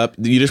broke up.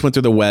 You just went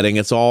through the wedding.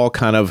 It's all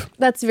kind of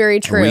that's very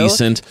true.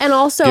 Recent, and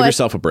also give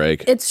yourself a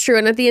break. It's true,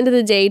 and at the end of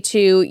the day,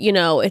 too,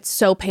 it's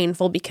so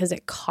painful because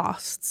it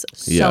costs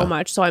so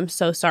much. So I'm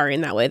so sorry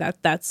in that way.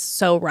 That's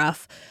so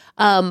rough.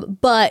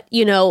 But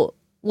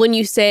when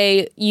you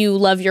say you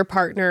love your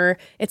partner,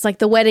 it's like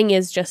the wedding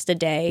is just a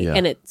day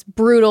and it's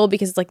brutal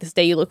because it's like this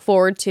day you look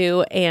forward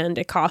to and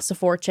it costs a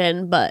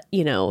fortune. But,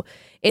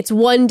 it's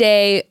one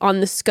day on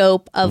the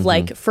scope of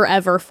like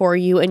forever for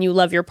you and you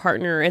love your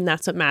partner and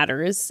that's what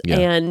matters. Yeah.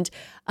 And,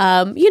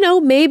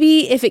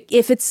 maybe if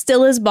it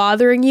still is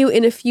bothering you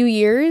in a few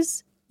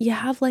years, you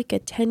have like a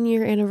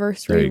 10-year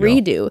anniversary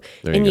redo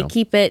and you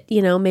keep it,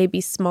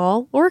 maybe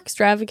small or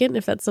extravagant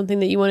if that's something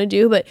that you want to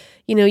do. But,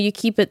 you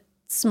keep it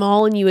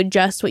small and you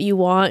adjust what you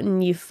want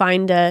and you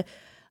find a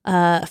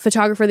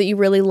photographer that you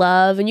really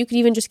love, and you could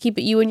even just keep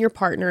it you and your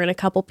partner and a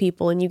couple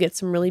people and you get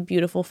some really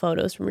beautiful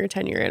photos from your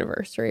 10-year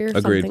anniversary or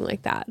something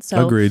like that.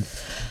 So agreed.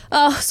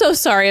 Oh, so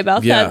sorry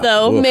about that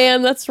though. Oof.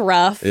 Man, that's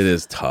rough. It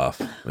is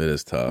tough.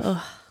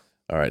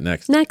 All right,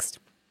 next.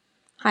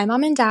 Hi,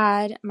 Mom and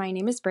Dad. My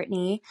name is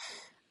Brittany.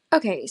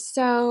 Okay,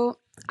 so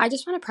I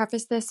just want to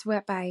preface this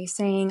by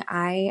saying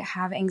I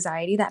have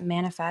anxiety that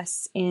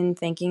manifests in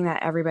thinking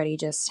that everybody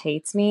just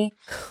hates me.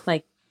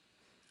 Like,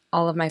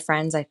 all of my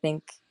friends, I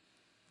think,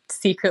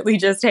 secretly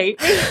just hate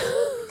me.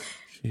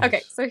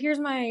 Okay, so here's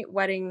my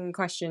wedding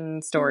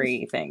question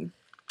story thing.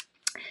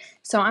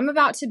 So I'm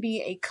about to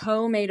be a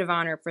co-maid of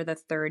honor for the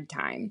third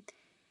time.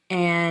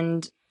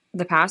 And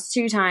the past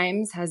 2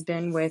 times has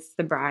been with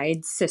the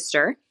bride's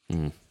sister.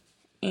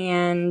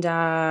 And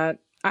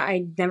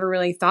I never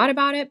really thought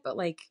about it, but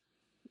like,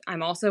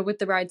 I'm also with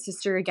the bride's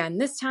sister again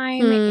this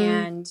time,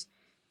 and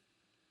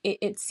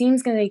it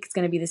seems it's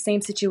going to be the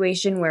same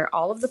situation where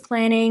all of the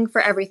planning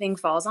for everything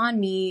falls on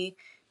me,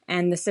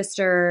 and the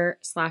sister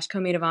 /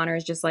 co-maid of honor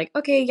is just like,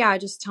 okay, yeah,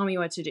 just tell me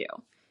what to do.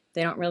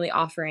 They don't really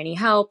offer any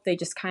help. They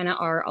just kind of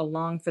are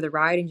along for the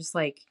ride and just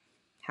like,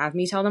 have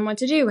me tell them what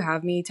to do,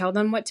 have me tell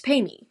them what to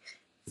pay me,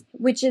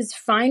 which is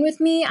fine with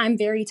me. I'm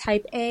very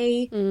type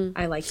A.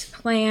 I like to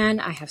plan.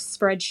 I have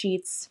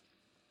spreadsheets.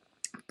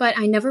 But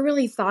I never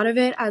really thought of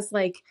it as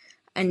like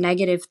a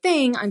negative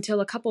thing until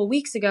a couple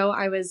weeks ago.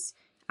 I was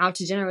out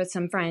to dinner with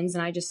some friends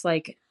and I just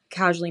like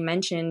casually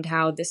mentioned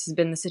how this has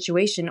been the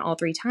situation all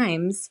 3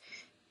 times.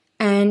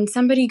 And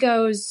somebody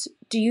goes,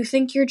 do you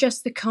think you're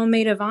just the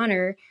co-maid of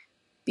honor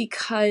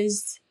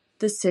because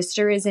the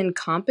sister is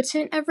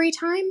incompetent every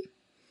time?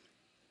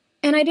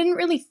 And I didn't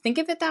really think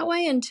of it that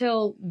way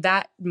until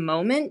that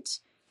moment.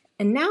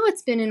 And now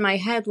it's been in my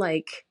head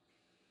like,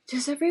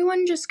 does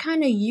everyone just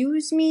kind of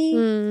use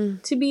me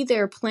to be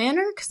their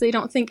planner because they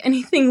don't think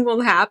anything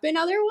will happen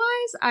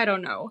otherwise? I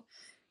don't know.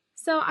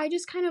 So I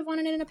just kind of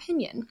wanted an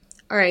opinion.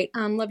 All right.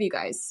 Love you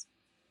guys.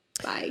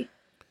 Bye.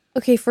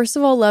 Okay, first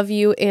of all, love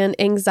you, and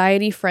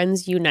anxiety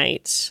friends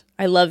unite.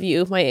 I love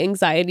you, my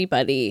anxiety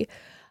buddy.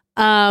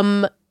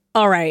 All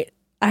right.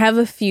 I have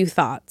a few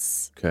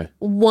thoughts. Okay.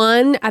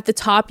 One, at the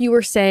top, you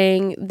were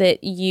saying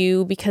that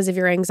you, because of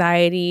your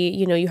anxiety,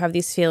 you have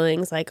these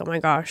feelings like, oh my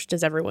gosh,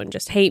 does everyone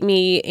just hate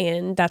me?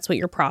 And that's what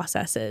your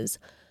process is.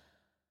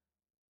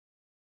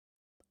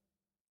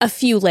 A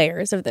few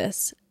layers of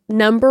this.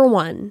 Number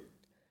 1,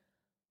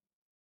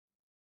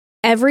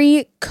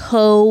 every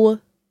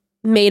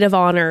co-maid of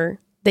honor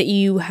that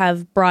you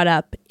have brought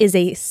up is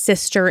a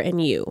sister in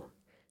you.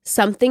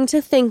 Something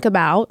to think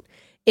about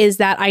is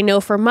that I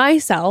know for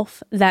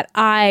myself that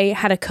I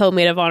had a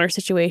co-maid of honor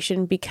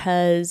situation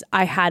because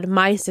I had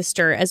my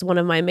sister as one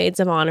of my maids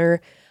of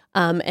honor,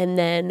 and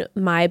then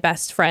my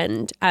best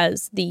friend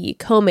as the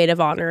co-maid of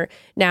honor.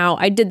 Now,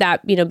 I did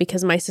that,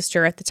 because my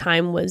sister at the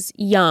time was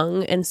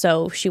young, and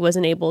so she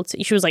wasn't able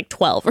to, she was like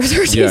 12 or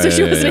 13, so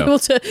she wasn't able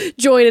to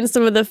join in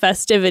some of the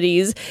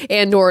festivities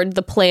and or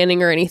the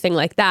planning or anything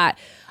like that.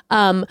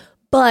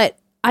 But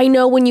I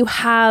know when you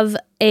have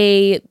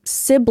a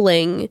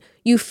sibling,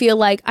 you feel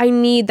like I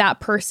need that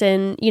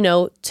person,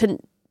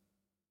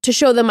 to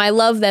show them I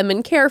love them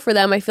and care for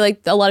them. I feel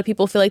like a lot of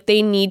people feel like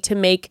they need to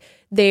make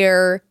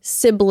their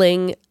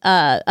sibling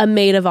a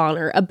maid of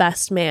honor, a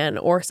best man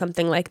or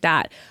something like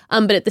that.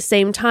 But at the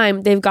same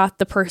time, they've got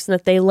the person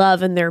that they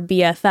love and their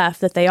BFF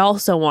that they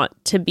also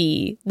want to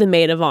be the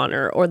maid of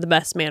honor or the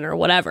best man or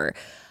whatever.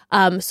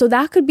 So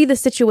that could be the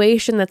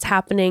situation that's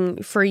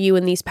happening for you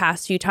in these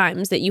past few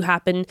times that you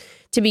happen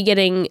to be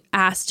getting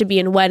asked to be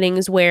in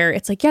weddings where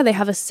it's like, yeah, they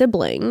have a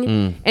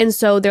sibling. And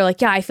so they're like,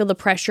 yeah, I feel the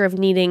pressure of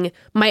needing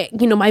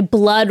my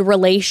blood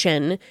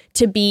relation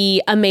to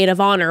be a maid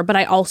of honor, but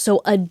I also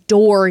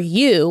adore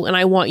you and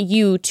I want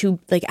you to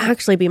like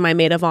actually be my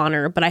maid of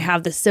honor, but I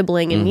have the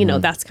sibling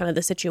and, that's kind of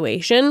the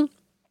situation.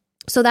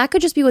 So that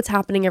could just be what's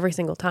happening every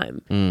single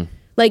time.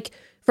 Like,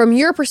 from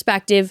your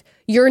perspective,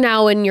 you're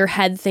now in your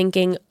head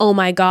thinking, oh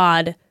my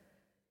God,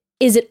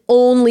 is it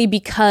only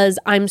because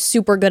I'm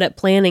super good at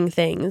planning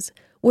things?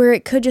 where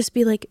it could just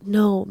be like,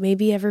 no,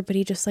 maybe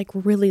everybody just like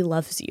really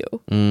loves you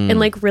and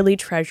like really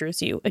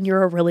treasures you and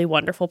you're a really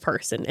wonderful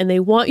person and they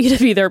want you to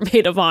be their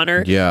maid of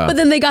honor. Yeah. But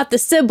then they got the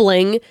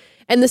sibling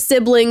and the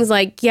sibling's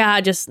like,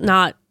 yeah, just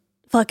not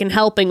fucking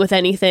helping with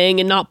anything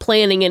and not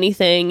planning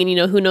anything. And, you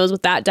know, who knows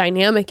what that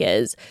dynamic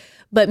is.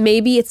 But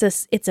maybe it's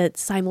a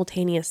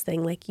simultaneous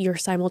thing. Like you're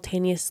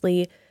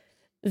simultaneously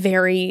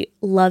very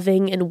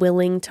loving and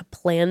willing to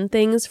plan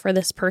things for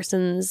this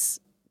person's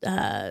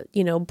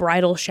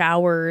bridal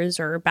showers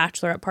or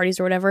bachelorette parties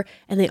or whatever,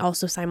 and they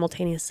also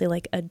simultaneously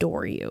like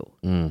adore you.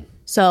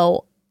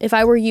 So if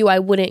I were you, I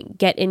wouldn't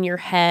get in your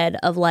head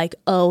of like,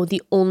 oh,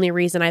 the only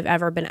reason I've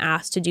ever been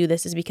asked to do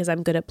this is because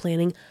I'm good at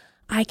planning.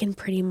 I can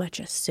pretty much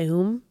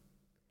assume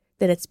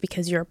that it's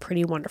because you're a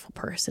pretty wonderful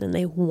person and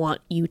they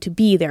want you to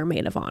be their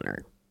maid of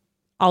honor.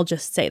 I'll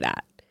just say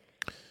that.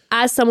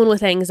 As someone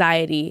with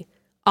anxiety,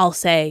 I'll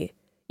say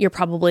you're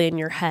probably in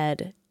your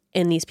head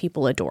and these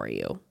people adore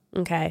you.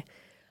 Okay.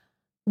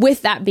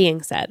 With that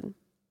being said,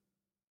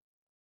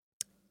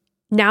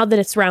 now that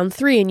it's round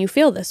 3 and you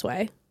feel this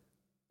way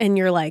and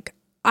you're like,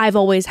 I've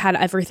always had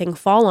everything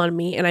fall on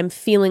me and I'm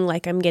feeling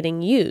like I'm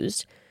getting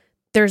used.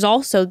 There's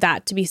also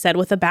that to be said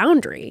with a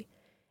boundary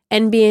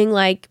and being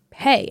like,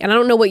 hey, and I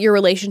don't know what your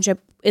relationship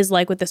is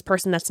like with this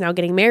person that's now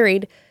getting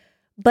married,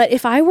 but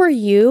if I were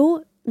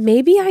you,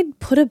 maybe I'd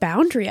put a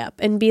boundary up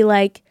and be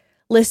like,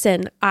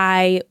 listen,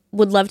 I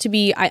would love to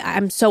be,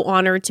 I'm so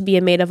honored to be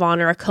a maid of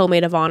honor, a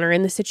co-maid of honor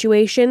in the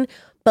situation,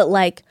 but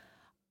like,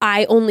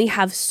 I only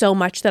have so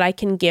much that I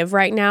can give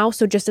right now.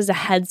 So just as a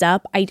heads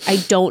up, I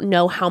don't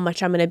know how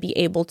much I'm going to be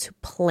able to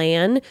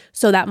plan.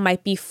 So that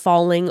might be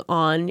falling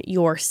on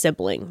your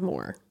sibling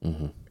more.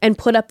 And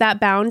put up that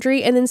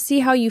boundary and then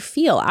see how you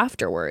feel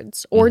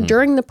afterwards or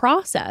during the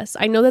process.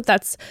 I know that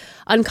that's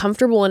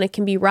uncomfortable and it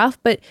can be rough,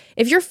 but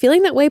if you're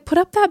feeling that way, put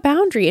up that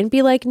boundary and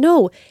be like,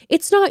 no,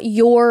 it's not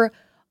you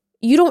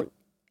don't,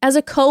 as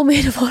a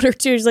co-maid of honor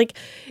too, it's like,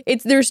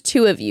 there's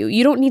 2 of you.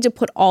 You don't need to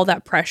put all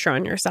that pressure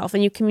on yourself,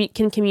 and you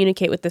can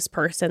communicate with this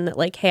person that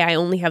like, hey, I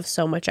only have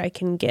so much I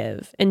can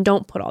give, and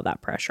don't put all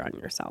that pressure on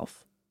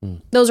yourself.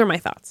 Those are my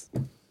thoughts.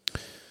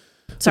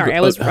 Sorry,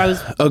 I was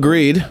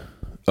agreed,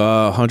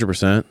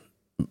 100%.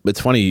 It's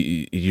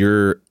funny,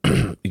 your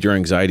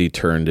anxiety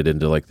turned it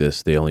into like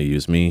this. They only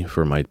use me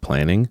for my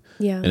planning.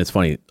 Yeah, and it's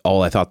funny.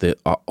 All I thought the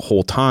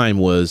whole time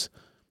was,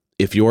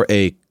 if you're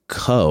a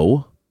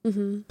co.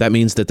 That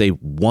means that they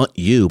want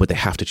you, but they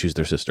have to choose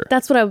their sister.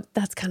 That's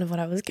kind of what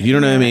I was getting You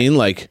know what at. I mean?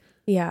 Like,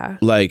 yeah.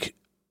 Like,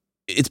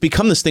 it's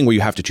become this thing where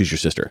you have to choose your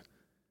sister,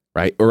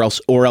 right? Or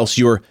else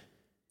you're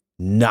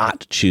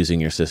not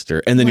choosing your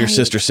sister. And then your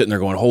sister's sitting there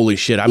going, holy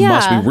shit, I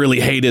must be really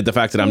hated the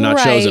fact that I'm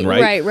not chosen,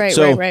 right? Right.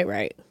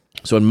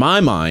 So in my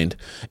mind,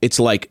 it's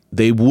like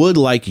they would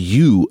like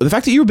you. The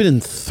fact that you've been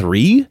in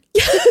 3?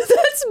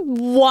 That's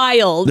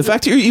wild. The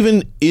fact that you're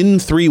even in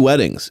 3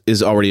 weddings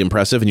is already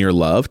impressive and you're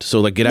loved. So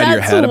like, get out of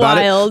your head about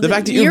it. The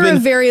fact that you're a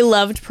very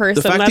loved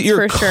person. The fact that's that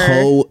you're for sure.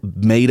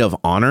 co-maid of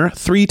honor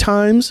 3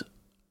 times,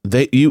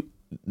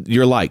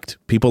 you're liked.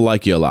 People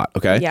like you a lot.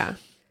 Okay. Yeah.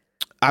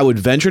 I would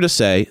venture to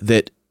say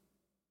that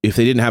if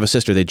they didn't have a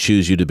sister, they'd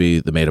choose you to be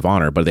the maid of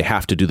honor, but they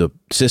have to do the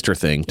sister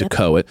thing to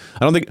co it. I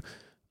don't think.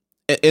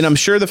 And I'm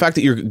sure the fact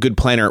that you're a good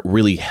planner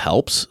really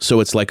helps. So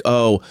it's like,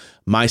 oh,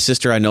 my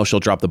sister, I know she'll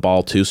drop the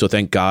ball too. So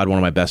thank God one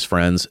of my best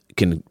friends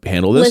can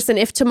handle this. Listen,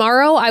 if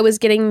tomorrow I was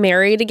getting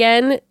married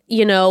again,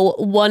 you know,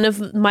 one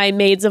of my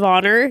maids of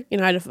honor, you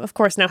know, I'd of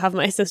course now have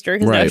my sister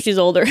because now she's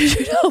older,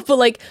 you know, but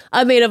like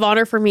a maid of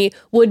honor for me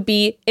would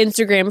be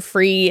Instagram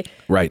free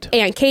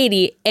Aunt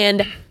Katie.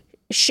 And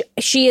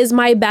she is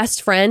my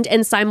best friend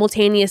and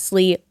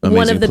simultaneously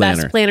one of the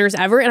best planners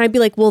ever. And I'd be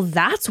like, well,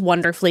 that's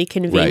wonderfully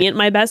convenient.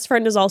 My best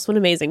friend is also an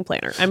amazing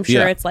planner. I'm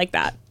sure it's like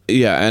that.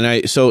 Yeah.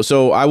 And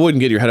so I wouldn't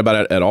get your head about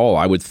it at all.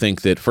 I would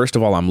think that, first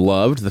of all, I'm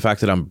loved, the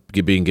fact that I'm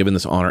being given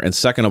this honor. And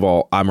second of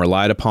all, I'm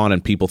relied upon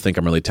and people think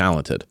I'm really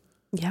talented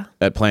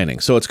at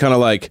planning. So it's kind of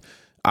like,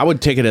 I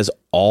would take it as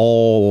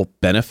all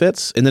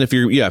benefits. And then if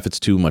it's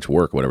too much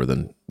work, whatever,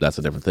 then that's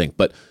a different thing.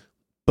 But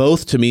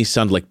both to me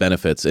sound like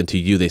benefits, and to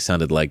you they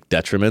sounded like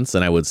detriments.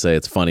 And I would say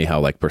it's funny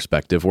how like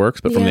perspective works.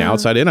 But from the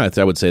outside in, I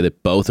would say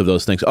that both of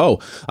those things. Oh,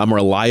 I'm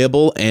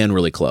reliable and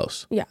really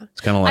close. Yeah,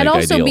 it's kind of like. I'd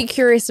also ideal. be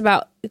curious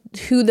about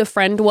who the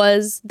friend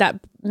was that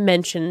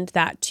mentioned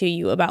that to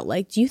you about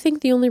like, do you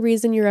think the only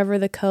reason you're ever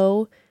the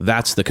co?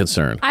 That's the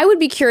concern. I would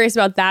be curious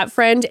about that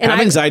friend, and have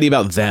anxiety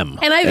about them,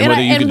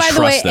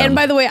 and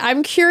by the way,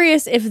 I'm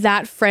curious if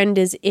that friend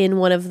is in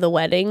one of the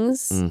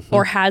weddings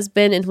or has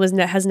been and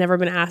has never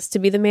been asked to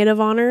be the maid of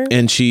honor,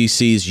 and she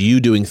sees you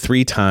doing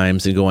 3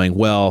 times and going,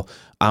 well,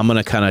 I'm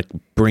gonna kind of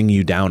bring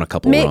you down a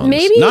couple rungs.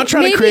 Maybe not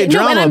trying to create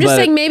drama. And I'm just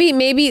saying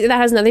maybe that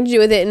has nothing to do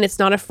with it, and it's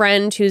not a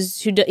friend who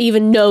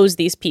even knows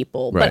these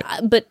people. Right.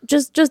 But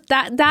just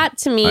that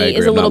to me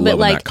is a little bit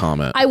like,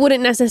 I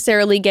wouldn't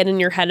necessarily get in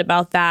your head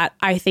about that.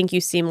 I think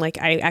you seem like,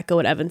 I echo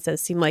what Evan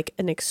says, seem like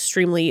an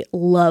extremely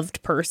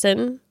loved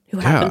person who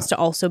happens to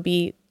also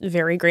be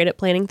very great at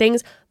planning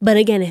things. But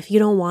again, if you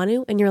don't want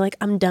to and you're like,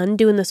 I'm done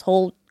doing this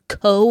whole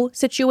co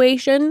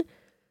situation,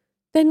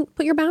 then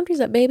put your boundaries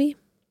up, baby.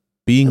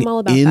 Being I'm all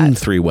about in that.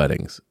 3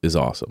 weddings is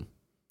awesome.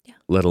 Yeah.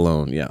 Let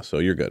alone, so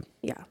you're good.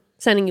 Yeah.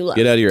 Sending you love.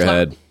 Get out of your Mwah.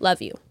 head.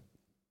 Love you.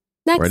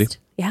 Next. Ready?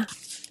 Yeah.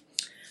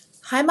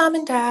 Hi, Mom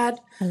and Dad.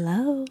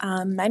 Hello.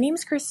 My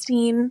name's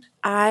Christine.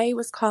 I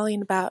was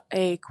calling about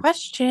a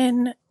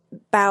question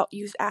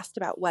you asked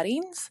about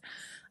weddings,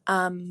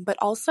 but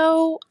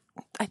also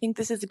I think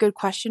this is a good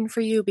question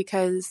for you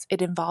because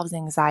it involves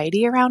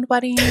anxiety around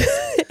weddings.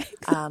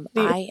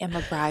 I am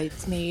a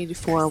bridesmaid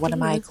for one of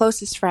my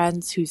closest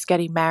friends who's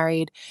getting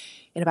married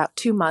in about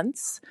 2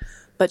 months,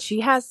 but she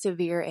has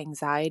severe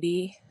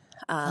anxiety.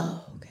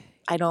 Okay.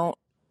 I don't,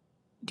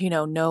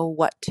 know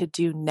what to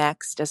do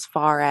next as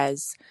far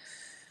as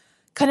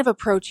kind of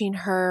approaching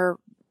her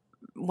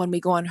when we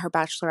go on her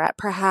bachelorette,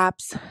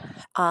 perhaps,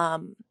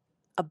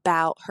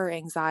 about her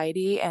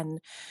anxiety and,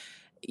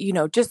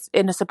 just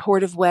in a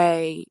supportive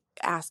way,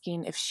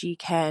 asking if she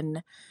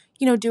can,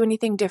 do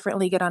anything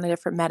differently, get on a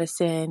different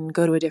medicine,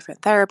 go to a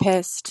different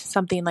therapist,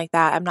 something like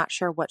that. I'm not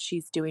sure what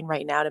she's doing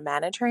right now to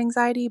manage her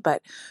anxiety,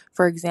 but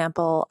for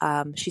example,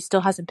 she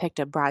still hasn't picked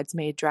a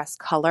bridesmaid dress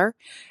color,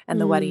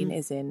 and the wedding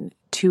is in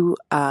 2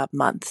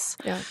 months.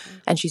 Yeah.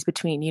 And she's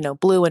between,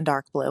 blue and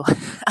dark blue.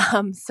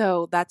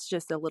 So that's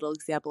just a little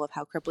example of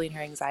how crippling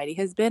her anxiety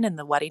has been. And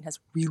the wedding has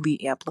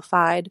really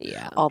amplified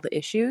all the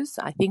issues.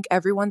 I think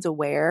everyone's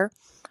aware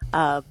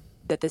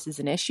that this is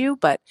an issue,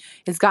 but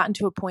it's gotten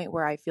to a point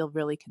where I feel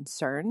really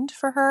concerned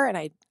for her. And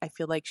I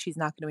feel like she's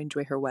not going to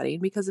enjoy her wedding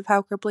because of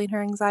how crippling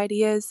her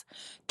anxiety is.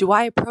 Do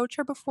I approach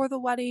her before the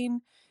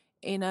wedding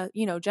in a,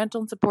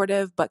 gentle and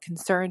supportive but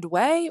concerned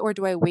way? Or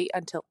do I wait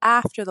until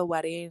after the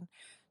wedding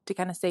to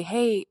kind of say,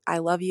 hey, I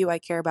love you, I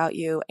care about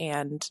you,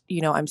 and,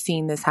 I'm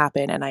seeing this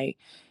happen, and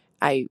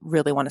I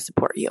really want to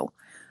support you.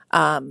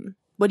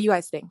 What do you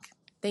guys think?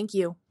 Thank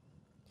you.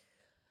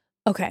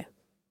 Okay.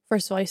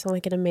 First of all, you sound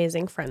like an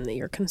amazing friend that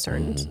you're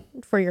concerned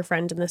for your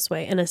friend in this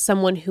way. And as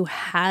someone who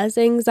has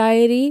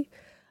anxiety,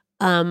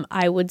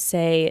 I would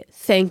say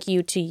thank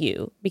you to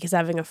you, because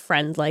having a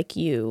friend like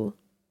you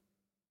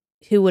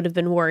who would have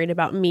been worried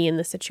about me in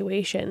the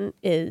situation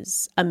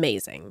is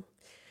amazing.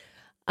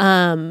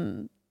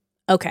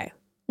 Okay.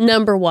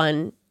 Number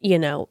one,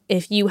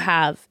 if you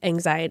have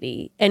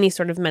anxiety, any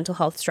sort of mental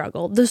health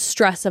struggle, the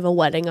stress of a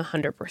wedding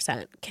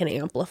 100% can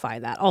amplify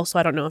that. Also,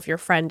 I don't know if your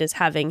friend is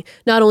having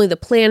not only the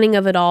planning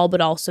of it all,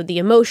 but also the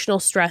emotional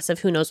stress of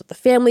who knows what the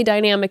family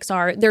dynamics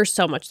are. There's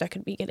so much that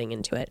could be getting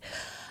into it.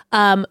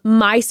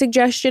 My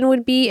suggestion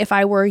would be, if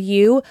I were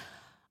you,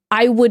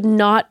 I would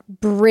not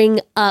bring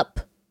up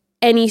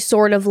any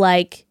sort of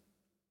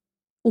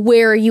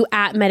where are you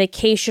at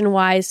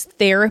medication-wise,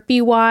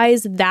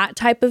 therapy-wise, that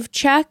type of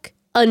check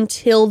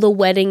until the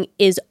wedding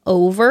is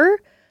over.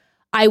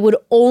 I would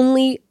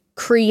only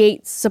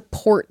create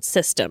support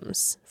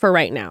systems for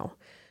right now.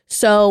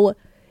 So,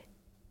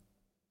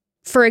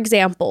 for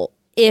example,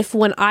 if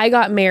when I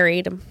got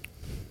married,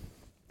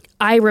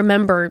 I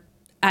remember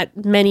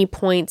at many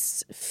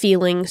points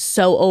feeling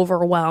so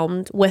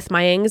overwhelmed with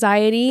my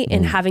anxiety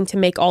and having to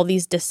make all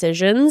these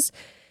decisions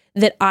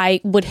that I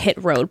would hit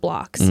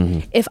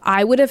roadblocks. If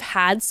I would have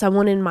had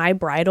someone in my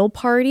bridal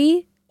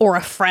party or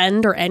a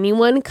friend or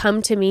anyone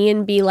come to me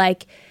and be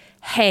like,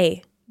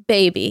 hey,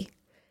 baby,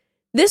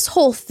 this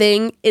whole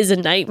thing is a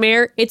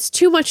nightmare. It's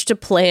too much to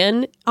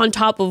plan on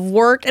top of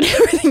work and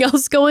everything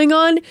else going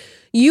on.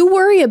 You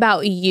worry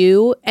about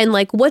you and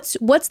what's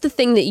the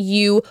thing that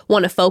you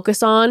want to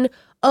focus on?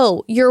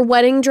 Oh, your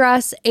wedding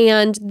dress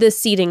and the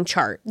seating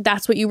chart.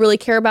 That's what you really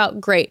care about?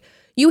 Great.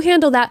 You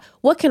handle that.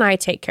 What can I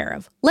take care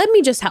of? Let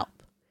me just help.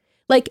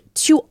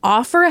 To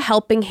offer a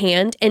helping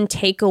hand and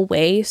take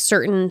away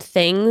certain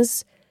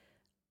things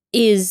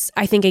is,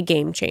 I think, a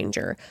game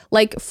changer.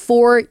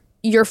 For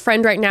your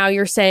friend right now,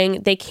 you're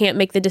saying they can't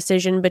make the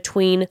decision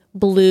between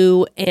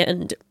blue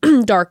and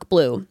dark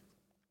blue.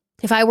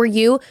 If I were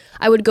you,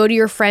 I would go to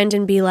your friend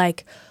and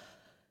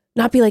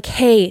not be like,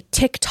 hey,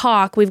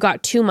 TikTok, we've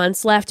got 2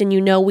 months left and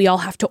we all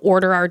have to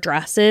order our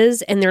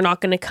dresses and they're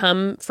not going to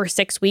come for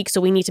 6 weeks, so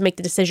we need to make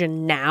the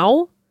decision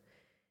now.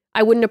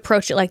 I wouldn't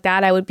approach it like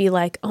that. I would be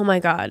like, oh my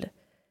God,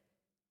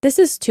 this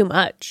is too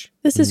much.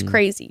 This is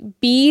crazy.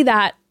 Be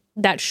that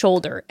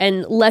shoulder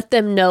and let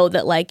them know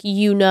that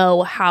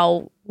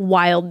how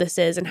wild this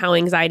is and how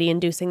anxiety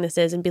inducing this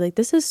is, and be like,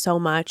 this is so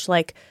much.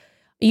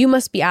 You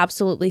must be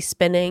absolutely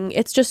spinning.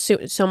 It's just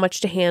so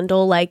much to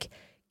handle.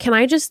 Can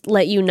I just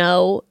let you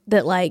know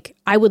that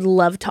I would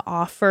love to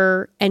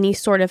offer any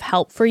sort of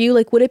help for you?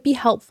 Would it be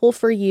helpful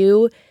for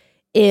you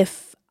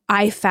if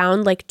I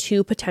found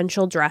 2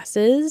 potential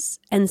dresses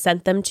and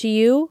sent them to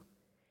you?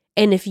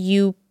 And if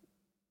you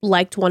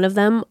liked one of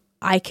them,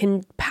 I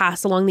can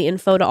pass along the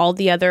info to all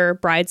the other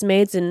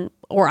bridesmaids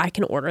or I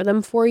can order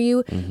them for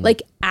you.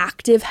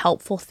 Active,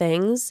 helpful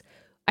things,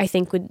 I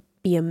think would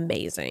be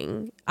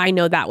amazing. I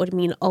know that would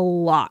mean a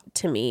lot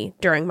to me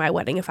during my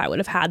wedding if I would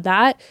have had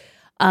that.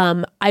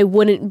 I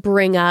wouldn't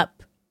bring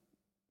up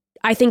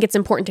I think it's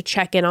important to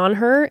check in on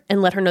her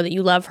and let her know that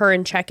you love her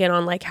and check in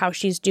on like how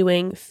she's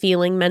doing,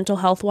 feeling mental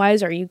health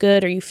wise. Are you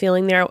good? Are you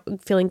feeling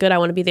good? I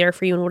want to be there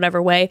for you in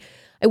whatever way.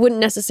 I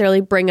wouldn't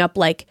necessarily bring up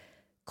like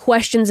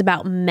questions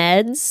about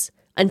meds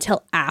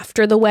until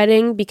after the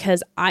wedding,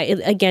 because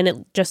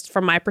just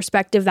from my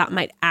perspective, that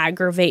might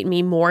aggravate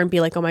me more and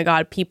be like, oh my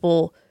God,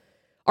 people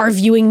are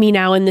viewing me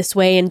now in this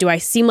way, and do I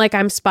seem like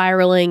I'm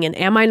spiraling, and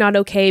am I not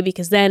okay?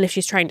 Because then if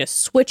she's trying to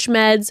switch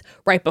meds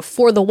right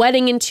before the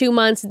wedding in 2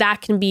 months,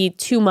 that can be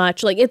too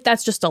much. Like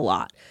that's just a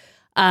lot.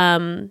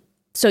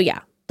 So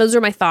yeah, those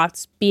are my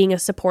thoughts. Being a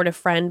supportive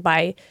friend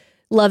by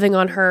loving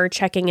on her,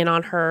 checking in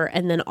on her,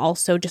 and then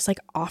also just like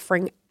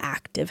offering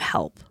active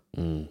help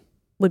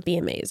would be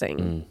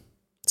amazing.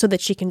 So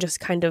that she can just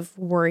kind of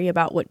worry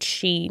about what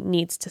she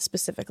needs to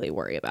specifically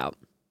worry about.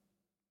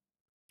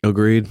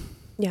 Agreed.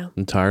 Yeah.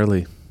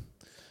 Entirely.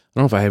 I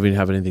don't know if I even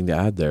have anything to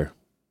add there.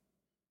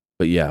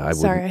 But yeah, I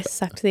Sorry, I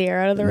sucked the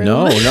air out of the room.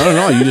 No.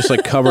 You just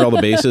like covered all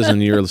the bases,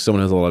 and you're someone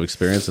who has a lot of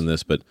experience in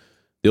this. But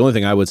the only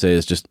thing I would say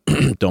is just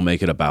don't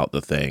make it about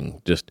the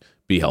thing. Just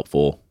be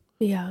helpful.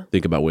 Yeah.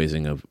 Think about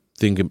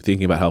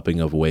thinking about helping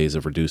of ways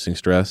of reducing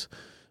stress.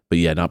 But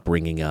yeah, not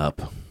bringing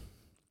up,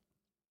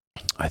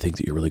 I think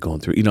that you're really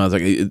going through, it's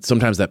like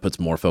sometimes that puts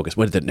more focus.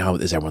 Now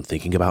is everyone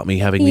thinking about me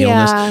having the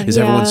illness? Is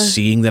everyone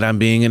seeing that I'm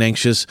being an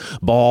anxious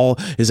ball?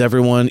 Is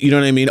everyone, you know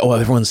what I mean? Oh,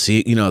 everyone's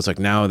seeing, it's like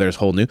now there's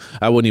whole new,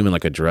 I wouldn't even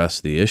like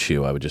address the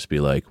issue. I would just be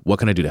like, what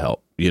can I do to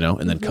help?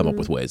 And then come up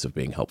with ways of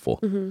being helpful.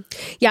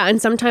 Yeah.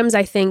 And sometimes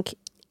I think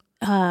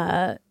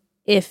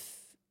if,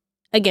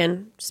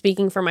 again,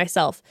 speaking for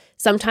myself,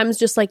 sometimes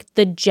just like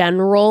the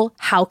general,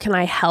 how can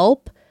I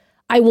help?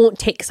 I won't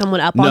take someone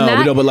up on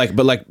that. No, but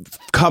like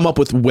come up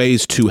with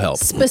ways to help.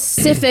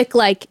 Specific,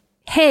 like,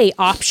 hey,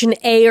 option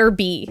A or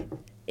B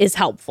is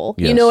helpful.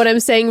 Yes. You know what I'm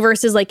saying?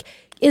 Versus like,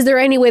 is there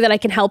any way that I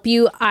can help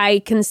you? I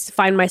can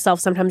find myself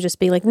sometimes just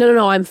being like,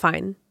 no, I'm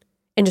fine.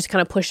 And just kind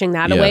of pushing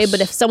that away.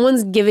 But if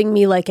someone's giving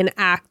me like an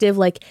active,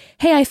 like,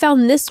 hey, I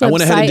found this website. I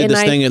went ahead and did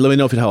this thing and let me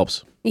know if it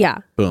helps. Yeah.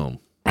 Boom.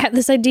 I had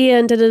this idea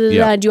and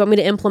da-da-da-da. Do you want me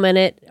to implement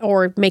it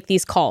or make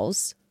these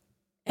calls?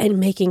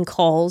 And making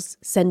calls,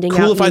 sending out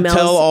emails. Cool if I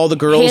tell all the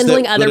girls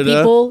handling other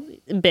people,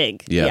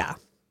 big. Yeah.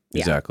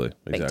 Exactly.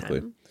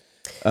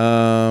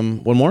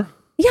 One more?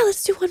 Yeah,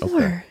 let's do one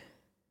more.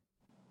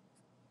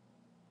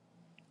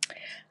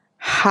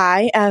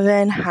 Hi,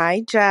 Evan.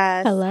 Hi,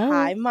 Jess. Hello.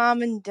 Hi,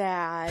 Mom and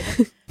Dad.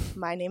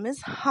 My name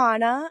is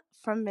Hannah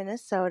from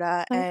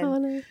Minnesota. Hi,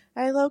 Hannah.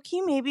 I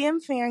low-key maybe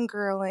am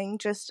fangirling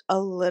just a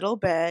little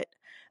bit.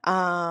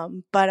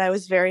 But I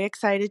was very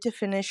excited to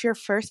finish your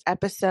first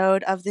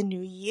episode of the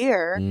new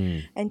year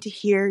and to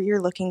hear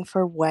you're looking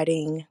for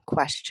wedding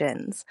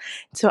questions.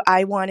 So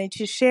I wanted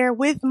to share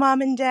with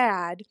Mom and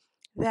Dad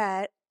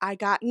that I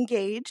got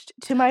engaged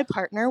to my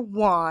partner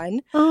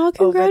Juan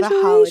over the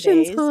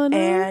holidays. Hannah.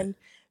 And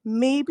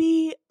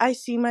maybe I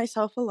see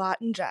myself a lot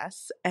in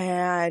Jess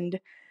and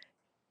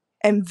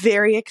am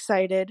very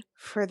excited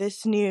for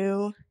this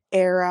new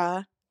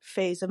era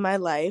phase of my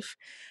life.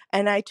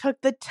 And I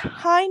took the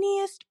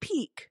tiniest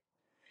peek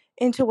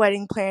into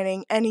wedding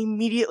planning and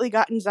immediately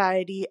got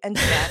anxiety and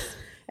stress.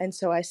 And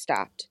so I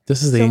stopped.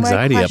 This is the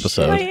anxiety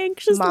episode. My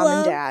anxious Mom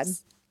loves. and Dad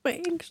My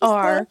anxious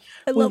are,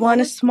 we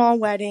want a this. small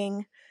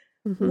wedding.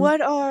 What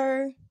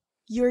are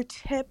your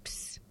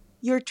tips,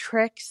 your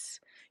tricks,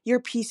 your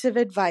piece of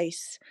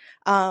advice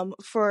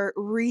for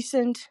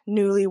recent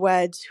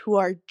newlyweds who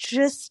are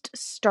just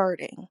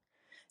starting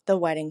the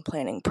wedding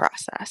planning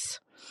process?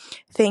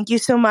 Thank you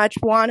so much.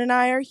 Juan and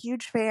I are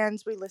huge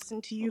fans. We listen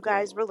to you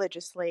guys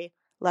religiously.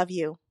 Love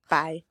you.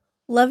 Bye.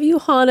 Love you,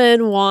 Hannah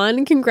and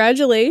Juan.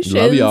 Congratulations.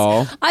 Love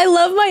y'all. I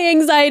love my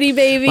anxiety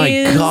babies.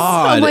 My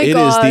God, oh my it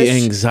gosh. is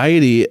the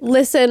anxiety.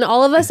 Listen,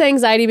 all of us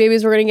anxiety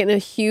babies, we're going to get in a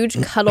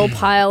huge cuddle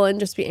pile and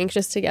just be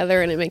anxious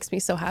together. And it makes me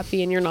so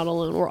happy. And you're not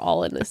alone. We're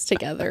all in this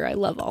together. I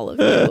love all of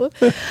you.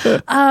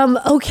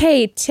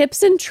 Okay,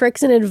 tips and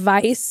tricks and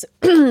advice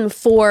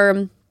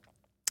for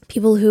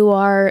people who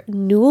are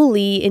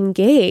newly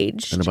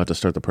engaged. And about to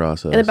start the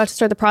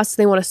process.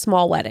 They want a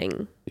small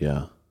wedding.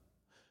 Yeah.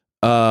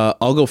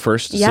 I'll go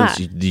first since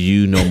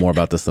you know more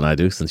about this than I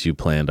do since you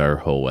planned our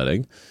whole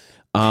wedding.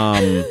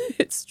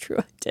 It's true,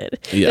 I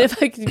did. Yeah. But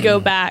if I could go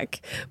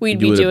back, we'd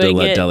be doing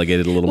it.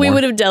 Delegated a little more. We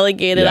would have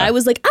delegated. Yeah. I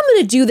was like, I'm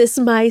going to do this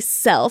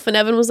myself. And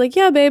Evan was like,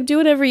 yeah, babe, do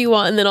whatever you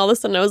want. And then all of a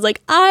sudden I was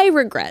like, I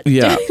regret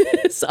doing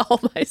this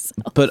all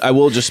myself. But I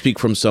will just speak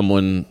from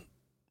someone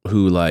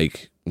who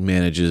like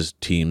manages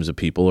teams of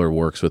people or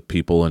works with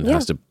people and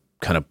has to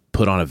kind of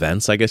put on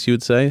events, I guess you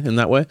would say, in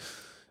that way.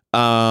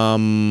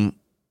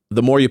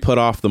 The more you put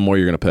off, the more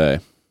you're going to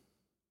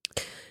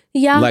pay.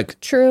 Yeah, like,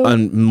 true.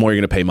 And the more you're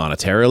going to pay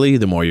monetarily,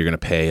 the more you're going to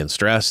pay in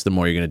stress, the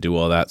more you're going to do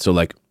all that. So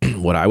like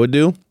what I would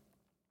do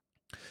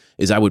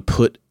is I would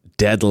put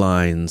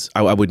deadlines.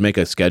 I would make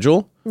a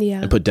schedule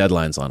and put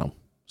deadlines on them.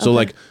 So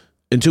like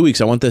in 2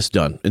 weeks, I want this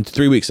done. In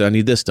 3 weeks, I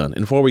need this done.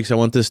 In 4 weeks, I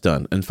want this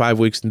done. In 5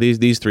 weeks,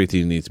 these three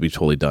things need to be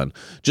totally done.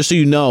 Just so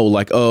you know,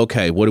 like, oh,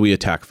 okay, what do we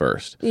attack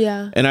first?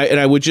 Yeah. And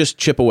I would just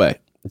chip away.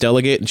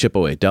 delegate and chip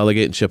away.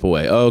 Delegate and chip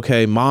away.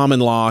 Okay,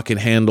 mom-in-law can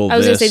handle this. I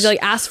was going to say,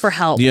 like, ask for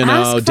help. You know,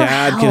 Ask for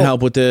dad can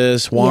help with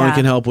this. Juan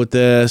can help with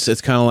this.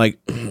 It's kind of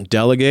like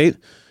delegate.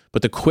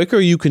 But the quicker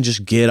you can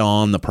just get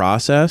on the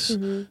process,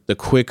 the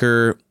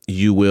quicker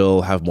you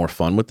will have more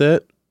fun with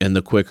it, and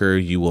the quicker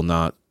you will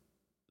not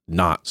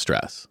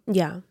stress.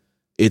 Yeah.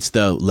 It's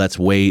the let's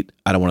wait.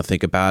 I don't want to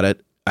think about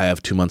it. I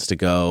have 2 months to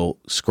go.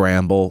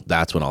 Scramble.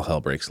 That's when all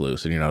hell breaks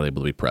loose, and you're not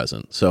able to be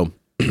present. So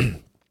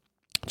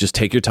just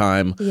take your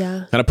time.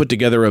 Yeah. Kind of put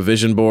together a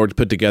vision board.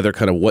 Put together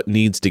kind of what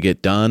needs to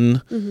get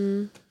done.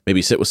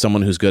 Maybe sit with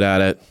someone who's good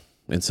at it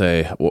and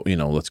say, well, you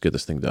know, let's get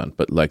this thing done.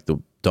 But like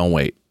don't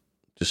wait.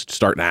 Just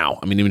start now.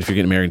 I mean, even if you're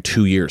getting married in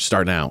 2 years,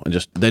 start now. And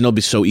then it'll be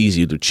so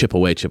easy to chip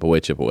away.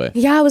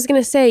 Yeah, I was going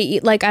to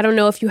say, like, I don't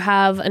know if you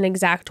have an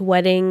exact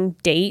wedding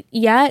date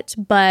yet,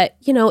 but,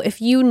 you know,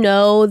 if you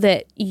know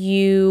that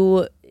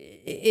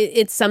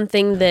it's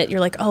something that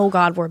you're like, oh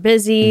God, we're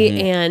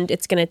busy and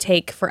it's going to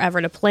take forever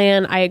to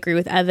plan. I agree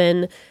with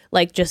Evan,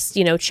 like just,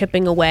 you know,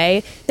 chipping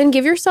away, then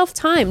give yourself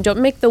time.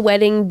 Don't make the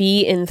wedding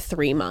be in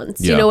 3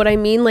 months. You know what I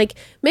mean? Like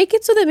make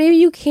it so that maybe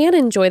you can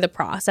enjoy the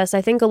process.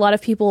 I think a lot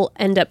of people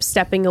end up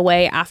stepping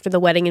away after the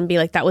wedding and be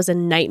like, that was a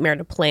nightmare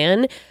to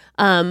plan.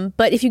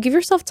 But if you give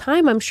yourself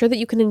time, I'm sure that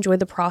you can enjoy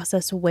the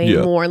process way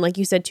more. And like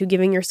you said, too,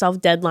 giving yourself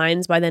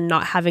deadlines by then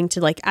not having to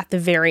like at the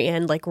very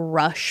end, like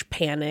rush,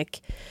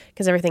 panic,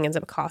 because everything ends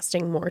up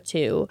costing more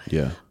too.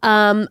 Yeah.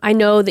 I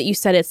know that you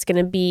said it's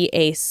going to be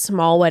a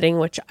small wedding,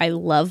 which I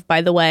love,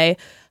 by the way.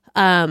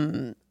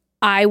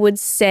 I would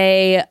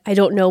say, I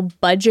don't know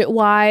budget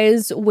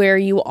wise where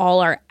you all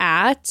are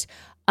at,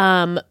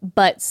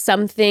 but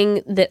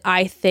something that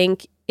I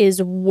think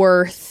is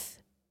worth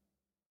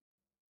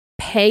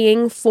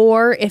paying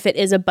for if it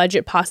is a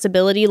budget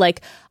possibility.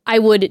 Like I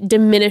would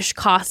diminish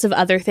costs of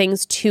other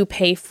things to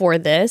pay for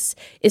this,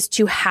 is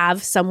to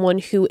have someone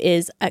who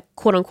is a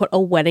quote unquote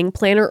a wedding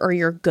planner or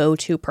your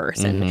go-to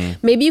person.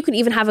 Maybe you can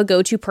even have a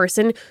go-to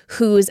person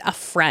who's a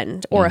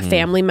friend or a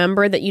family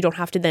member that you don't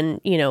have to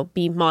then, you know,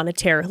 be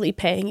monetarily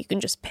paying. You can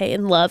just pay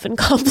in love and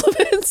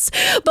compliments.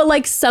 But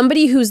like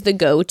somebody who's the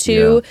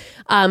go-to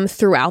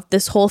throughout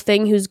this whole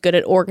thing, who's good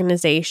at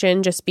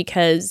organization, just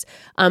because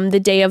the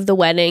day of the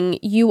wedding,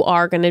 you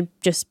are going to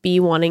just be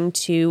wanting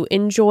to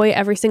enjoy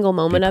every single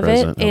moment of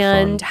it,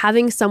 and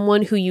having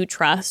someone who you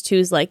trust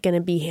who's like going to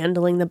be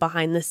handling the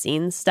behind the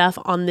scenes stuff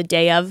on the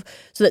day of,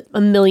 so that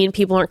a million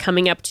people aren't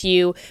coming up to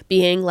you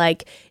being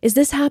like, is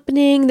this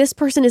happening? This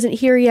person isn't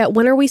here yet.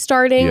 When are we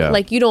starting?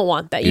 Like you don't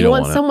want that. You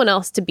want someone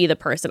else to be the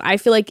person. I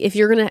feel like if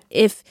you're going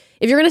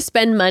to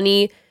spend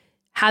money,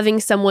 having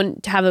someone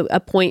to have a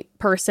point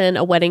person,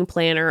 a wedding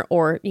planner,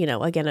 or, you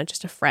know, again,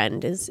 just a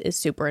friend is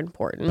super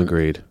important.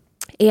 Agreed.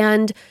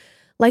 And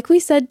like we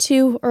said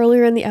too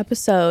earlier in the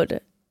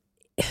episode,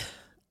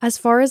 as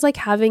far as like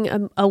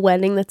having a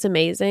wedding that's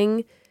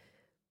amazing,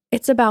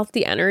 it's about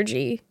the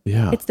energy.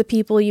 Yeah. It's the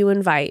people you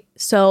invite.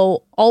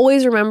 So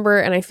always remember,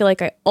 and I feel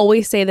like I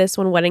always say this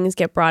when weddings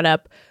get brought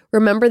up,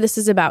 remember this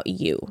is about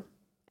you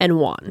and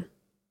Juan,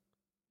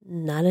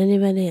 not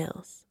anybody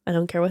else. I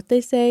don't care what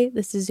they say.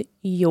 This is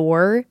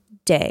your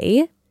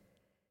day.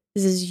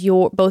 This is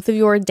both of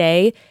your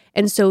day.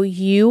 And so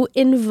you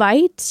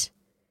invite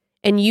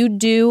and you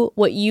do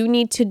what you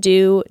need to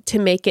do to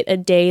make it a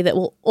day that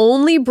will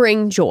only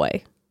bring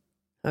joy.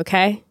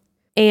 Okay?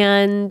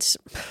 And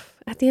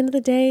at the end of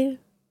the day,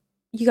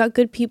 you got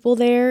good people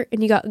there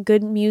and you got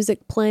good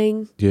music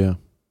playing. Yeah.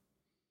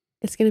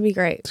 It's going to be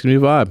great. It's going to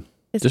be a vibe.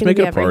 It's just gonna make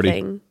be it a party.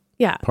 Everything.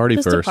 Yeah. Party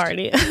just first. A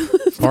party.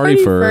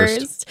 Party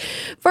first.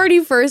 Party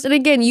first. And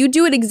again, you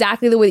do it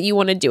exactly the way that you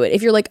want to do it.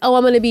 If you're like, oh,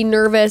 I'm going to be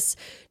nervous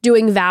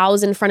doing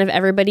vows in front of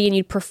everybody and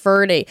you'd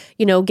prefer to,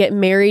 you know, get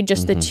married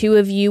just the two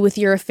of you with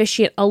your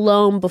officiant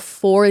alone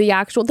before the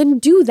actual, then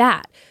do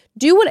that.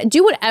 Do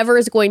whatever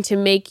is going to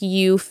make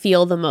you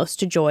feel the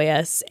most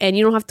joyous, and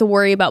you don't have to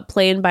worry about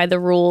playing by the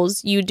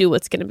rules. You do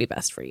what's going to be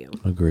best for you.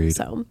 Agreed.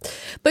 So,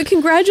 but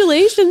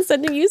congratulations,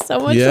 sending you so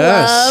much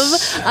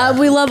love.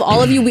 We love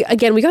all of you.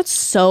 We got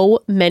so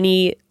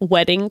many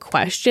wedding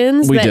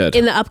questions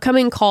in the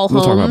upcoming call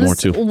homes. We'll talk about more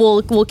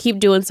too. We'll keep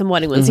doing some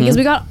wedding ones because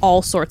we got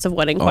all sorts of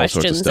wedding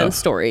questions and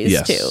stories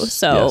too.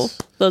 So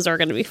those are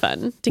going to be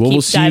fun to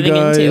keep diving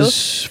into.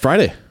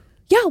 Friday.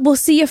 Yeah, we'll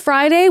see you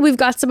Friday. We've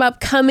got some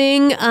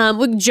upcoming.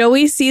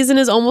 Joey's season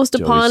is almost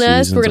upon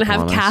us. We're going to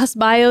have cast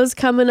bios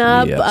coming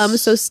up. Yes.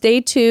 So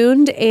stay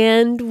tuned,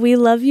 and we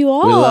love you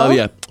all. We love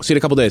you. See you in a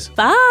couple days.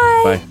 Bye.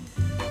 Bye.